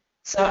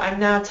 So I'm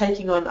now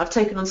I've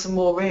taken on some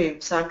more room,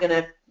 so I'm going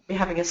to be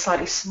having a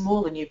slightly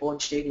smaller newborn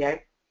studio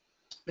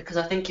because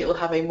I think it will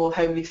have a more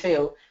homely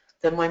feel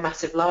than my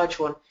massive large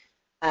one.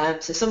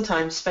 So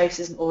sometimes space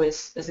isn't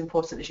always as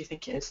important as you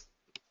think it is.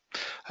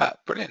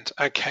 Brilliant.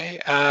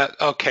 Okay.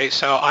 Okay.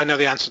 So I know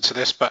the answer to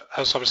this, but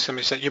as obviously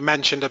somebody said, you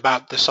mentioned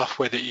about the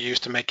software that you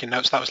used to make your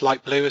notes. That was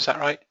Light Blue, is that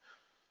right?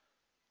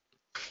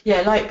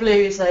 Yeah, Light Blue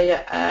is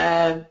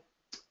a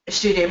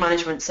studio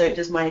management, so it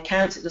does my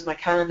accounts, it does my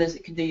calendars,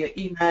 it can do your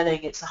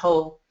emailing. It's a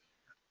whole.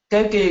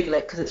 Go Google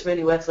it because it's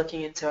really worth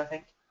looking into, I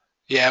think.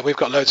 Yeah, we've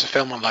got loads of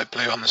film on Light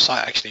Blue on the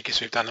site actually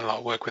because we've done a lot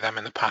of work with them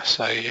in the past.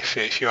 So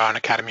if you are an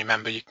Academy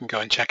member, you can go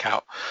and check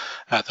out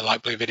the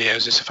Light Blue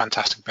videos. It's a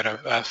fantastic bit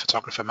of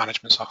photographer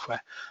management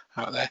software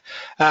out there.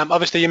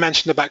 Obviously, you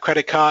mentioned about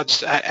credit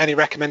cards. Any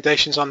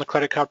recommendations on the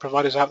credit card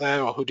providers out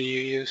there, or who do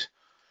you use?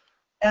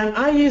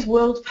 I use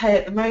WorldPay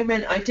at the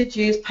moment. I did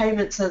use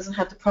Payments and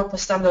had the proper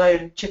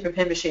standalone chip and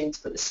pin machines,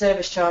 but the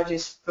service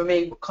charges for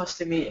me were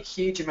costing me a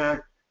huge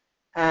amount.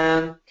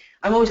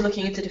 I'm always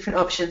looking into different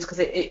options because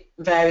it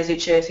varies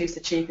each year who's the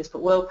cheapest,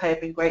 but WorldPay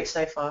have been great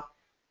so far.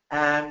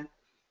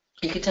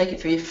 You can take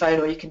it through your phone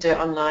or you can do it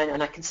online,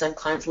 and I can send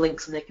clients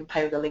links and they can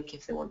pay with a link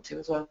if they want to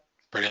as well.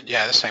 Brilliant.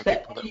 Yeah, the same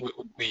people that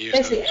we use.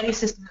 Basically any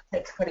system that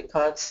takes credit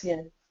cards,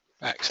 yeah.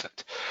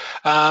 Excellent.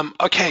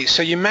 Okay,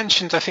 so you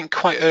mentioned, I think,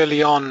 quite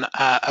early on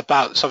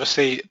about so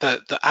obviously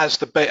as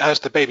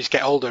the babies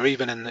get older,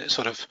 even in the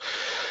sort of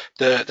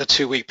the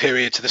 2-week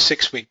period to the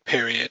 6-week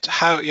period,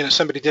 how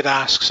somebody did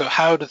ask, so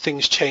how do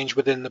things change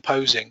within the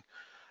posing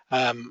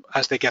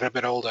as they get a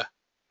bit older?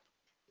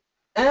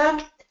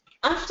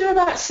 After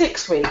about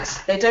 6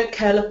 weeks, they don't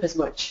curl up as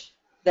much.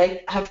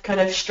 They have kind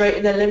of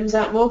straightened their limbs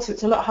out more, so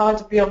it's a lot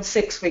harder beyond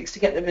 6 weeks to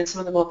get them in some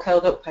of the more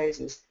curled up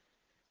poses.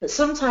 But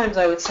sometimes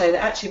I would say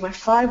that actually my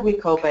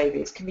 5-week-old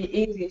babies can be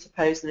easier to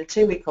pose than a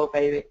 2-week-old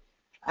baby.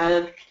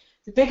 The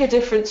bigger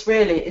difference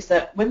really is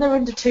that when they're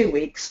under 2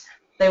 weeks,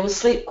 they will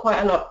sleep quite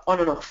a lot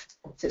on and off.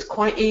 So it's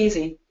quite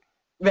easy,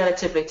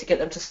 relatively, to get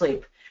them to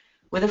sleep.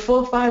 With a 4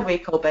 or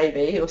 5-week-old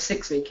baby or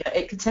 6-weeker,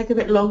 it can take a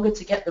bit longer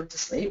to get them to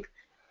sleep.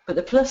 But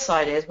the plus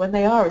side is when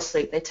they are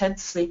asleep, they tend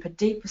to sleep a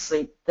deeper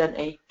sleep than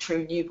a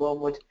true newborn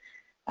would.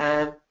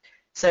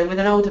 So with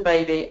an older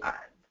baby,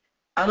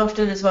 and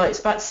often as well, it's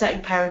about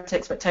setting parent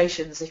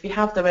expectations. If you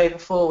have them over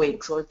 4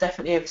 weeks, or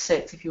definitely over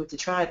 6 if you were to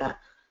try that,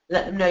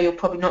 let them know you'll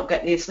probably not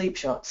get the sleep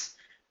shots.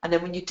 And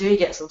then when you do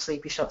get some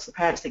sleepy shots, the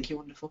parents think you're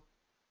wonderful.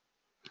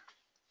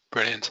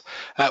 Brilliant.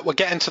 We're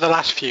getting to the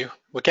last few.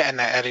 We're getting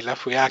there, Ellie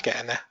Love. We are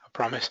getting there, I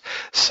promise.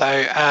 So,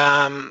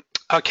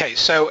 okay,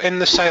 so in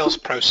the sales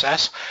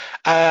process,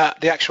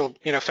 the actual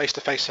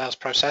face-to-face sales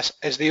process,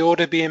 is the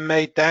order being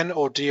made then,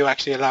 or do you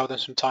actually allow them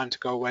some time to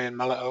go away and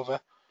mull it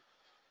over?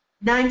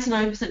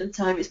 99% of the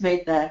time it's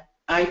made there.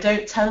 I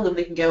don't tell them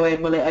they can go away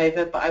and mull it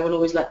over, but I will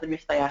always let them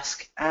if they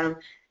ask.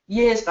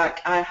 Years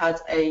back I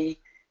had a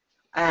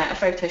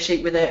photo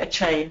sheet with a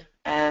chain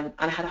and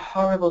I had a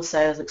horrible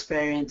sales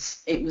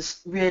experience. It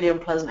was really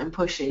unpleasant and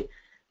pushy,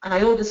 and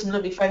I ordered some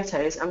lovely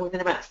photos, and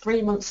within about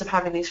 3 months of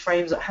having these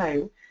frames at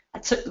home, I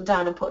took them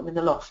down and put them in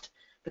the loft,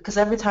 because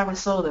every time I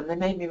saw them they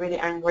made me really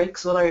angry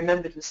because all I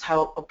remembered was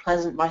how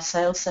unpleasant my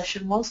sales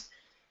session was.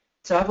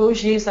 So I've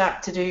always used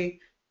that to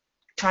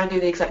try and do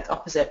the exact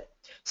opposite.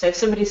 So if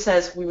somebody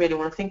says we really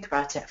want to think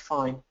about it,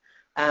 fine.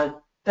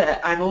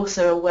 But I'm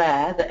also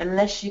aware that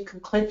unless you can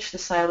clinch the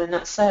sale in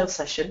that sales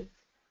session,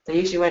 they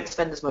usually won't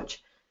spend as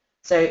much.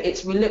 So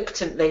it's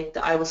reluctantly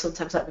that I will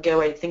sometimes let them go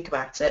away and think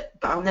about it,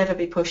 but I'll never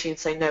be pushy and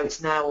say no,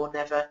 it's now, or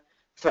never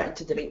threaten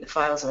to delete the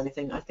files or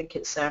anything. I think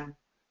it's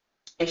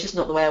just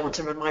not the way I want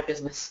to run my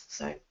business.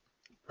 So.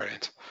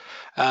 Brilliant.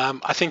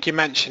 I think you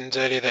mentioned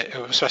earlier that,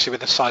 especially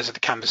with the size of the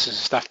canvases and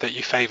stuff, that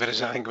you favoured,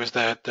 as I think it was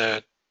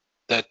the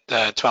the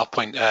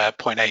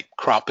 12.8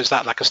 crop. Is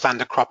that like a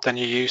standard crop then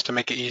you use to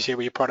make it easier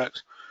with your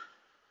products?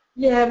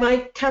 Yeah,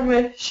 my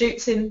camera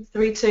shoots in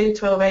 3:2,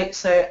 12:8,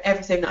 so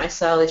everything that I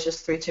sell is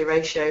just 3:2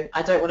 ratio.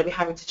 I don't want to be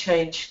having to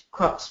change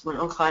crops when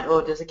on client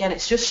orders. Again,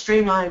 it's just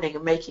streamlining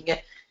and making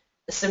it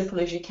as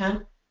simple as you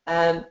can.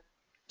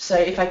 So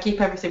if I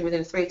keep everything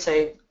within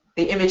 3:2,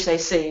 the image they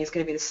see is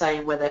going to be the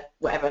same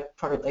whatever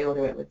product they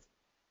order it with.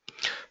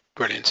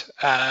 Brilliant.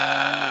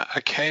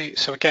 Okay,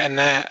 so we're getting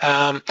there.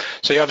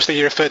 So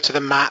you referred to the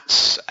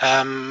mats.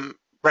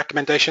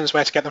 Recommendations,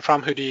 where to get them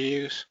from? Who do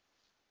you use?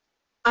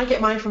 I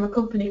get mine from a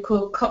company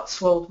called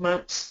Cotswold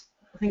Mats.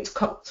 I think it's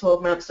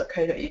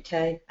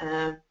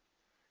cotswoldmats.co.uk.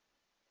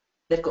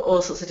 They've got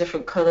all sorts of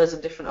different colours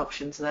and different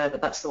options there,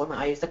 but that's the one that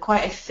I use. They're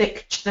quite a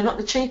thick, they're not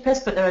the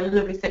cheapest, but they're a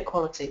lovely thick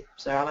quality,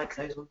 so I like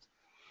those ones.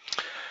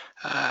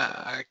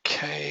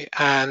 Okay,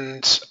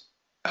 and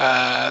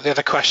the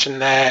other question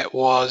there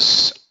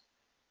was,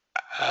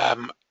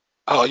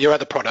 your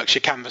other products,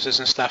 your canvases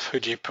and stuff,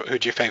 who do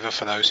you favour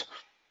for those?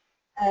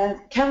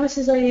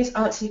 Canvases I use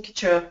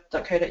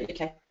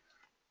artsycouture.co.uk.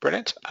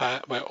 Brilliant.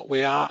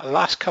 We are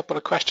last couple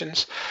of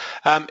questions.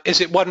 Is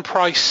it one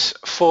price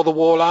for the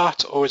wall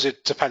art, or is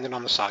it dependent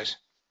on the size?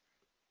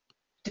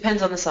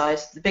 Depends on the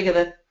size. The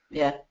bigger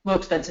more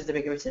expensive the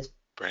bigger it is.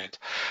 Brilliant.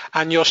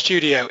 And your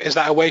studio, is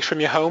that away from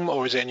your home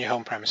or is it in your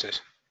home premises?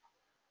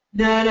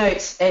 No,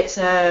 it's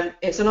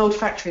an old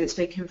factory that's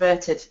been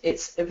converted.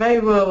 It's very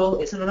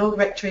rural. It's on an old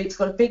rectory. It's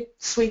got a big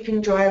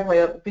sweeping driveway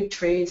up with big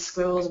trees,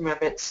 squirrels and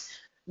rabbits.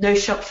 No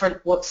shop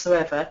front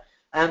whatsoever.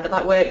 But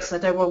that works. I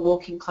don't want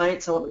walking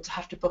clients. I want them to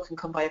have to book and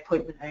come by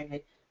appointment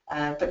only.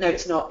 But no,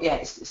 it's not. Yeah,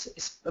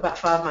 it's about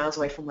 5 miles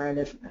away from where I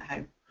live at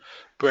home.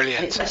 Brilliant.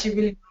 And it's actually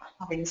really nice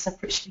having a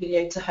separate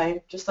studio to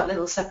home. Just that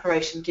little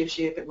separation gives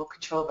you a bit more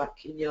control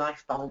back in your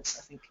life balance,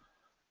 I think.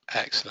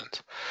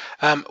 Excellent.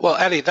 Well,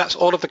 Elli, that's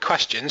all of the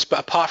questions, but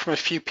apart from a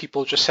few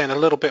people just saying a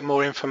little bit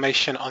more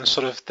information on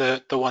sort of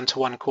the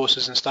one-to-one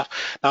courses and stuff.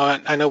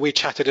 Now, I know we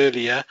chatted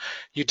earlier.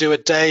 You do a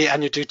day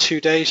and you do 2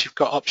 days. You've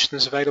got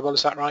options available.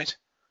 Is that right?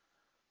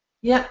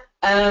 Yeah,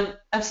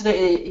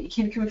 absolutely. You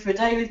can come for a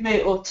day with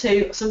me or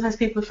 2. Sometimes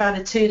people have found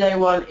a 2-day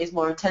one is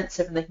more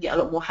intensive and they can get a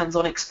lot more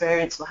hands-on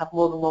experience or have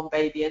more than one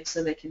baby in,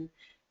 so they can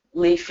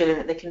leave feeling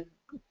that they can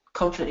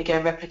confidently go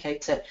and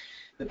replicate it.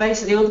 But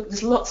basically,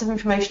 there's lots of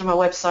information on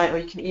my website, or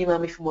you can email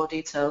me for more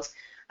details.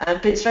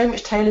 But it's very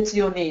much tailored to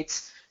your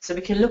needs. So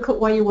we can look at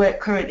where your work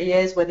currently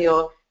is, whether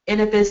you're in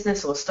a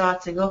business or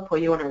starting up, or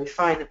you want to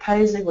refine the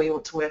posing, or you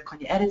want to work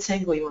on your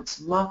editing, or you want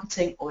some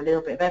marketing, or a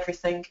little bit of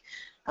everything.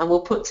 And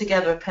we'll put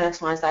together a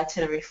personalised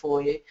itinerary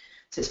for you.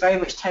 So it's very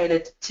much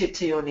tailored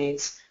to your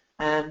needs.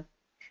 And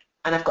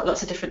I've got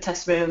lots of different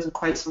testimonials and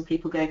quotes from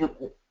people going up,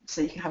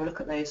 so you can have a look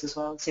at those as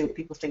well and see what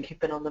people think who've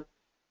been on them.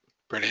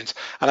 Brilliant.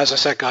 And as I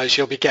said, guys,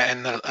 you'll be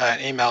getting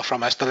an email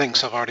from us. The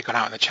links have already gone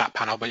out in the chat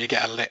panel, but you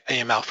get an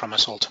email from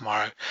us all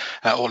tomorrow.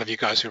 All of you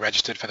guys who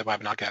registered for the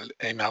webinar get an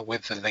email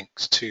with the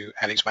links to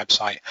Elli's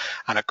website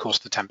and, of course,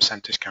 the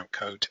 10% discount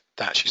code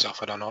that she's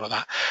offered on all of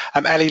that.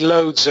 Elli,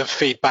 loads of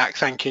feedback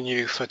thanking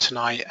you for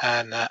tonight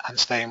and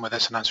staying with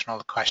us and answering all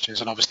the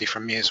questions, and obviously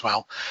from me as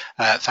well.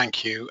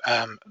 Thank you.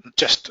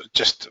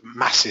 Just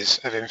masses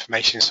of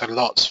information, so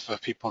lots for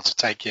people to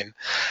take in.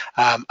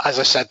 As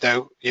I said,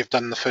 though, you've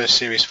done the first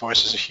series for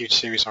us. There's a huge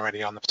series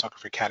already on the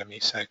Photography Academy,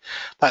 so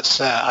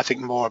that's I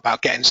think more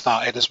about getting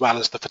started as well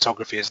as the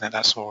photography, isn't it?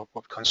 That's all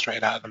what we've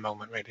concentrated at the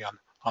moment really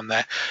on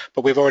there.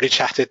 But we've already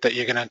chatted that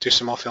you're going to do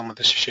some more film with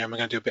us this year, and we're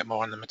going to do a bit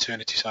more on the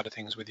maternity side of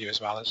things with you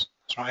as well. That's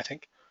right, I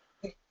think.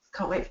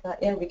 Can't wait for that.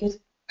 Yeah, it'll be good.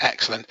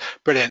 Excellent.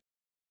 Brilliant.